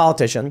not a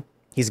politician.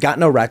 He's got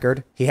no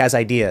record. He has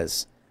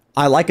ideas.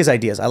 I like his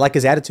ideas. I like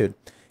his attitude.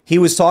 He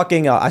was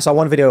talking, I saw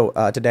one video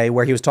today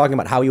where he was talking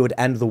about how he would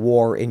end the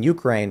war in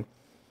Ukraine.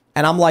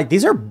 And I'm like,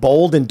 these are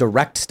bold and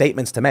direct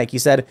statements to make. He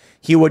said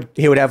he would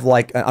have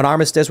like an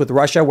armistice with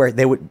Russia where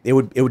it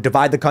would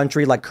divide the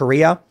country like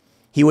Korea.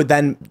 He would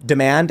then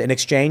demand in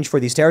exchange for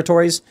these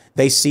territories,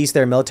 they cease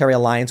their military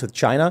alliance with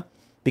China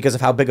because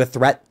of how big a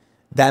threat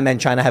them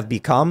and China have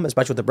become,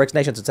 especially with the BRICS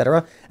nations,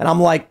 etc. And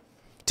I'm like,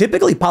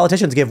 typically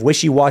politicians give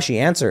wishy-washy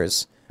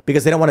answers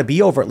because they don't want to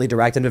be overtly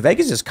direct. And Vivek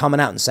is just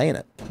coming out and saying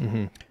it.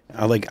 Mm-hmm.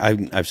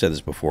 I've said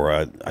this before.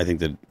 I think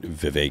that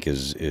Vivek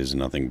is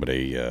nothing but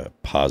a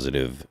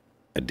positive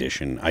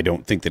addition. I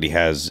don't think that he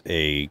has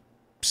a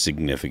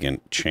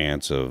significant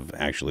chance of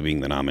actually being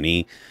the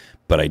nominee,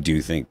 but I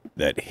do think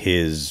that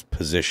his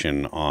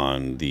position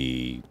on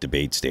the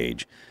debate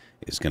stage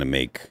is going to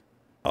make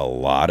a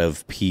lot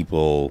of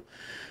people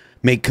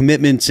make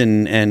commitments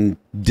and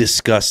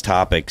discuss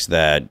topics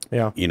that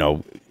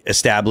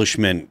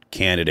establishment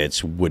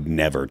candidates would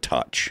never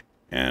touch.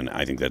 And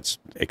I think that's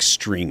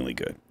extremely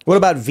good. What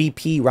about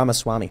VP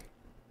Ramaswamy?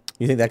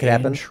 You think that could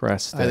happen?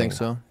 Interesting. I think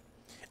so.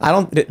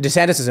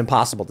 DeSantis is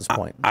impossible at this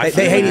point.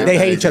 They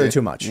hate each other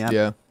too much.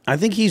 Yeah. I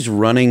think he's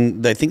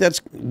running. I think that's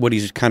what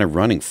he's kind of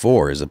running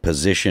for, is a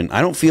position. I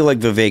don't feel like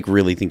Vivek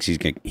really thinks he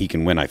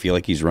can win. I feel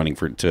like he's running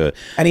and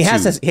he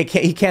has this.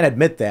 He can't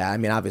admit that. I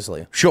mean,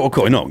 obviously. Sure.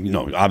 Okay.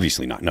 No.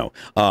 Obviously not. No.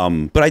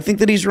 But I think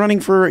that he's running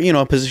for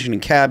a position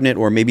in cabinet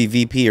or maybe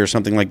VP or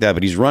something like that.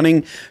 But he's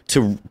running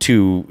to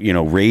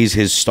raise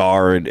his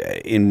star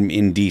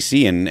in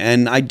DC,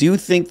 and I do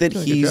think that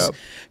he's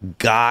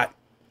got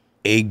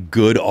a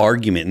good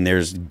argument, and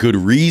there's good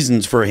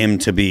reasons for him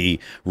to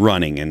be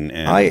running,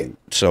 and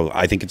so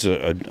I think it's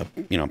a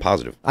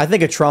positive. I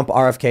think a Trump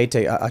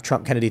RFK, a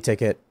Trump Kennedy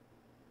ticket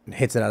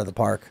hits it out of the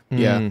park.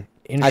 Yeah,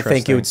 I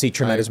think you would see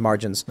tremendous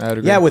margins. I would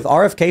agree. Yeah, with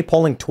RFK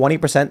polling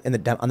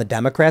 20% on the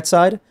Democrat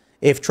side,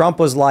 if Trump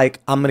was like,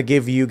 I'm going to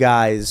give you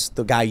guys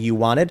the guy you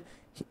wanted,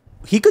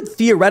 he could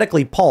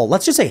theoretically poll.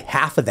 Let's just say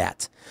half of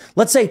that.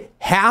 Let's say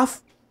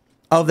half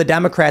of the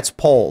Democrats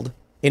polled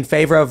in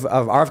favor of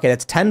RFK.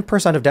 That's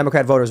 10% of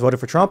Democrat voters voted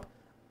for Trump.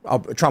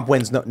 Trump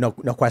wins, no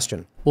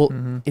question.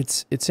 Well,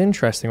 it's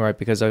interesting, right?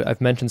 Because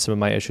I've mentioned some of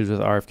my issues with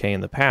RFK in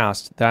the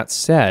past. That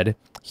said,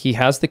 he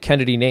has the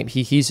Kennedy name.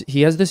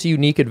 He has this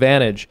unique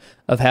advantage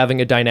of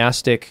having a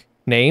dynastic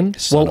name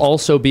while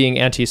also being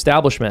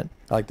anti-establishment.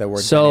 I like that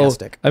word,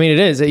 dynastic. I mean, it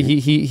is.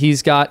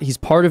 He's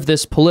part of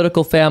this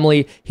political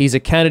family. He's a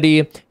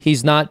Kennedy.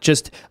 He's not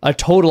just a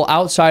total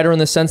outsider in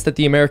the sense that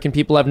the American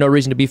people have no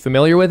reason to be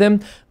familiar with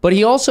him, but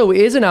he also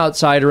is an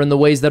outsider in the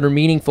ways that are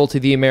meaningful to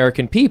the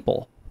American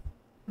people.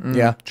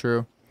 Yeah,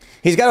 true.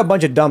 He's got a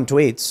bunch of dumb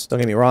tweets. Don't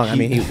get me wrong. I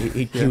mean,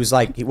 he was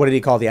like, what did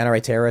he call the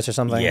NRA terrorist or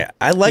something? Yeah,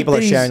 I like people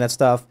that are sharing that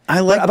stuff.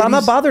 but I'm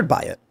not bothered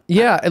by it.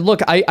 Yeah,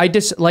 look,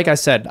 like I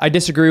said, I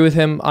disagree with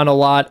him on a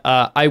lot.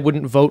 I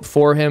wouldn't vote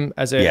for him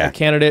as a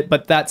candidate,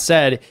 but that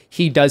said,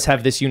 he does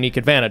have this unique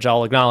advantage.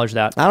 I'll acknowledge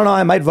that. I don't know.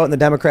 I might vote in the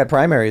Democrat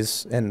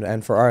primaries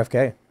and for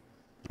RFK.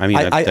 I mean,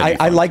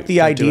 I like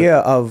the idea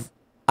of,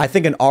 I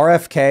think an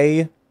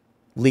RFK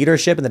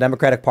leadership in the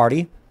Democratic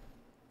Party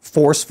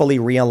forcefully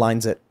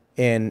realigns it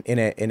in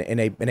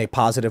a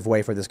positive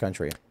way for this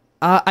country.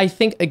 I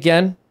think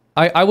again,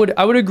 I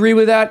would agree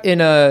with that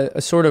in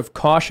a sort of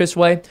cautious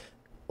way.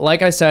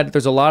 Like I said,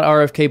 there's a lot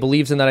RFK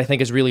believes in that I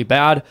think is really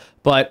bad.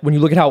 But when you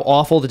look at how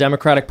awful the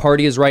Democratic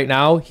Party is right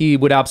now, he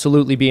would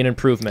absolutely be an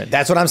improvement.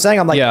 That's what I'm saying.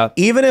 I'm like,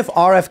 even if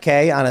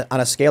RFK on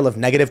a scale of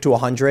 -to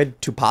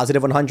 100 to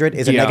 +100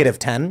 is a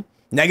 -10.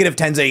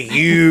 -10's a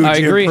huge I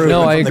agree. improvement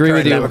No, I from the agree current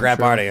with you. Democrat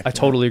Party. I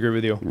totally agree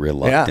with you.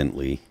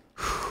 Reluctantly.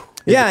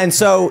 Yeah, and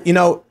so, you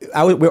know,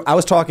 I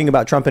was talking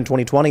about Trump in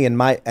 2020,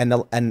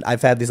 and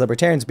I've had these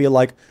libertarians be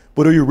like,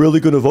 but are you really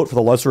going to vote for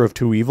the lesser of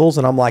two evils?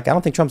 And I'm like, I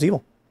don't think Trump's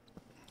evil.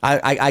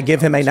 I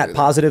give him a net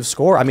positive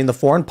score. I mean, the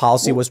foreign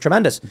policy was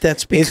tremendous.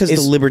 That's because the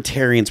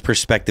libertarians'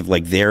 perspective,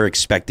 like they're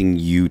expecting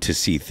you to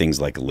see things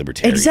like a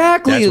libertarian.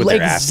 Exactly, That's what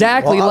they're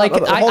exactly. Well, like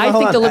I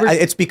think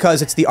the it's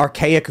because it's the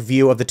archaic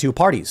view of the two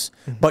parties.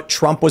 But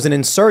Trump was an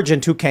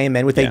insurgent who came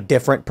in with a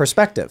different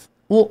perspective.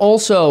 Well,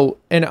 also,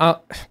 and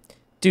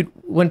dude,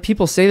 when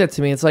people say that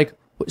to me, it's like,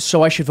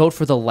 so I should vote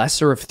for the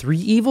lesser of three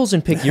evils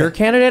and pick your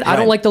candidate? I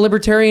don't like the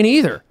libertarian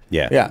either.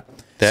 Yeah.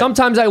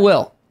 Sometimes I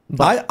will.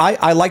 But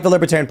I like the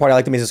Libertarian Party. I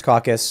like the Mises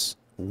Caucus.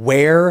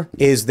 Where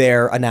is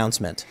their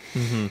announcement?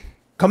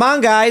 Come on,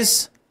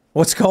 guys.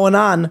 What's going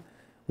on?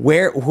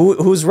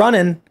 Who's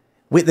running?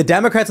 The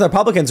Democrats and the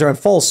Republicans are in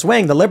full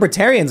swing. The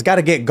Libertarians got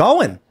to get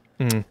going.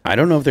 I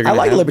don't know if they're I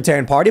like the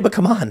Libertarian Party, but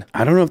come on.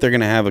 I don't know if they're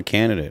going to have a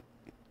candidate.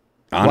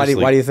 Honestly.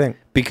 Why do you think?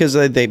 Because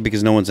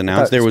no one's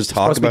announced. There was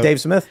talk about Dave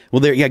Smith.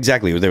 Well,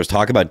 exactly. There was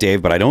talk about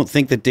Dave, but I don't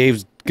think that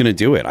Dave's going to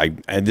do it.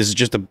 This is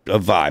just a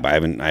vibe.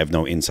 I have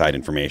no inside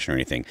information or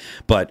anything.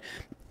 But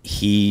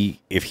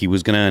if he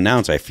was going to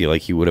announce, I feel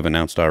like he would have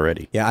announced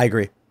already. Yeah, I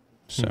agree.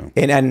 So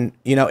and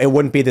you know, it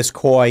wouldn't be this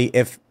coy,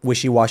 if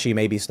wishy-washy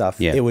maybe stuff.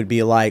 Yeah. It would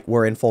be like,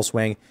 we're in full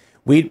swing.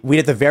 We'd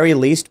at the very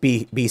least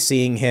be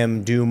seeing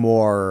him do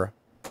more.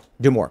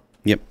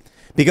 Yep.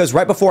 Because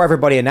right before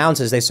everybody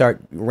announces, they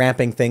start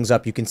ramping things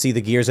up. You can see the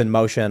gears in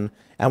motion,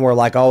 and we're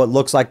like, oh, it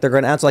looks like they're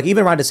going to announce. Like,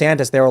 even Ron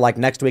DeSantis, they were like,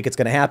 next week it's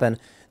going to happen.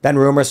 Then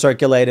rumors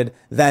circulated,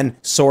 then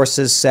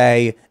sources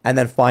say, and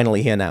then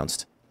finally he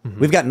announced.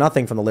 We've got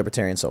nothing from the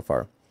Libertarians so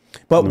far.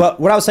 But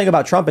what I was saying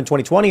about Trump in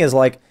 2020 is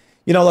like,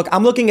 you know, look,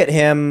 I'm looking at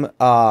him,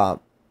 the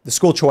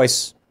school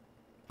choice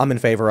I'm in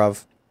favor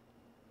of.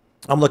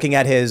 I'm looking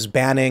at his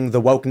banning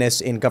the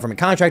wokeness in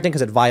government contracting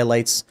because it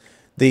violates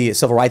the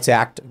Civil Rights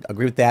Act.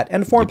 Agree with that.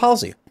 And foreign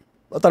policy.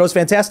 I thought it was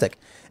fantastic.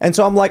 And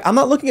so I'm like, I'm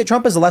not looking at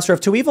Trump as the lesser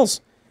of two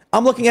evils.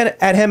 I'm looking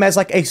at him as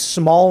like a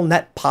small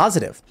net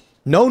positive.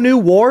 No new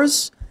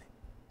wars.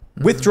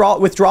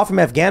 Withdraw from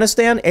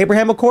Afghanistan.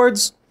 Abraham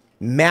Accords.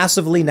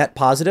 Massively net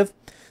positive.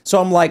 So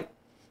I'm like,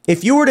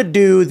 if you were to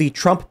do the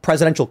Trump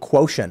presidential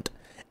quotient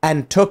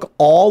and took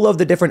all of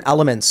the different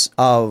elements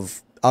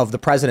of the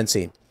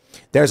presidency,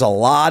 there's a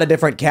lot of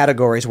different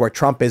categories where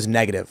Trump is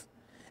negative.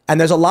 And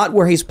there's a lot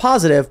where he's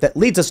positive that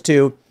leads us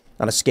to,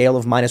 on a scale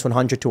of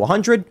 -100 to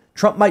 100,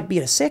 Trump might be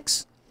at a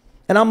 6.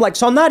 And I'm like,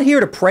 so I'm not here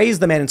to praise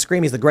the man and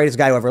scream he's the greatest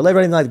guy who ever lived or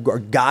anything like, or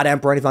God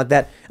emperor or anything like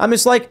that. I'm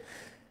just like,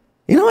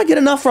 you know, I get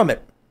enough from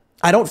it.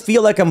 I don't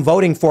feel like I'm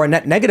voting for a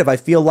net negative. I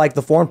feel like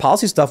the foreign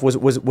policy stuff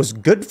was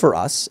good for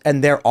us.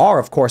 And there are,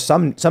 of course,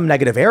 some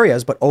negative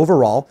areas, but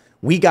overall,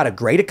 we got a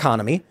great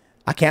economy.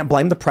 I can't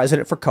blame the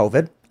president for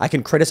COVID. I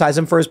can criticize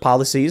him for his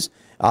policies,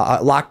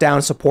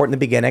 lockdown support in the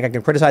beginning. I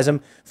can criticize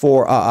him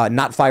for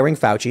not firing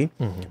Fauci.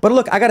 But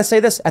look, I got to say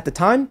this. At the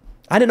time,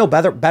 I didn't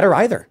know better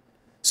either.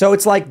 So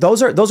it's like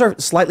those are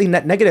slightly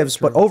net negatives.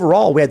 But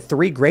overall, we had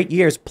 3 great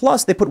years.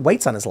 Plus, they put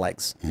weights on his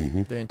legs.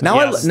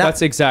 Now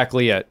that's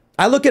exactly it.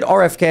 I look at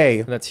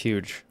RFK. That's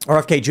huge.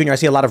 RFK Jr., I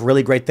see a lot of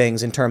really great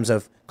things in terms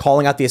of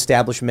calling out the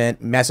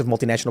establishment, massive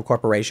multinational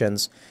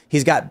corporations. He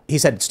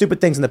said stupid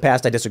things in the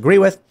past I disagree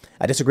with.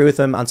 I disagree with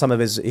him on some of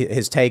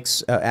his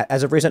takes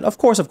as of recent. Of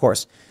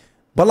course.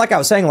 But like I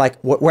was saying, like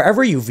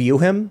wherever you view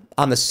him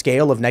on the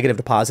scale of negative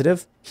to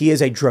positive, he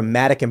is a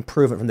dramatic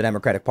improvement from the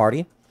Democratic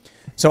Party.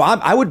 So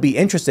I would be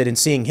interested in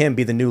seeing him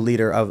be the new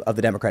leader of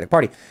the Democratic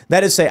Party.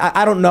 That is,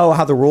 I don't know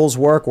how the rules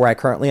work where I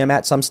currently am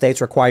at. Some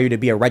states require you to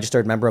be a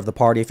registered member of the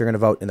party if you're going to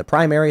vote in the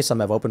primary. Some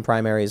have open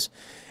primaries.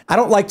 I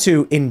don't like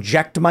to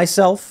inject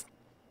myself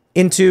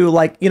into,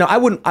 like, you know, I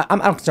don't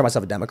consider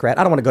myself a Democrat.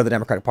 I don't want to go to the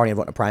Democratic Party and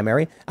vote in a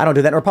primary. I don't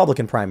do that in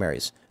Republican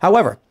primaries.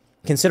 However,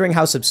 considering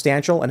how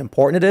substantial and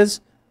important it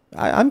is,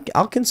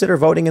 I'll consider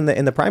voting in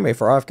the primary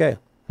for RFK.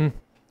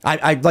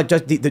 I like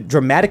just the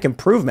dramatic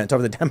improvement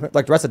over the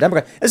rest of the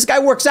Democrats. This guy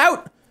works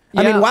out.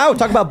 I mean, wow,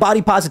 talk about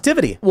body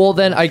positivity. Well,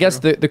 then I guess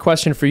the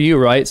question for you,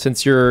 right?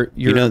 Since you're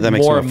that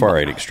makes him a far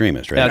right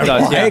extremist, right? Yeah, it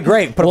does, Well, yeah. hey,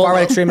 great. Put a far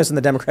right extremist in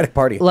the Democratic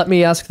Party. Let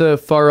me ask the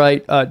far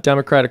right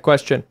Democratic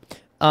question.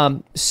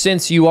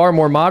 Since you are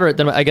more moderate,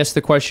 then I guess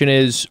the question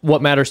is,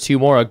 what matters to you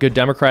more, a good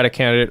Democratic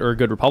candidate or a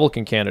good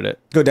Republican candidate?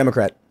 Good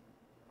Democrat.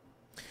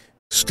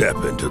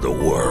 Step into the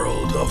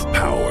world of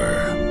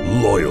power,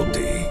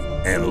 loyalty,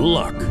 and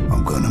luck.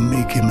 I'm gonna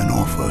make him an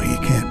offer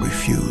he can't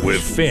refuse.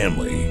 With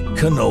family,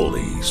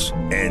 cannolis,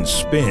 and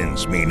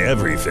spins mean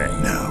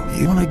everything. Now,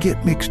 you wanna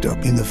get mixed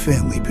up in the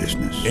family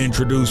business.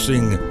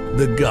 Introducing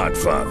The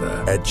Godfather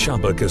at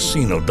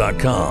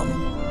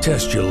ChumbaCasino.com.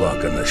 Test your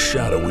luck in the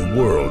shadowy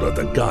world of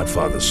The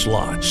Godfather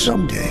slot.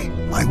 Someday,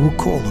 I will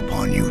call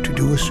upon you to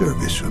do a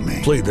service for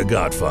me. Play The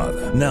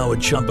Godfather now at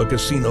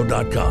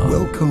ChumbaCasino.com.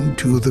 Welcome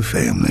to the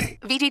family.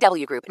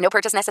 VGW Group. No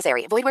purchase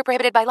necessary. Void where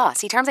prohibited by law.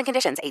 See terms and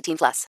conditions.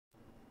 18+.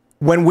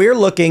 When we're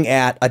looking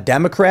at a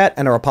Democrat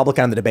and a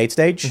Republican on the debate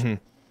stage,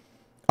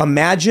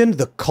 imagine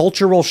the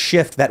cultural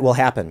shift that will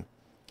happen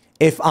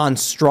if on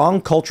strong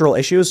cultural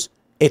issues,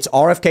 it's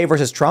RFK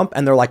versus Trump,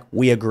 and they're like,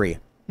 we agree.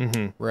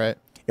 Right.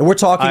 And we're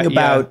talking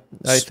about...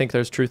 I think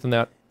there's truth in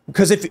that.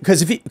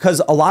 Because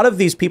a lot of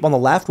these people on the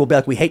left will be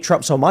like, we hate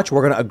Trump so much,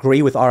 we're going to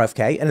agree with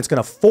RFK, and it's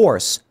going to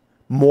force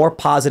more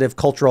positive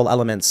cultural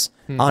elements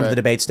onto the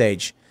debate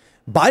stage.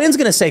 Biden's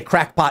going to say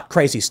crackpot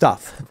crazy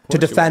stuff to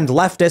defend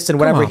leftists and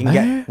whatever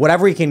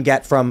he can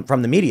get from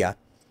the media.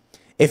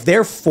 If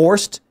they're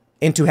forced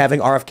into having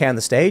RFK on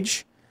the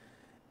stage,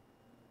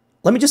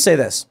 let me just say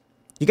this.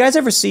 You guys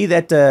ever see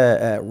that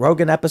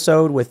Rogan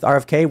episode with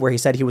RFK where he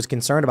said he was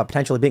concerned about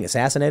potentially being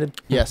assassinated?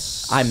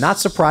 Yes. I'm not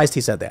surprised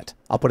he said that.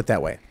 I'll put it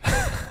that way.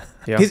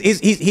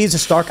 He's a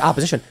stark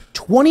opposition.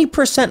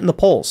 20% in the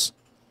polls.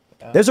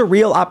 There's a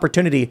real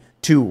opportunity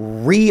to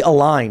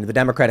realign the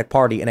Democratic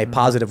Party in a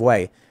positive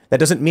way. That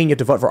doesn't mean you have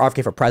to vote for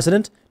RFK for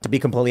president, to be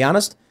completely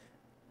honest.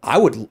 I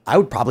would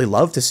probably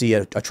love to see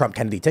a Trump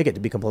Kennedy ticket,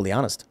 to be completely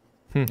honest.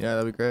 Yeah,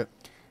 that'd be great.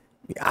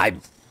 I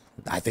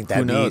think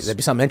that'd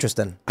be something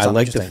interesting. I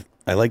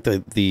like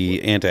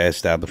the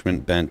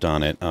anti-establishment bent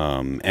on it.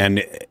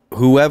 And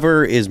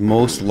whoever is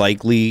most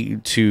likely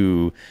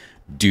to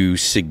do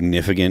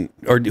significant,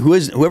 or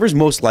whoever's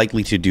most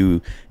likely to do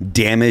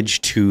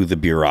damage to the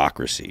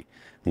bureaucracy,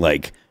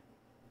 like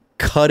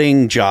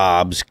cutting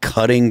jobs,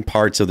 cutting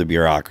parts of the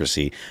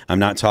bureaucracy. I'm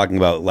not talking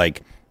about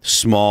like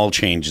small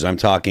changes. I'm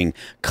talking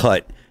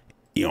cut,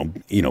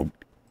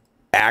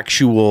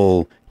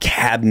 actual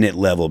cabinet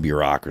level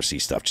bureaucracy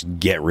stuff. Just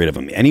get rid of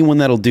them. Anyone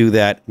that'll do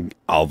that,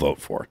 I'll vote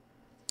for.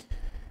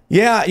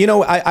 Yeah,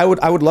 I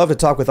would love to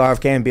talk with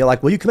RFK and be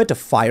like, will you commit to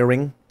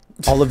firing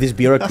all of these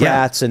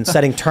bureaucrats and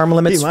setting term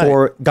limits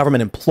for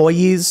government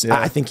employees? Yeah.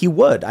 I think he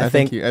would. I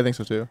think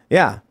so too.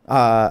 Yeah,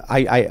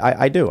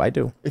 I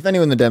do. If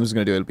anyone in the Dems is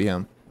going to do it, it'll be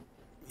him.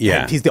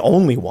 Yeah, he's the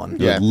only one.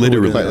 Yeah,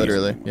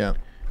 literally. Yeah.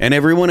 And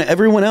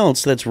everyone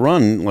else that's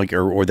run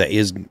or that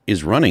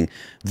is running,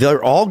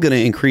 they're all going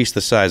to increase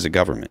the size of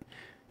government.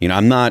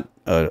 I'm not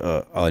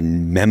a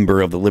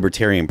member of the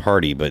Libertarian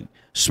Party, but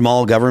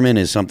small government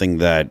is something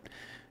that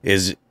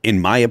is,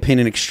 in my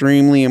opinion,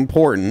 extremely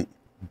important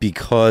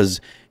because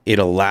it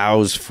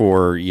allows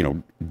for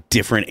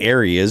different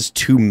areas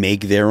to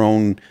make their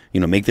own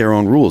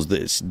rules.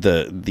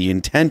 The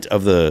intent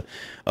of the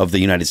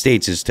United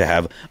States is to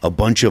have a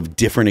bunch of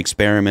different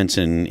experiments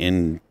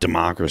in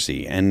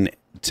democracy, and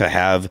to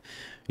have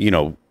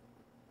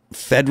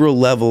federal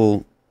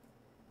level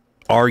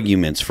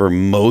arguments for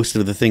most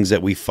of the things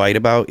that we fight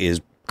about is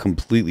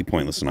completely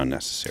pointless and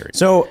unnecessary.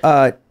 So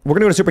we're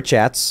going to go to Super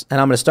Chats, and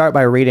I'm going to start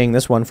by reading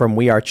this one from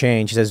We Are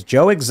Change. He says,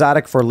 Joe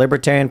Exotic for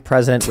Libertarian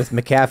President with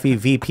McAfee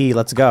VP,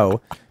 let's go.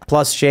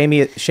 Plus,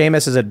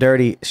 Seamus is a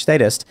dirty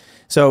statist.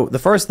 So the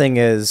first thing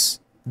is,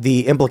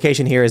 the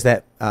implication here is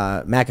that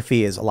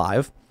McAfee is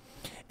alive.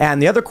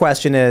 And the other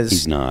question is...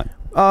 He's not.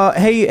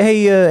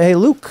 Hey,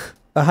 Luke,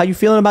 how you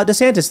feeling about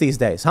DeSantis these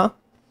days, huh?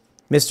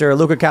 Mr.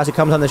 Luke Kowski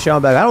comes on the show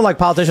and be like, I don't like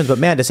politicians, but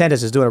man,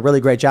 DeSantis is doing a really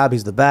great job.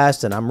 He's the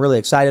best, and I'm really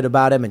excited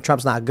about him, and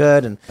Trump's not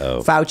good, and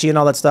Fauci and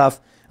all that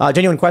stuff.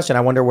 Genuine question.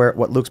 I wonder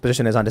what Luke's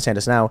position is on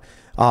DeSantis now.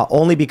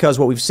 Only because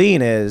what we've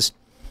seen is,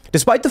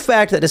 despite the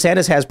fact that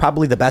DeSantis has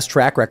probably the best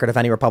track record of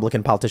any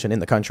Republican politician in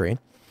the country,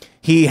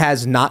 he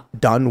has not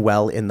done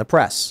well in the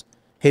press.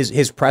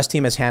 His press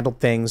team has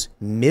handled things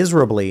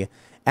miserably.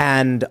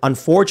 And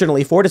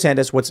unfortunately for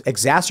DeSantis, what's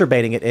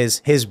exacerbating it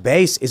is his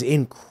base is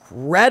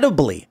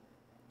incredibly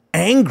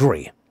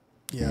angry.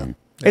 Yeah.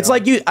 It's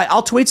like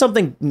I'll tweet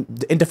something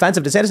in defense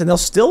of DeSantis and they'll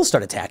still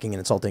start attacking and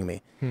insulting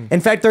me.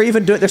 In fact, they're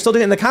still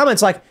doing it in the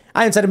comments like,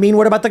 I haven't said a mean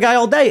word about the guy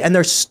all day, and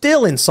they're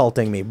still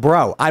insulting me.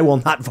 Bro, I will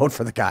not vote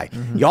for the guy.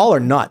 Y'all are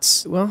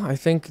nuts. Well, I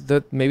think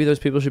that maybe those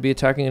people should be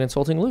attacking and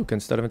insulting Luke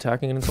instead of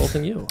attacking and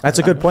insulting you. That's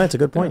a good point.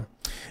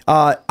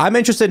 Yeah. I'm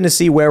interested to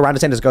see where Ron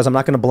DeSantis goes. I'm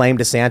not going to blame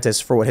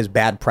DeSantis for what his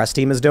bad press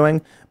team is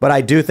doing, but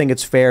I do think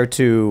it's fair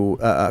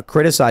to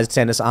criticize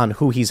DeSantis on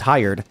who he's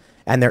hired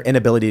and their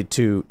inability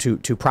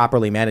to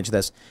properly manage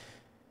this.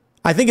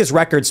 I think his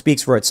record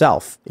speaks for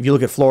itself. If you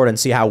look at Florida and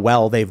see how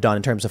well they've done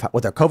in terms of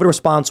what their COVID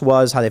response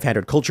was, how they've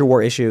handled culture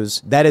war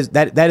issues, that is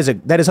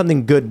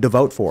something good to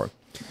vote for.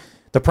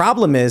 The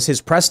problem is his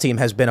press team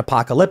has been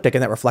apocalyptic,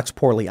 and that reflects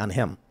poorly on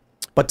him.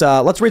 But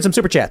let's read some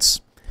super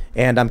chats,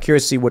 and I'm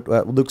curious to see what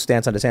Luke's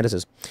stance on DeSantis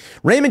is.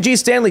 Raymond G.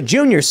 Stanley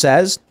Jr.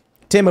 says,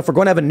 Tim, if we're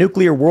going to have a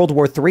nuclear World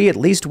War III, at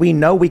least we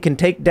know we can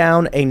take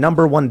down a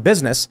number one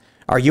business.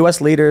 Our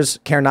U.S. leaders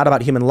care not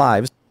about human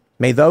lives.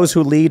 May those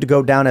who lead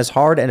go down as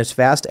hard and as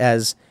fast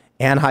as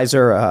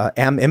Anheuser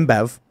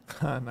InBev.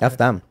 Nice. F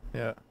them.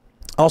 Yeah.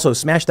 Also,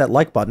 smash that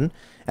like button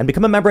and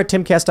become a member at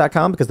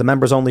timcast.com because the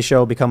members only show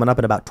will be coming up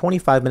in about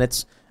 25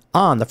 minutes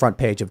on the front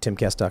page of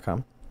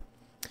timcast.com.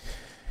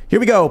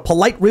 Here we go.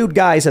 Polite Rude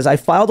Guy says, I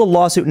filed a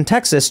lawsuit in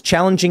Texas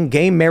challenging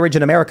gay marriage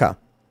in America.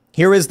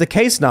 Here is the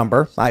case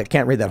number. I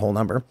can't read that whole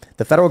number.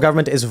 The federal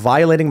government is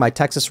violating my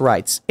Texas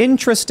rights.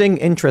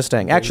 Interesting.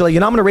 Actually,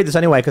 I'm going to read this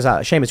anyway because,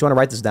 Seamus, you want to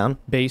write this down?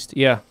 Based,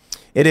 yeah.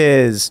 It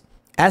is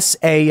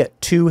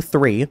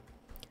SA23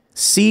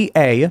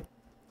 CA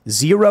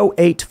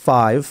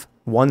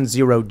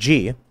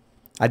 08510G.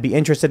 I'd be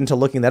interested into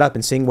looking that up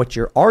and seeing what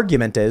your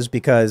argument is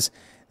because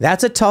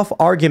that's a tough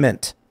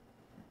argument.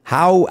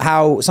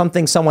 How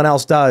something someone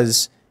else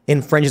does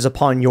infringes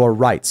upon your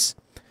rights.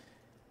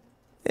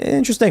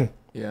 Interesting.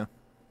 Yeah.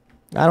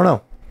 I don't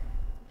know.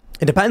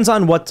 It depends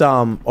on what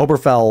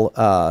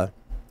Oberfell,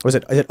 is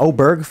it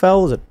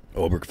Obergfell? Is it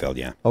Obergfell,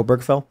 yeah.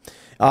 Obergfell.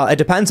 It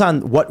depends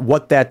on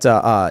what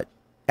that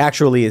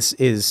actually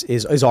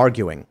is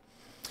arguing.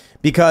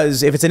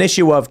 Because if it's an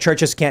issue of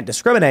churches can't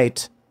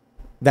discriminate,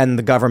 then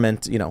the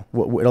government,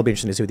 it'll be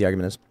interesting to see what the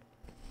argument is.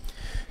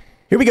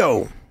 Here we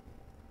go.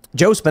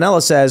 Joe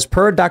Spinella says,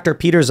 per Dr.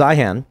 Peter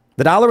Zihan,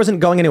 the dollar isn't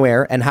going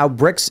anywhere, and how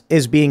BRICS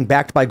is being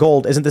backed by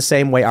gold isn't the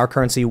same way our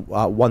currency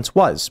once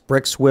was.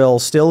 BRICS will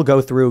still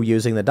go through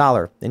using the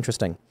dollar.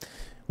 Interesting.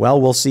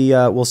 Well, we'll see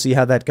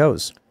how that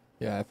goes.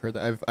 Yeah, I've heard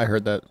that. I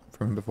heard that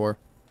from him before.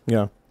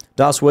 Yeah.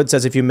 Doss Wood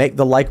says, if you make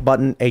the like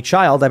button a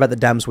child, I bet the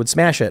Dems would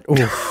smash it. Oh,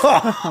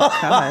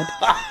 God.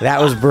 That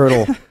was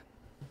brutal.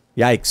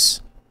 Yikes.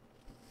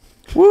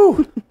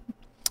 Woo.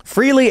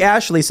 Freely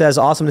Ashley says,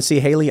 awesome to see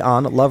Haley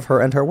on. Love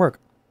her and her work.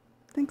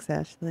 Thanks,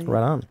 Ashley.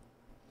 Right on.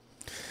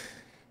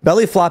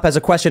 Belly Flop has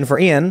a question for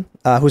Ian,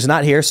 who's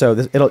not here, so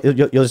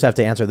you'll just have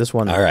to answer this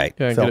one. All right.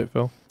 Yeah, Phil. get it,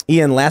 Phil.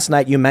 Ian, last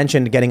night you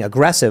mentioned getting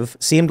aggressive.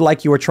 Seemed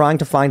like you were trying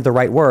to find the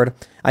right word.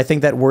 I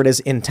think that word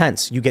is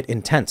intense. You get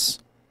intense.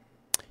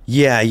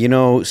 Yeah,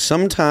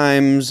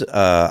 sometimes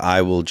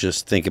I will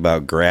just think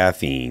about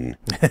graphene.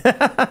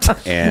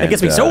 And it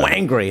gets me so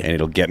angry. And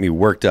it'll get me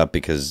worked up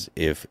because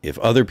if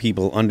other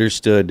people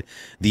understood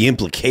the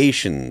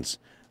implications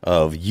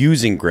of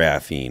using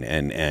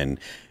graphene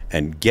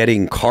and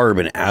getting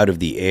carbon out of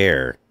the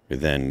air,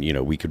 then,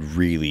 we could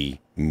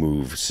really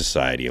move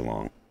society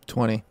along.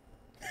 20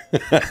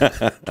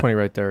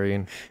 right there,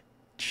 Ian.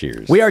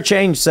 Cheers. We Are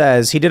Change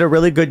says, he did a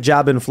really good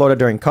job in Florida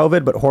during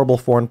COVID, but horrible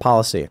foreign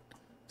policy.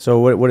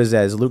 So what is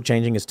that? Is Luke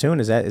changing his tune?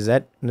 Is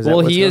that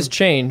well, he is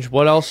change.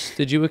 What else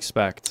did you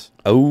expect?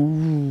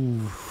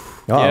 Oh.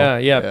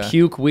 Yeah.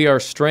 Puke, we are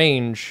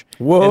strange.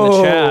 Whoa. In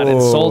the chat,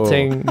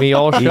 insulting me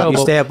all show. You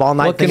stay up all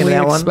night thinking of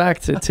that one? What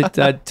can we expect?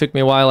 That took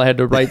me a while. I had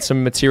to write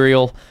some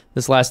material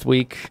this last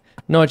week.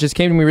 No, it just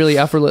came to me really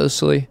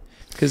effortlessly.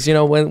 Because,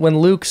 when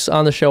Luke's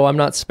on the show, I'm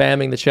not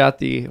spamming the chat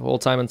the whole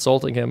time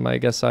insulting him. I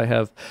guess I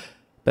have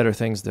better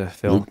things to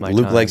fill my time.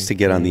 Luke likes to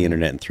get on the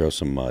internet and throw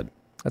some mud.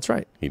 That's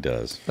right. He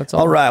does. That's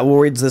all right. We'll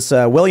read this.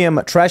 William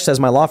Tresh says,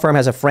 my law firm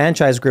has a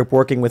franchise group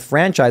working with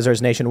franchisors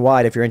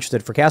nationwide. If you're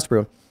interested for Cast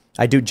Brew,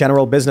 I do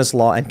general business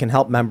law and can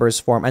help members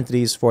form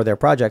entities for their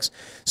projects.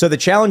 So the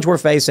challenge we're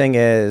facing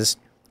is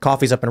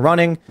coffee's up and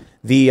running.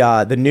 The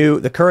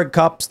Keurig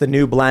cups, the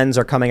new blends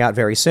are coming out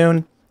very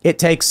soon. It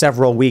takes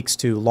several weeks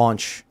to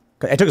launch.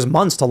 It took us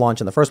months to launch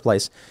in the first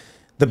place.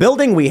 The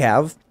building we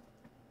have,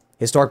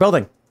 historic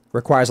building,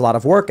 requires a lot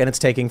of work and it's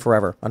taking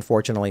forever,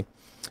 unfortunately.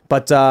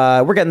 But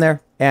we're getting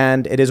there,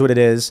 and it is what it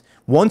is.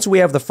 Once we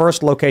have the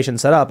first location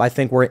set up, I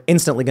think we're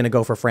instantly going to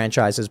go for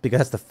franchises because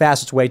that's the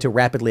fastest way to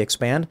rapidly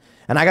expand.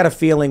 And I got a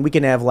feeling we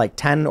can have like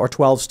 10 or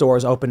 12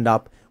 stores opened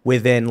up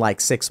within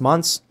like 6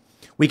 months.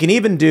 We can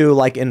even do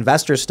like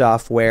investor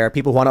stuff where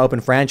people want to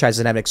open franchises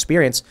and have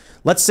experience.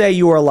 Let's say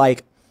you are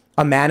like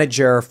a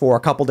manager for a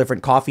couple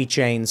different coffee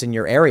chains in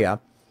your area,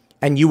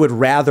 and you would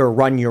rather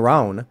run your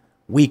own.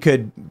 We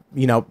could,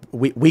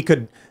 we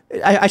could,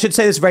 I should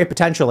say this very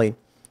potentially.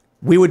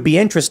 We would be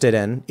interested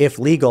in, if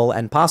legal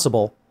and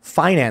possible,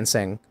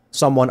 financing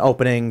someone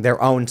opening their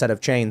own set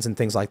of chains and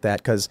things like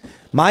that. Because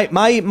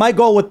my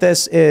goal with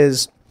this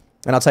is,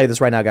 and I'll tell you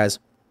this right now, guys.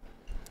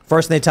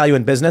 First thing they tell you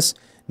in business,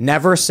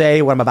 never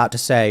say what I'm about to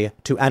say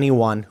to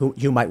anyone who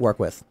you might work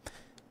with.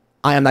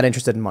 I am not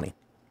interested in money.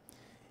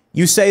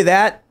 You say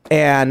that,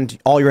 and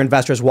all your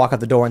investors walk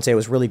out the door and say it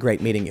was really great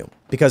meeting you.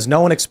 Because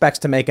no one expects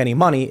to make any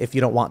money if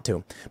you don't want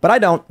to. But I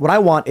don't. What I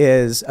want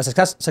is a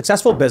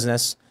successful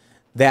business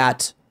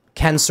that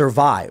can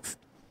survive,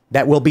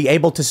 that will be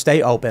able to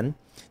stay open,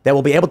 that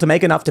will be able to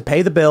make enough to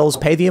pay the bills,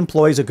 pay the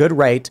employees a good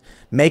rate,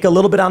 make a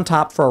little bit on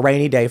top for a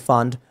rainy day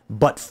fund,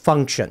 but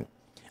function.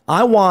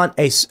 I want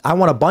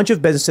a bunch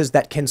of businesses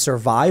that can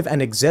survive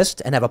and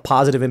exist and have a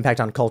positive impact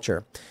on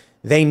culture.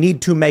 They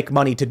need to make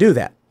money to do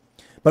that.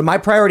 But my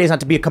priority is not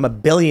to become a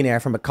billionaire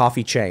from a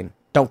coffee chain.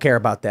 Don't care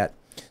about that.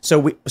 So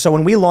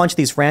when we launch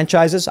these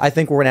franchises, I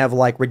think we're going to have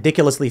like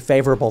ridiculously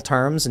favorable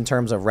terms in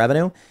terms of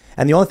revenue.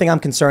 And the only thing I'm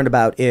concerned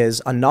about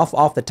is enough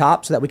off the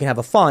top so that we can have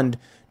a fund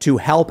to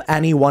help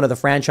any one of the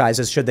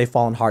franchises should they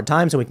fall in hard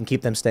times and we can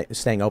keep them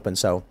staying open.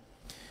 So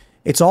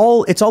it's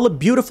all a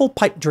beautiful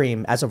pipe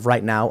dream as of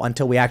right now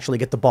until we actually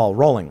get the ball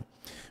rolling.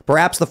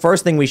 Perhaps the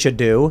first thing we should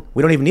do,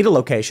 we don't even need a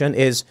location,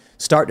 is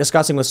start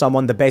discussing with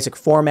someone the basic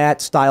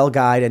format, style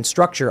guide, and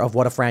structure of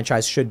what a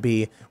franchise should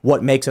be,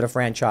 what makes it a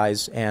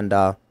franchise, and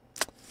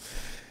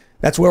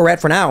that's where we're at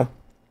for now.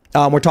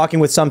 We're talking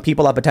with some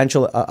people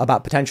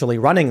about potentially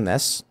running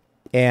this,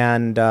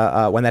 and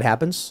when that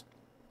happens,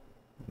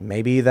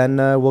 maybe then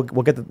we'll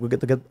get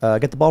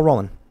the ball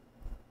rolling.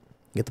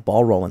 Get the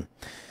ball rolling.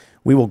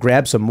 We will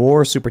grab some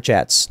more super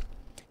chats.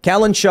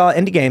 Callan Shaw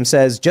Indie Game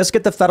says, just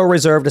get the Federal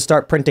Reserve to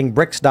start printing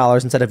BRICS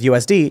dollars instead of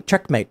USD.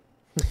 Checkmate.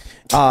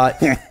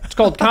 It's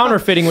called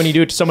counterfeiting when you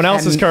do it to someone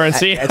else's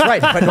currency. That's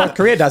right, but North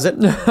Korea does it.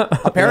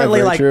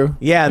 Apparently,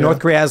 North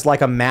Korea has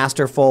like a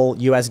masterful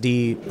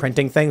USD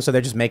printing thing, so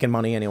they're just making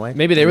money anyway.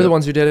 Maybe they were the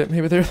ones who did it.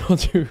 Maybe they're the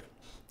ones who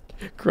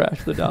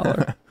crashed the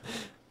dollar.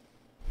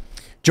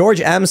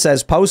 George M.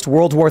 says,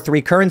 post-World War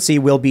III currency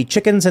will be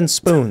chickens and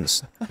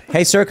spoons.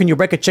 Hey, sir, can you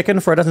break a chicken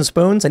for a dozen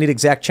spoons? I need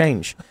exact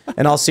change.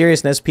 In all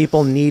seriousness,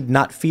 people need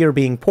not fear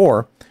being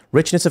poor.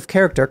 Richness of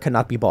character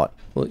cannot be bought.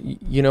 Well,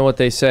 you know what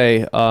they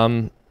say.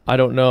 I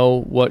don't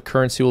know what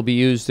currency will be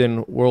used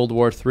in World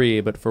War III,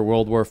 but for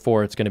World War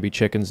IV, it's going to be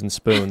chickens and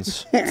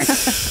spoons.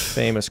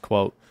 Famous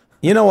quote.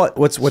 You know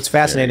what's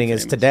fascinating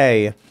is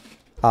today,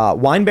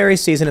 wineberry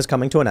season is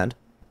coming to an end.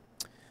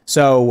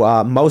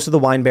 So most of the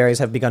wineberries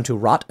have begun to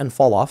rot and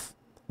fall off.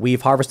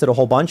 We've harvested a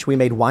whole bunch. We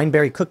made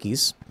wineberry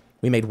cookies.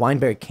 We made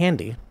wineberry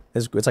candy.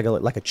 It's like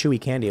a chewy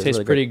candy. Tastes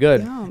really pretty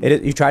good.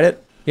 You tried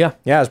it? Yeah.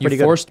 Yeah, it's pretty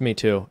good. You forced me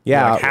to.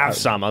 Yeah. You're like, have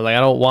some. I was like, I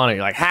don't want it.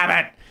 You're like,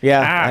 have it.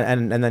 Yeah.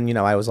 And then,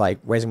 I was like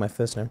raising my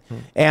fist and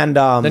everything. And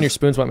then your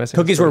spoons went missing.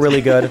 Cookies were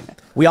really good.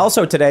 We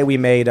also today we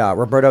made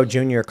Roberto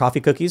Jr.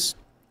 coffee cookies.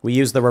 We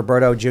used the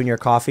Roberto Jr.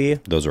 coffee.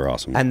 Those are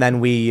awesome. And then I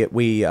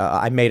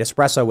made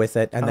espresso with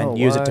it and then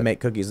use it to make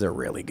cookies. They're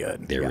really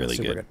good. They're really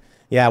good.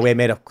 Yeah, we had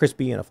made a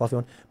crispy and a fluffy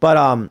one. But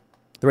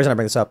the reason I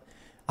bring this up,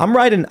 I'm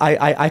riding,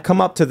 I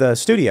come up to the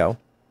studio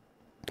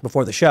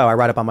before the show. I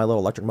ride up on my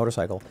little electric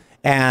motorcycle.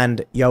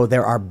 And,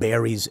 there are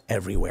berries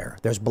everywhere.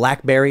 There's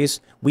blackberries.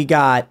 We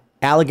got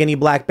Allegheny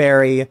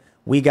blackberry.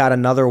 We got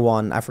another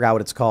one. I forgot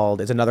what it's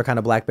called. It's another kind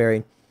of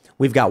blackberry.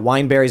 We've got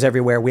wineberries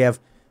everywhere.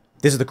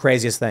 This is the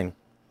craziest thing.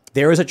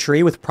 There is a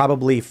tree with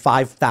probably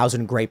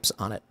 5,000 grapes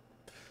on it.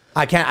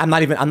 I'm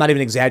not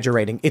even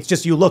exaggerating. It's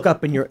just you look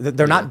up and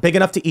they're not big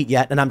enough to eat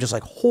yet, and I'm just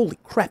like, holy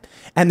crap!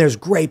 And there's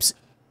grapes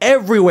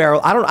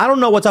everywhere. I don't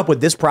know what's up with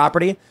this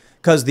property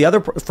because the other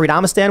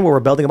Freedomistan where we're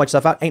building a bunch of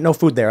stuff out ain't no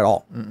food there at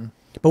all.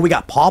 But we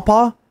got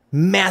pawpaw,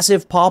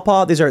 massive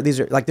pawpaw. These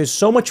are like there's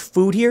so much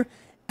food here,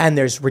 and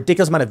there's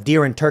ridiculous amount of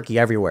deer and turkey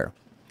everywhere.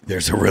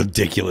 There's a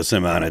ridiculous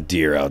amount of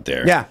deer out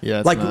there.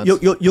 Yeah, like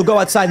you'll go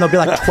outside and there'll be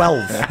like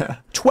 12.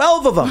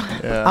 12 of them.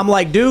 Yeah. I'm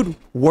like, dude,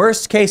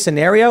 worst case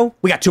scenario,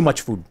 we got too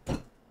much food.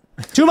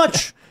 Too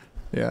much.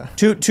 Yeah.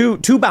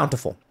 Too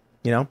bountiful,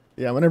 Yeah, I'm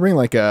going to bring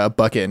like a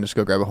bucket and just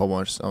go grab a whole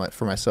bunch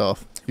for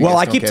myself. Well,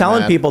 I keep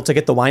telling people to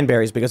get the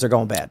wineberries because they're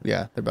going bad.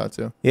 Yeah, they're about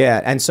to.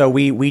 Yeah, and so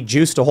we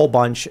juiced a whole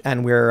bunch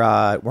and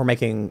we're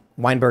making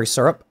wineberry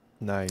syrup.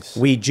 Nice.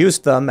 We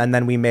juiced them and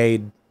then we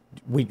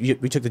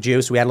took the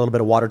juice, we added a little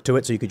bit of water to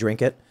it so you could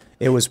drink it.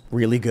 It was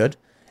really good.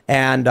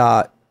 And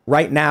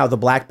right now, the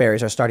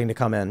blackberries are starting to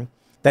come in.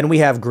 Then we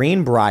have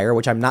greenbrier,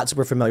 which I'm not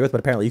super familiar with, but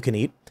apparently you can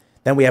eat.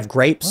 Then we have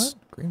grapes.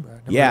 What?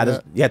 Greenbrier? Yeah,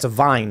 it's a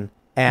vine.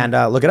 And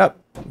look it up.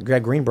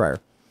 Greenbrier.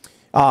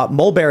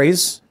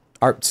 Mulberries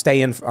are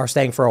staying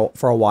for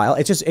a while.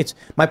 It's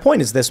my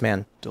point is this,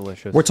 man.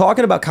 Delicious. We're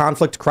talking about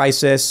conflict,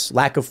 crisis,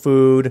 lack of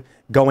food,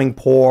 going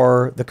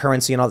poor, the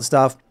currency and all that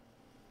stuff.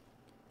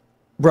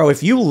 Bro,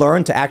 if you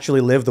learn to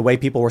actually live the way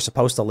people were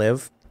supposed to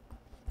live,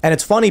 and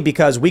it's funny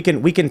because we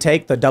can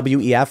take the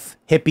WEF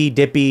hippy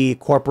dippy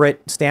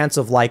corporate stance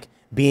of like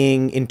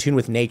being in tune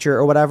with nature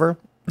or whatever,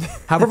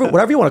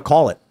 whatever you want to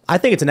call it. I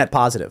think it's a net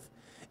positive.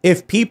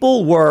 If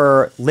people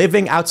were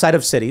living outside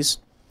of cities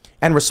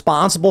and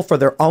responsible for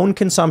their own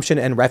consumption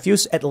and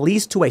refuse, at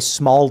least to a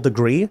small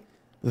degree,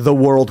 the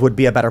world would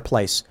be a better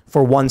place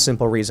for one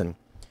simple reason.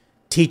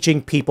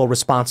 Teaching people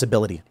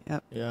responsibility.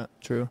 Yep. Yeah,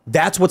 true.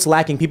 That's what's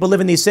lacking. People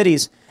live in these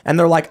cities and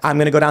they're like, I'm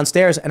going to go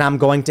downstairs and I'm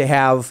going to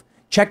have,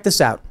 check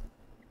this out.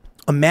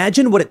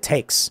 Imagine what it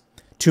takes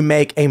to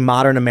make a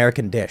modern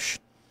American dish.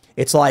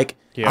 It's like,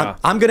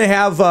 I'm going to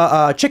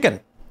have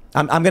chicken.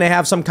 I'm going to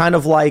have some kind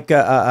of like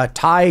a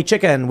Thai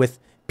chicken with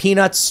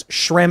peanuts,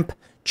 shrimp,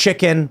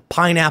 chicken,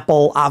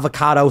 pineapple,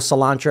 avocado,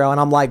 cilantro. And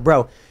I'm like,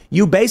 bro,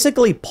 you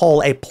basically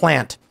pull a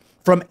plant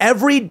from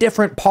every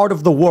different part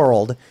of the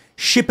world,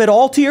 ship it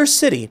all to your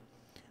city,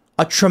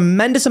 a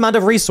tremendous amount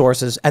of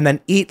resources, and then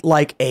eat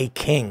like a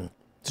king.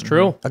 It's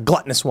true. A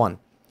gluttonous one.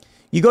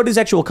 You go to these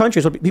actual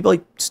countries where people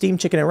eat steamed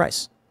chicken and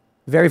rice.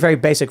 Very, very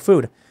basic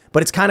food.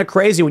 But it's kind of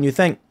crazy when you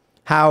think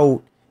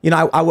how,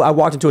 I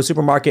walked into a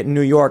supermarket in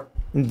New York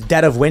in the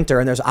dead of winter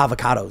and there's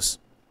avocados.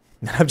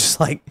 And I'm just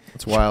like,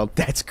 it's wild.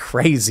 That's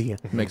crazy.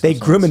 They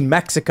grew them in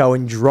Mexico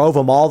and drove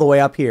them all the way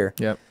up here.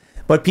 Yep.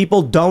 But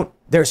people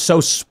they're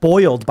so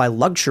spoiled by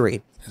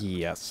luxury.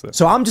 Yes.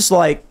 So I'm just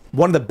like,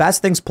 one of the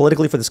best things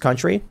politically for this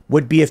country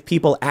would be if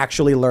people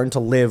actually learn to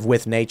live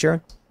with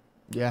nature.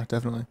 Yeah,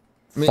 definitely.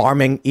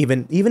 Farming,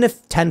 even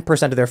if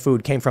 10% of their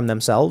food came from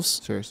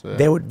themselves, seriously,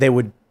 they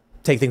would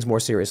take things more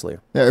seriously.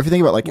 Yeah, if you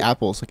think about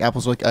apples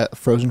are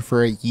frozen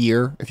for a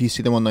year. If you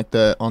see them on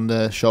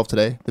the shelf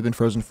today, they've been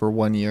frozen for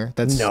 1 year.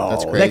 That's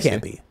crazy. That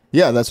can't be.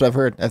 Yeah, that's what I've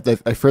heard.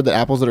 I've heard that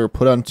apples that are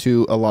put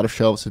onto a lot of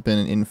shelves have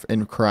been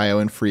in cryo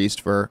and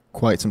freezed for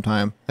quite some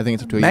time. I think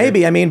it's up to a year.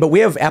 Maybe. But we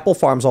have apple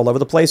farms all over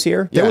the place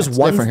here. Yeah,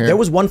 There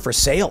was one for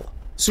sale.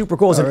 Super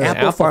cool. It was an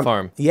apple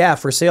farm. Yeah,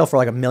 for sale for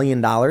like $1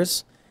 million.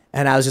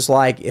 And I was just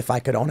like, if I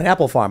could own an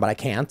apple farm, but I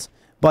can't.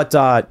 But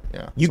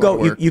you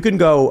can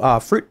go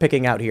fruit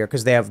picking out here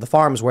because they have the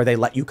farms where they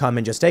let you come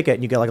and just take it,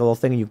 and you get like a little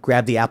thing and you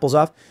grab the apples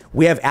off.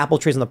 We have apple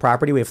trees on the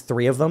property. We have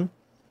 3 of them.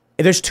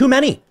 There's too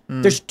many.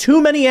 There's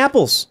too many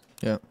apples.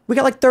 Yeah. We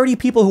got like 30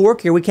 people who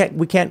work here. We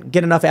can't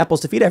get enough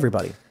apples to feed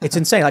everybody. It's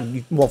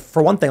insane.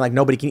 For one thing,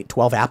 nobody can eat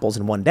 12 apples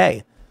in one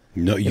day.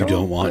 No, you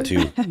don't want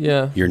to.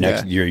 Yeah. Your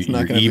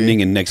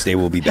evening and next day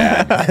will be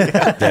bad.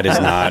 That is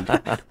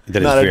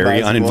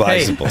very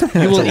unadvisable.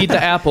 Hey, you will eat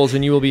the apples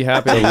and you will be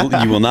happy.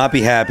 You will not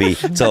be happy.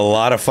 It's a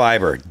lot of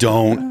fiber.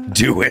 Don't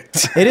do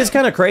it. It is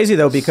kind of crazy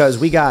though, because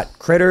we got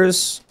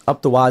critters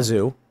up the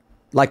wazoo.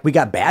 We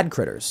got bad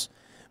critters.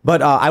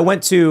 But I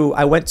went to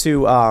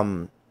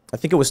I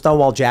think it was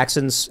Stonewall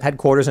Jackson's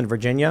headquarters in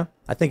Virginia.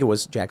 I think it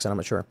was Jackson, I'm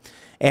not sure.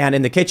 And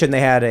in the kitchen,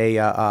 they had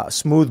a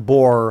smooth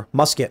bore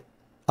musket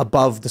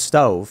above the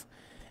stove.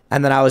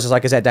 And then I was just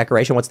like, is that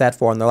decoration? What's that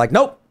for? And they're like,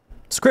 nope,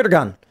 it's a critter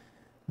gun.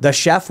 The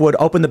chef would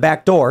open the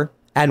back door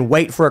and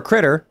wait for a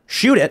critter,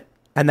 shoot it,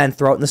 and then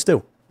throw it in the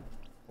stew.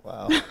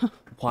 Wow.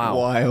 Wow.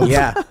 Wild.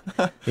 Yeah.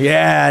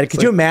 Yeah.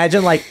 Could you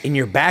imagine, in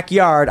your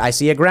backyard, I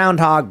see a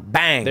groundhog,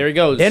 bang. There he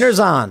goes. Dinner's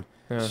on.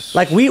 Yeah.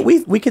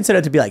 We consider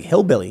it to be like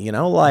hillbilly,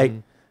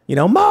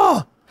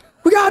 Ma,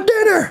 we got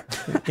dinner.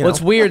 Well,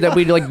 it's weird that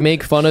we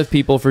make fun of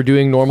people for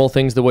doing normal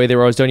things the way they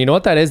were always done. You know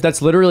what that is?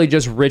 That's literally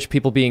just rich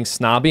people being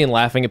snobby and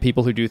laughing at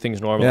people who do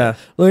things normally. Yeah.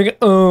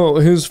 Oh,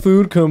 his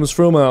food comes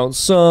from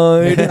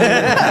outside.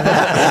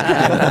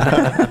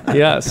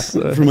 Yes.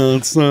 From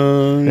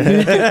outside.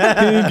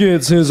 He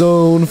gets his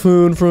own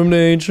food from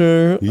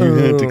nature. You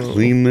had to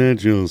clean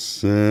that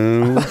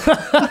yourself.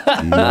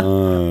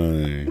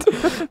 My.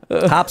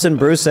 Hobson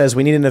Bruce says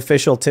we need an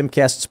official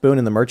Timcast spoon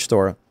in the merch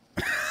store.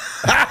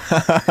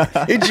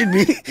 It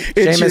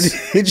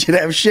should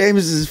have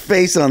Seamus's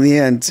face on the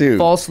end too.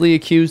 Falsely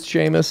accused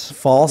Seamus.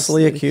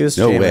 Falsely accused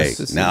No Seamus. way.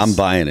 Now I'm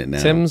buying it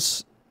now.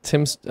 Tim's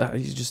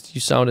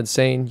you sound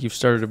insane. You've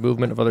started a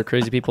movement of other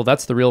crazy people.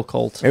 That's the real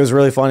cult. It was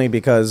really funny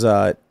because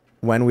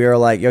when we were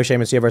like, yo,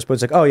 Seamus, you have our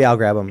spoons? Like, oh yeah, I'll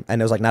grab them.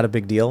 And it was not a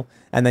big deal.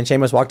 And then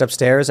Seamus walked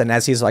upstairs, and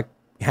as he's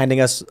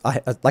handing us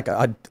like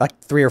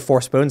 3 or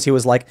 4 spoons, he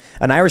was like,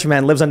 an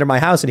Irishman lives under my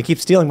house and he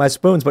keeps stealing my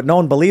spoons, but no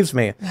one believes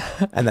me.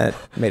 And that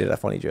made it a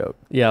funny joke.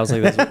 Yeah, I was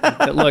like,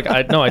 look,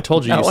 I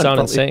told you, you sound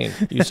insane.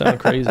 You sound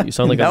crazy. You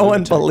sound like no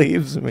one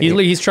believes me.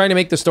 He's trying to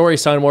make the story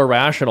sound more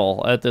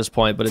rational at this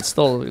point, but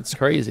it's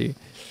crazy.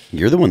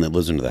 You're the one that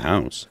lives under the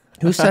house.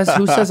 Who says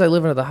I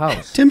live under the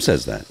house? Tim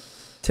says that.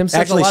 Tim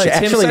says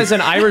Tim says an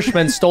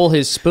Irishman stole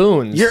his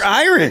spoons. You're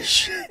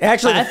Irish.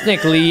 Actually,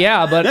 ethnically,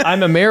 yeah, but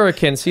I'm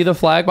American. See the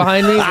flag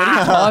behind me? What are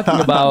you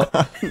talking about?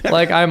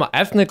 I'm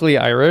ethnically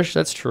Irish.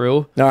 That's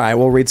true. All right,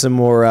 we'll read some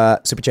more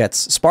super chats.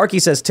 Sparky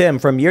says, Tim,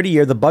 from year to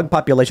year, the bug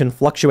population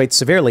fluctuates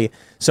severely,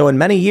 so in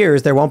many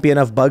years, there won't be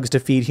enough bugs to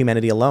feed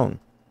humanity alone.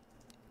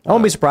 I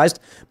won't be surprised,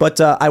 but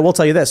I will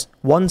tell you this.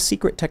 One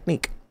secret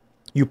technique.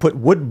 You put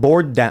wood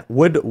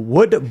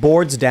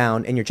boards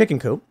down in your chicken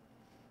coop,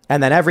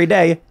 and then every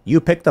day,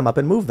 you pick them up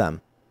and move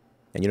them.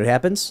 And you know what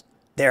happens?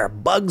 There are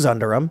bugs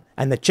under them,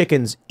 and the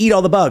chickens eat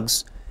all the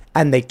bugs,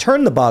 and they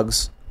turn the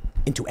bugs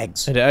into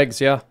eggs. Into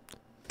eggs, yeah.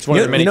 It's one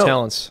of their many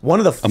talents. One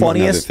of the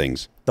funniest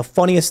things. The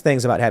funniest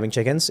things about having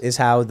chickens is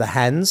how the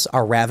hens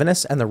are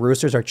ravenous and the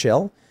roosters are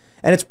chill.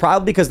 And it's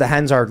probably because the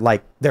hens are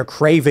they're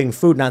craving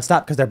food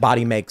nonstop because their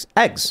body makes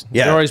eggs.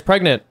 Yeah. They're always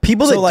pregnant.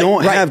 People that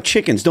don't have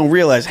chickens don't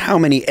realize how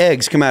many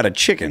eggs come out of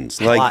chickens.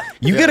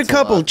 You get a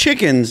couple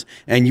chickens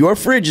and your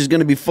fridge is going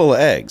to be full of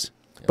eggs.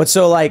 But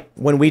so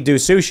when we do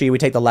sushi, we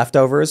take the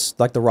leftovers,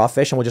 the raw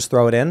fish, and we'll just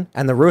throw it in.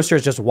 And the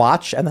roosters just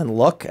watch and then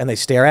look and they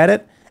stare at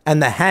it.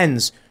 And the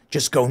hens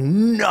just go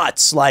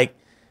nuts like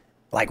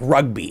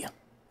rugby.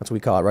 That's what we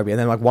call it, rugby. And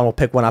then one will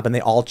pick one up and they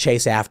all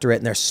chase after it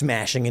and they're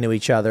smashing into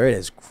each other. It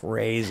is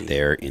crazy.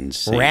 They're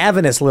insane.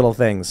 Ravenous little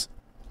things.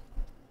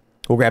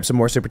 We'll grab some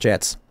more super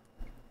chats.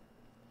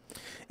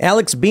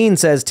 Alex Bean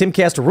says,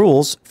 Timcast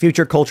rules,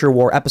 future Culture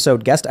War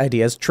episode guest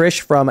ideas.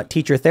 Trish from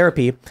Teacher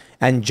Therapy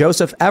and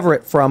Joseph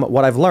Everett from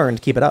What I've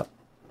Learned. Keep it up.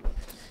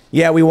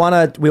 Yeah, we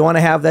want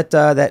to have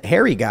that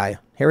Harry guy,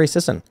 Harry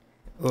Sisson.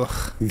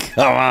 Ugh.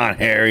 Come on,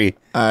 Harry.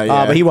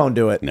 But he won't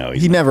do it. No,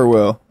 he never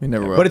will. He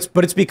never will.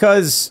 But it's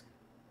because,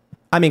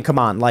 I mean, come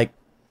on, like,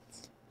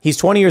 he's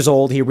 20 years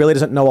old. He really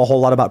doesn't know a whole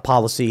lot about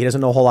policy. He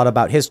doesn't know a whole lot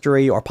about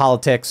history or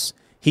politics.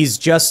 He's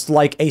just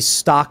like a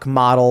stock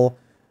model.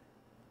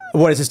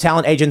 What is his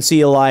talent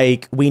agency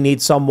like? We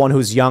need someone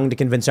who's young to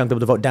convince young people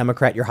to vote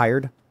Democrat. You're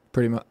hired.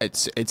 Pretty much.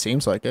 It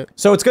seems like it.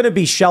 So it's going to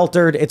be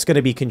sheltered. It's going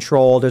to be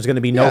controlled. There's going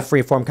to be no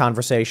free-form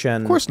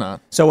conversation. Of course not.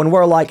 So when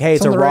we're like, hey,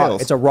 it's a raw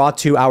rails.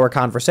 2-hour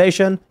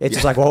conversation, it's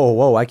just like,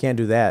 whoa, I can't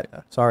do that.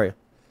 Yeah. Sorry.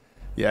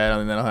 Yeah, I don't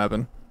think that'll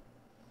happen.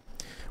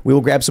 We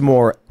will grab some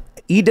more.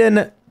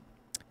 Eden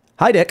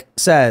Heidick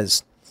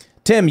says,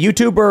 Tim,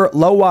 YouTuber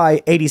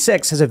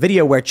Lowai86 has a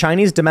video where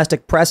Chinese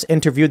domestic press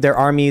interviewed their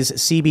army's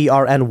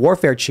CBRN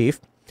warfare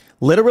chief,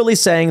 literally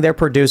saying they're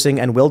producing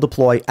and will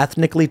deploy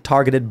ethnically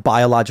targeted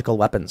biological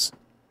weapons.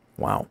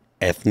 Wow.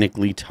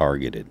 Ethnically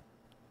targeted.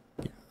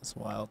 Yeah, that's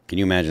wild. Can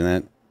you imagine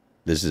that?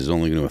 This is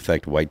only going to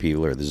affect white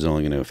people, or this is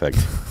only going to affect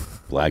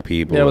black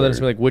people? Yeah, well, then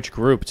it's like which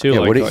group, too? Yeah,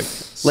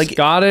 like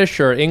Scottish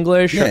or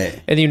English? Yeah.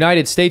 Or, in the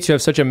United States, you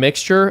have such a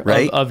mixture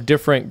Right? of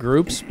different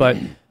groups, but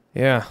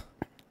yeah.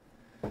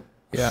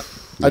 Yeah.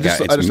 It's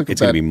going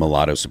to be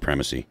mulatto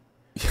supremacy.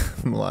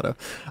 Mulatto.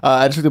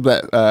 I just looked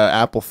up that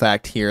Apple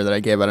fact here that I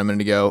gave out a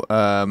minute ago.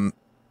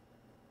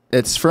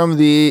 It's from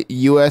the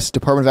U.S.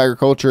 Department of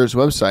Agriculture's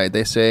website.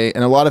 They say,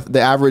 and a lot of the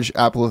average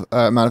apple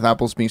amount of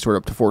apples being stored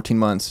up to 14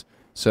 months.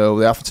 So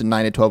they often say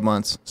 9 to 12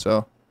 months.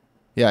 So,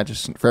 yeah,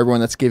 just for everyone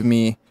that's giving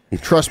me,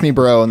 trust me,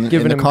 bro, in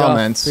the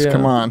comments. Yeah.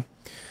 Come on.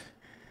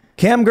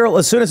 Cam Girl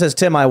Asuna says,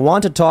 Tim, I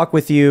want to talk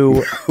with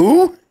you.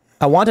 Who?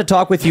 I want to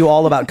talk with you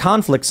all about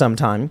conflict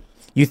sometime.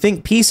 You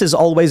think peace is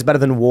always better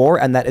than war,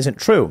 and that isn't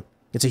true.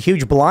 It's a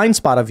huge blind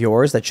spot of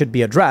yours that should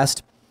be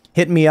addressed.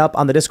 Hit me up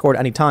on the Discord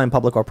anytime,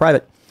 public or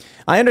private.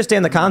 I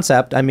understand the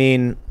concept. I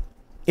mean,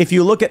 if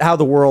you look at how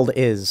the world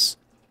is,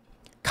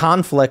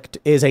 conflict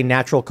is a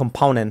natural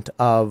component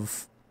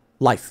of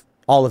life,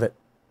 all of it.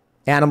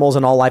 Animals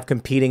and all life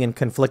competing and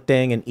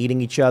conflicting and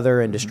eating each other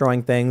and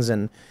destroying things.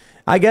 And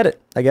I get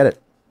it. I get it.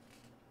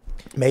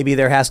 Maybe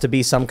there has to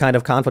be some kind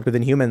of conflict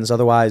within humans.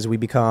 Otherwise, we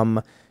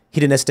become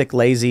hedonistic,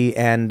 lazy,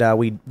 and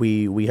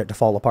we have to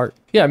fall apart.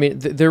 Yeah, I mean,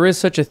 there is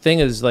such a thing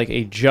as like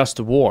a just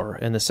war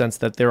in the sense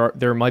that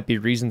there might be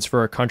reasons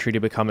for a country to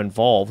become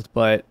involved,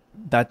 but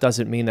that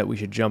doesn't mean that we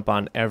should jump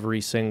on every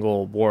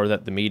single war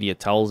that the media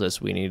tells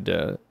us we need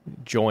to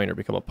join or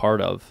become a part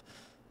of.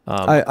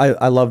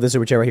 I love this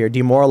super chat right here.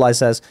 Demoralize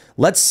says,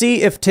 let's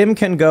see if Tim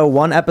can go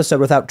one episode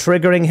without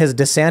triggering his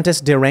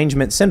DeSantis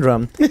derangement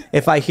syndrome.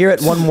 If I hear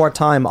it one more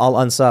time, I'll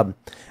unsub.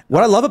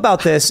 What I love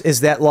about this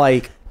is that,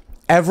 like,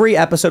 every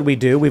episode we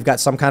do, we've got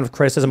some kind of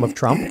criticism of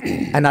Trump,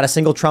 and not a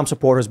single Trump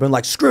supporter has been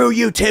like, screw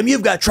you, Tim,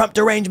 you've got Trump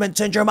derangement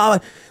syndrome.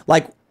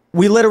 Like,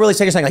 we literally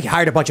say something like, he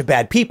hired a bunch of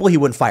bad people, he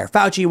wouldn't fire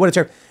Fauci, he wouldn't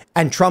serve.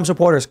 And Trump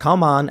supporters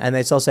come on, and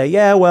they still say,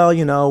 yeah, well,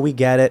 you know, we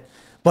get it.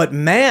 But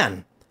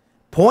man,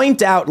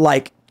 point out,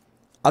 like,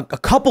 a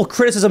couple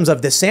criticisms of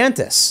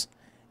DeSantis,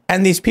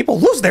 and these people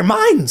lose their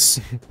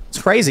minds.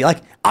 It's crazy.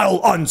 Like, I'll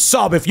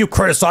unsub if you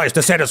criticize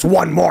DeSantis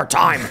one more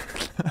time.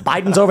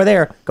 Biden's over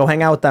there. Go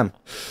hang out with them.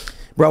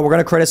 Bro, we're going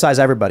to criticize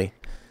everybody.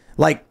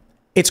 Like,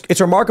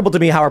 it's remarkable to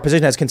me how our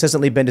position has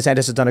consistently been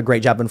DeSantis has done a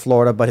great job in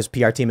Florida, but his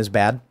PR team is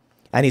bad.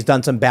 And he's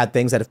done some bad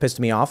things that have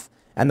pissed me off.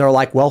 And they're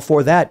like, well,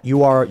 for that,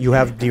 you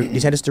have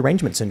DeSantis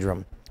derangement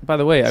syndrome. By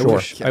the way,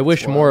 Sure. I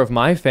wish more of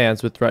my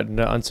fans would threaten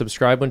to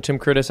unsubscribe when Tim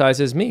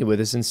criticizes me with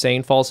his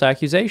insane false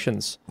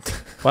accusations.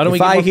 Why don't we?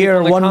 If I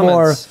hear one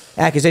more comments?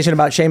 accusation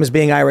about Seamus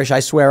being Irish, I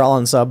swear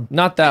I'll unsub.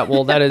 Not that.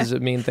 Well, that is a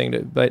mean thing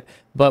to.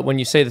 But when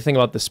you say the thing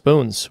about the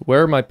spoons,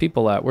 where are my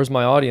people at? Where's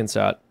my audience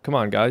at? Come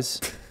on, guys.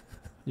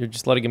 You're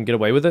just letting him get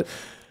away with it.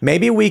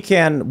 Maybe we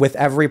can, with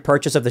every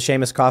purchase of the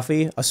Seamus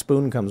coffee, a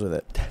spoon comes with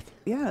it.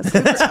 Yeah, a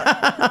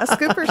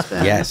scooper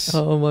spoon. Yes.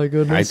 Oh my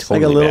goodness. I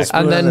totally back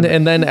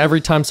and then every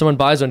time someone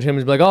buys one, Seamus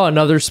be like, "Oh,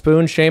 another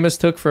spoon Seamus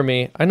took for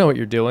me." I know what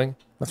you're doing.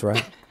 That's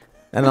right.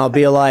 And I'll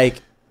be like,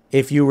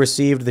 if you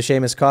received the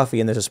Seamus coffee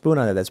and there's a spoon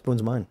on it, that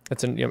spoon's mine.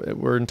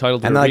 We're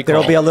entitled to. And a like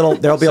recall.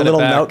 there'll be a little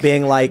back. note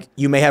being like,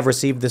 you may have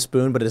received the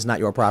spoon, but it is not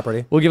your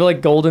property. We'll give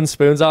like golden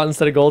spoons out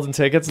instead of golden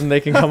tickets, and they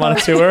can come on a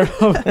tour.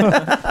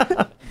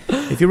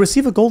 If you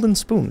receive a golden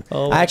spoon,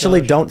 I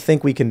actually don't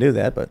think we can do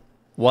that. But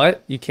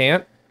what? You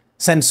can't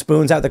send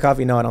spoons out the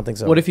coffee? No, I don't think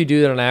so. What if you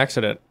do that on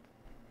accident?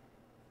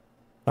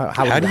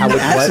 How do you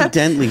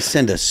accidentally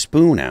send a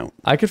spoon out?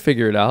 I could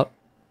figure it out.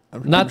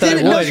 Not that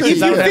I would. If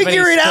you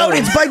figure it out,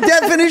 it's by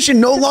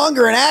definition no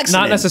longer an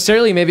accident. Not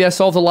necessarily. Maybe I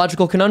solved a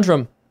logical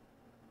conundrum.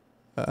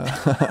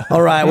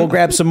 All right, we'll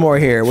grab some more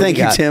here. Thank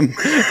you, Tim.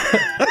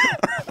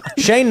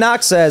 Shane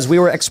Knox says, we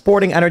were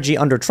exporting energy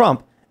under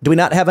Trump. Do we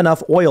not have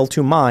enough oil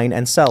to mine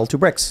and sell to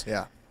BRICS?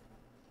 Yeah.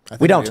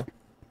 We don't.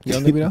 You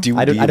don't think we do?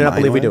 I do not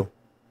believe we do.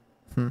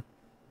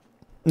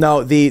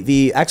 No,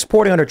 the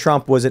exporting under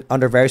Trump was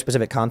under very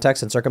specific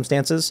context and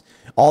circumstances.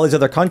 All these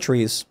other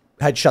countries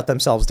had shut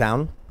themselves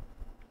down.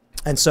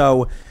 And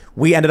so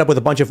we ended up with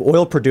a bunch of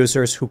oil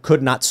producers who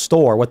could not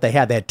store what they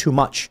had. They had too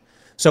much.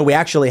 So we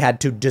actually had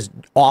to just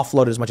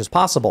offload as much as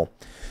possible.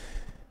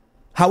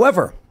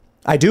 However,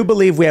 I do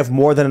believe we have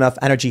more than enough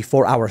energy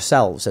for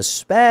ourselves,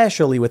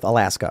 especially with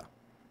Alaska.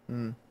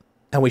 And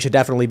we should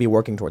definitely be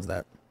working towards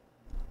that.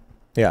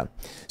 Yeah.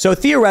 So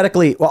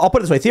theoretically, well, I'll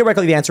put it this way.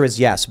 Theoretically, the answer is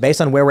yes.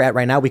 Based on where we're at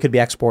right now, we could be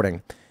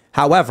exporting.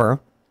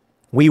 However,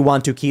 we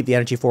want to keep the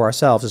energy for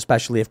ourselves,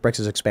 especially if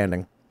BRICS is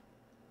expanding.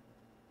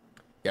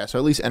 Yeah, so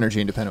at least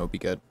energy independent would be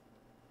good.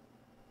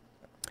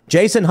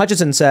 Jason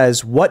Hutchison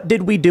says, what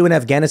did we do in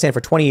Afghanistan for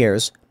 20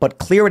 years, but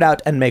clear it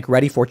out and make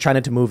ready for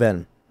China to move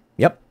in?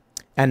 Yep.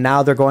 And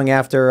now they're going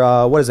after,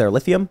 what is there,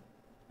 lithium?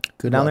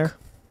 Good down luck. there?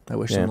 I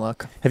wish them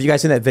luck. Have you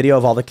guys seen that video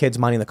of all the kids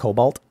mining the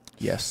cobalt?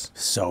 Yes.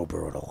 So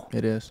brutal.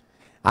 It is.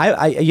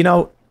 You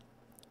know,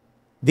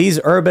 these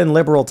urban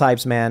liberal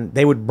types, man,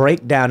 they would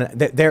break down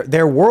their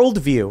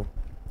worldview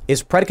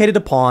is predicated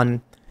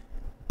upon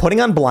putting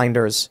on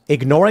blinders,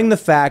 ignoring the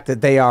fact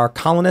that they are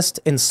colonist,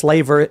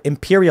 enslaver,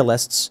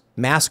 imperialists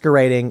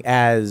masquerading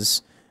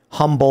as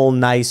humble,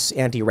 nice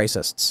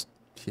anti-racists.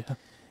 Yeah.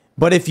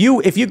 But if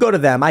you go to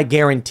them, I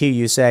guarantee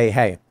you say,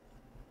 hey,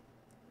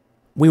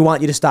 we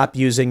want you to stop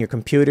using your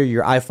computer,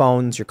 your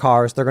iPhones, your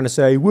cars. They're going to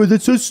say, well,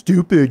 that's so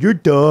stupid. You're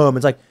dumb.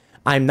 It's like,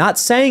 I'm not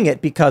saying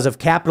it because of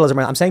capitalism.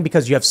 I'm saying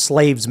because you have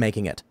slaves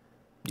making it.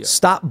 Yeah.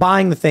 Stop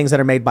buying the things that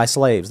are made by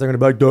slaves. They're going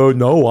to be like,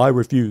 no, I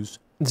refuse.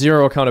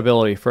 Zero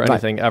accountability for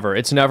anything ever.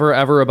 It's never,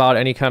 ever about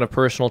any kind of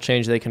personal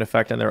change they can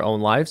affect in their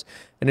own lives.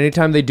 And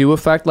anytime they do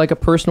affect like a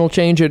personal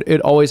change,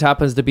 it always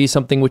happens to be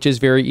something which is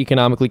very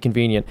economically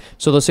convenient.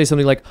 So they'll say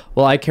something like,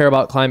 well, I care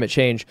about climate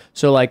change,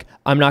 so like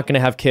I'm not going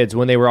to have kids,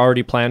 when they were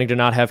already planning to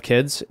not have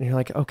kids. And you're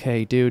like,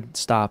 okay, dude,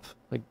 stop.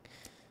 Like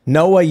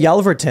Noah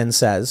Yelverton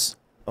says,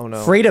 oh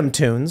no, freedom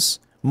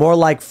tunes, more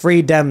like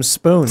free dem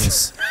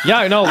spoons. Yeah,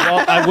 I know.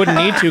 Well, I wouldn't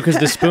need to because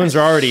the spoons are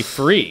already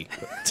free.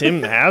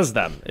 Tim has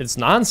them. It's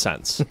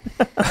nonsense.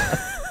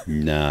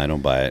 No, I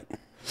don't buy it.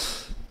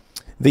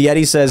 The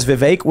Yeti says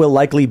Vivek will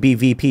likely be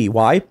VP.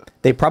 Why?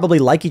 They probably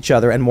like each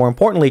other, and more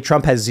importantly,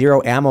 Trump has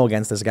zero ammo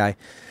against this guy.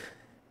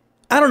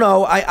 I don't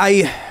know.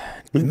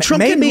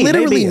 Trump can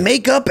literally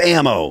make up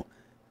ammo.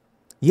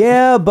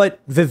 Yeah,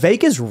 but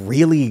Vivek is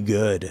really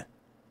good.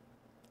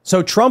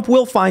 So Trump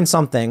will find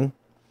something,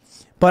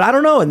 but I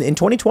don't know. In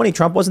 2020,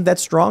 Trump wasn't that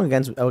strong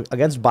against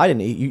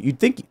Biden. You'd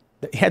think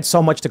he had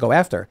so much to go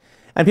after.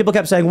 And people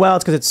kept saying, well,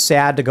 it's because it's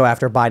sad to go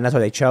after Biden. That's why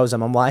they chose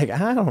him. I'm like,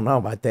 I don't know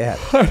about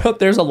that.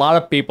 There's a lot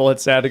of people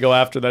it's sad to go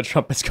after that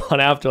Trump has gone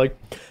after. Like,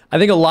 I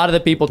think a lot of the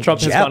people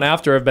Trump has gone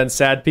after have been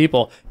sad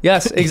people.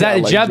 Yes,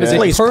 exactly. Yeah, like Jeb is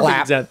a perfect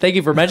example. Thank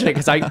you for mentioning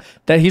it, because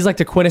that he's like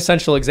the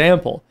quintessential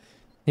example.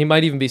 He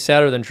might even be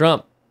sadder than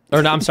Trump.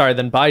 Or no, I'm sorry,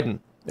 than Biden.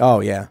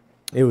 Oh, yeah.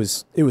 It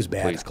was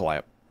bad. Please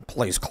clap.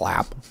 Please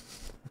clap.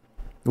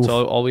 That's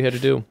all we had to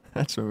do.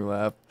 That's when we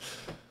laugh.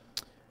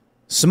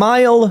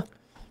 Smile.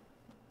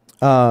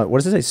 What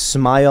does it say?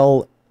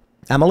 Smile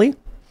Emily?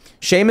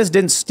 Seamus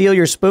didn't steal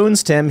your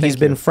spoons, Tim. He's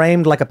been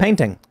framed like a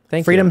painting.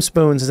 Freedom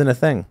spoons isn't a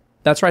thing.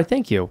 That's right.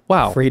 Thank you.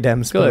 Wow.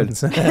 Freedom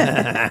spoons.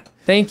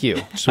 Thank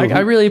you. So I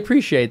really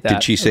appreciate that.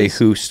 Did she say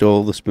who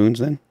stole the spoons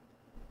then?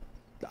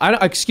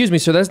 Excuse me,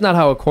 sir. That's not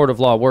how a court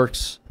of law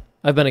works.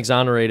 I've been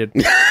exonerated.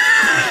 They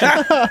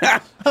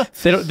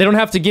don't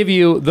have to give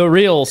you the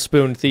real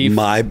spoon thief.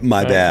 My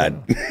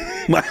bad.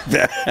 My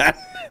bad.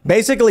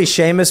 Basically,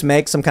 Seamus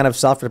makes some kind of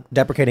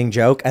self-deprecating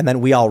joke, and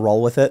then we all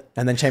roll with it,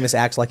 and then Seamus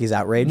acts like he's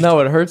outraged. No,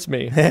 it hurts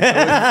me.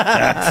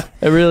 It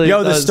really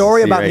Yo, does. the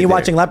story about me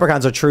watching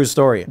Leprechaun's a true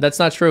story. That's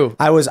not true.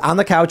 I was on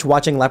the couch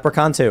watching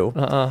Leprechaun 2,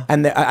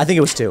 and I think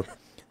it was 2.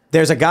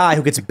 There's a guy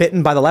who gets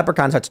bitten by the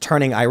leprechaun, starts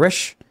turning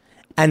Irish,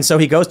 and so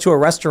he goes to a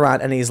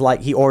restaurant, and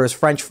he orders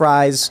French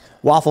fries,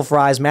 waffle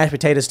fries, mashed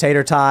potatoes,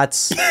 tater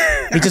tots.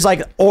 He just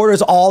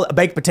orders all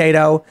baked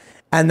potato.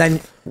 And then,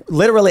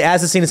 literally,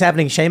 as the scene is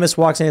happening, Seamus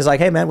walks in. He's like,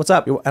 "Hey, man, what's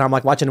up?" And I'm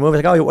like, watching the movie.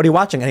 He's like, "Oh, what are you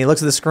watching?" And he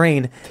looks at the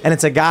screen, and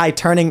it's a guy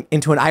turning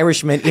into an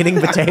Irishman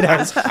eating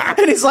potatoes.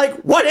 And he's like,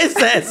 "What is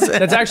this?"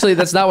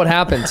 That's not what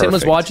happened. Tim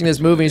was watching this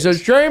movie. He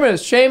says,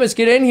 "Seamus,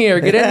 get in here,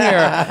 get in here."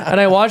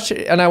 And I watched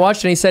it, and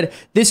he said,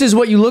 "This is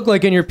what you look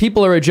like, and your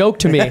people are a joke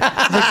to me." I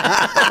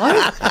was like,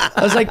 "What?"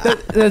 I was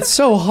like, "That's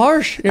so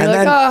harsh." You're and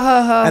like,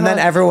 then, and then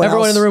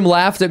everyone in the room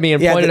laughed at me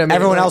and pointed at me.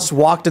 Everyone else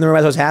walked in the room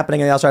as it was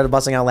happening, and they all started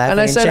busting out laughing.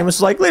 And Seamus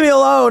was like, "Leave me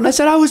alone." I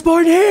said, I was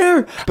born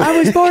here. I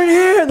was born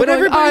here. But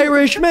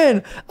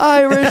Irishman.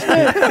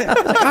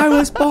 I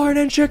was born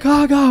in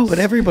Chicago. But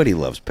everybody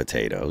loves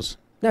potatoes.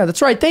 Yeah,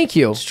 that's right. Thank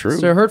you. It's true.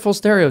 It's a hurtful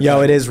stereotype.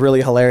 Yo, it is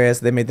really hilarious.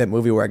 They made that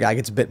movie where a guy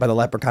gets bit by the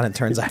leprechaun and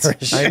turns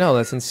Irish. I know,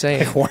 that's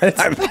insane. What?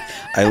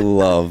 I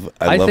love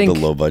the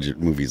low budget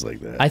movies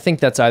like that. I think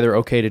that's either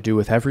okay to do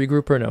with every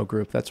group or no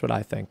group. That's what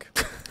I think.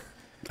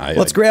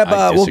 Let's grab.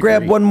 We'll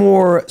grab one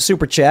more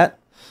super chat.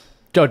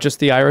 Oh, just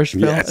the Irish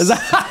film? Yes.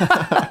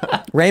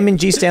 Raymond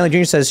G. Stanley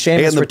Jr. says,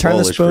 Seamus, return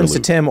the spoons to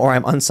Tim or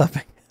I'm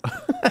unsubbing.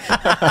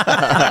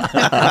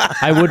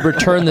 I would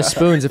return the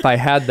spoons if I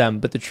had them,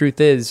 but the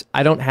truth is,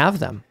 I don't have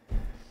them.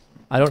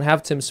 I don't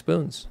have Tim's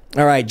spoons.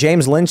 All right,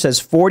 James Lynch says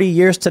 40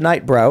 years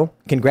tonight, bro.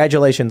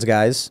 Congratulations,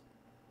 guys.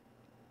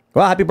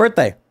 Well, happy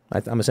birthday.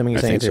 I'm assuming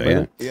you're saying it's your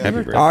birthday. Yeah. Happy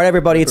birthday. All right,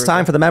 everybody, it's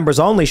time for the members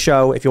only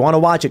show. If you want to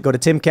watch it, go to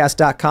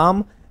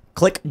timcast.com.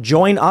 Click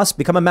join us,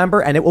 become a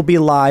member, and it will be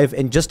live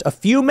in just a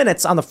few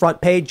minutes on the front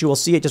page. You will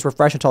see it. Just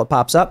refresh until it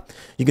pops up.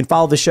 You can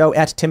follow the show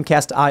at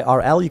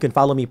TimcastIRL. You can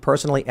follow me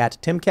personally at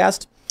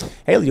Timcast.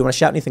 Haley, you want to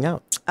shout anything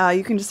out?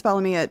 You can just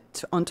follow me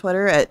on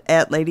Twitter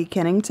at Lady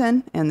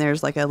Kennington, and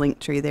there's like a link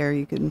tree there.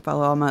 You can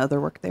follow all my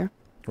other work there.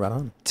 Right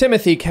on.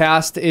 Timothy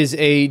Cast is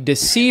a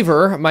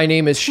deceiver. My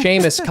name is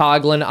Seamus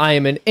Coughlin. I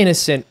am an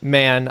innocent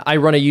man. I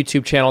run a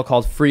YouTube channel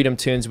called Freedom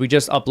Tunes. We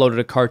just uploaded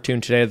a cartoon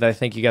today that I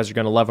think you guys are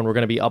going to love, and we're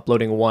going to be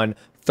uploading one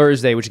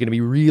Thursday, which is going to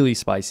be really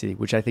spicy,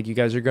 which I think you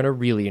guys are going to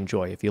really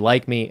enjoy. If you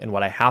like me and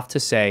what I have to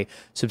say,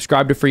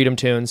 subscribe to Freedom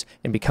Tunes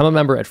and become a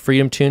member at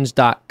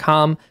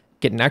freedomtunes.com.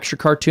 Get an extra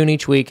cartoon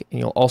each week, and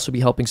you'll also be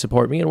helping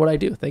support me and what I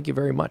do. Thank you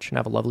very much, and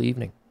have a lovely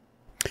evening.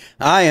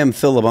 I am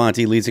Phil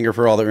Labonte, lead singer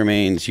for All That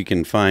Remains. You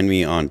can find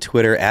me on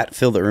Twitter at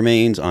Phil That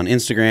Remains, on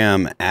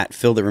Instagram at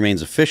Phil That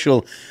Remains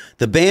Official.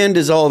 The band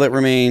is All That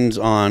Remains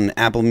on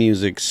Apple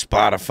Music,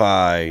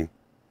 Spotify,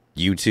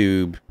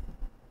 YouTube.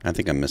 I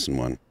think I'm missing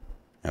one.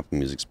 Apple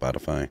Music,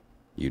 Spotify,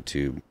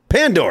 YouTube,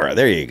 Pandora.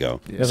 There you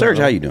go. Yeah, Serge,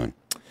 how you doing?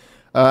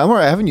 I'm all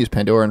right. I haven't used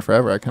Pandora in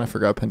forever. I kind of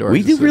forgot Pandora.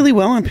 We do really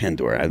well on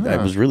Pandora. I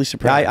was really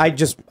surprised.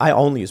 Yeah, I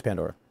only use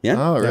Pandora. Yeah.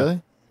 Oh,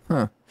 really? Yeah.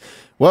 Huh.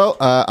 Well,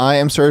 I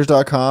am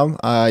Serge.com.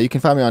 You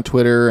can find me on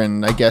Twitter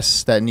and I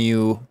guess that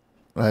new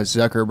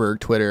Zuckerberg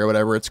Twitter or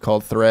whatever it's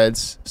called,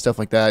 Threads, stuff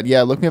like that.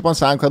 Yeah, look me up on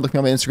SoundCloud, look me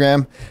up on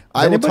Instagram.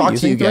 I will talk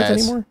to you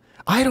guys. Anymore?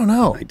 I don't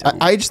know.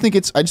 I just think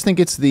it's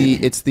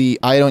the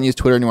I don't use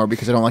Twitter anymore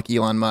because I don't like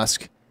Elon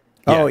Musk.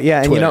 Oh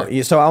yeah, and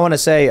Twitter. So I want to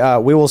say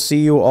we will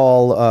see you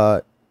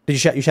all.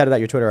 Did you shouted out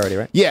your Twitter already,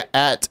 right? Yeah,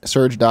 at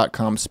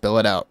Serge.com. Spell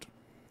it out.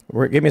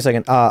 Give me a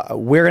second.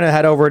 We're going to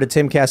head over to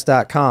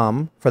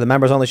timcast.com for the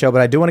members only show, but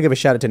I do want to give a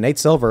shout out to Nate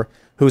Silver,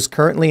 who's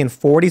currently in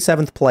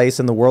 47th place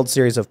in the World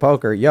Series of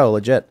Poker. Yo,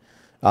 legit.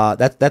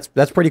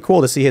 That's pretty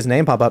cool to see his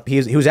name pop up.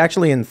 He was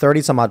actually in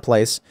 30 some odd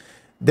place.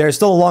 There's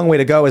still a long way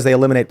to go as they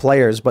eliminate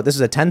players, but this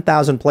is a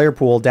 10,000 player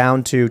pool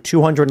down to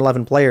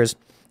 211 players.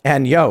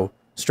 And yo,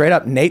 straight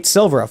up, Nate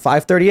Silver, a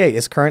 538,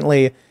 is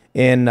currently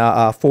in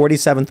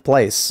 47th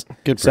place.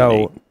 Good for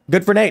Nate.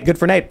 Good for Nate. Good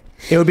for Nate.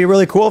 It would be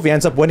really cool if he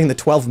ends up winning the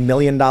 $12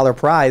 million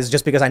prize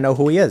just because I know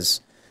who he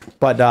is.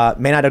 But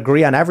may not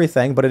agree on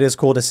everything, but it is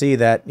cool to see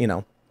that,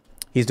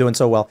 he's doing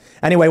so well.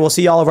 Anyway, we'll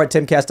see you all over at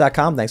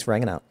timcast.com. Thanks for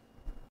hanging out.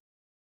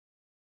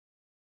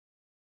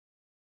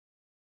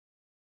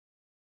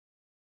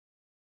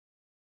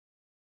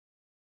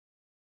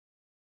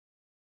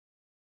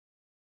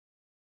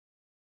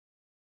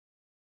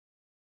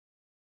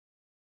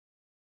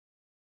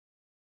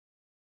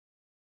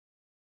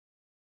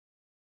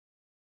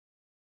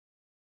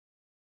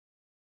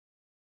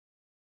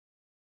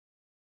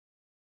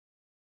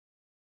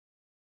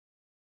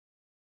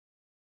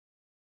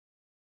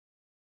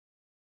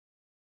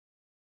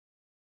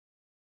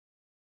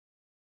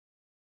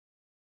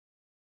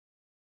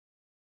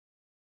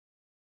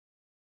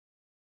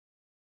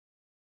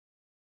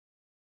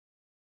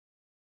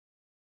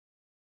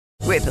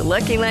 With the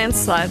Lucky Land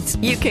Slots,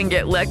 you can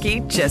get lucky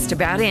just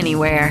about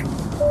anywhere.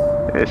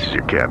 This is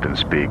your captain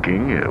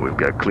speaking. We've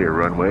got clear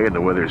runway and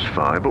the weather's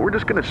fine, but we're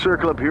just going to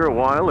circle up here a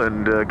while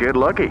and get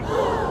lucky.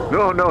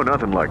 No,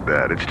 nothing like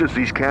that. It's just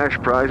these cash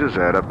prizes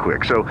add up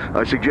quick. So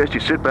I suggest you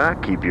sit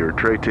back, keep your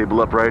tray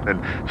table upright, and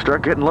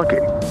start getting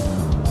lucky.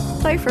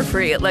 Play for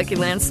free at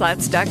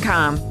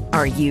LuckyLandSlots.com.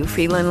 Are you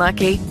feeling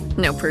lucky?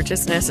 No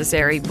purchase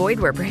necessary. Void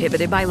where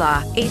prohibited by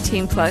law.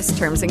 18+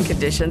 terms and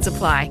conditions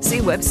apply. See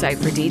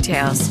website for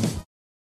details.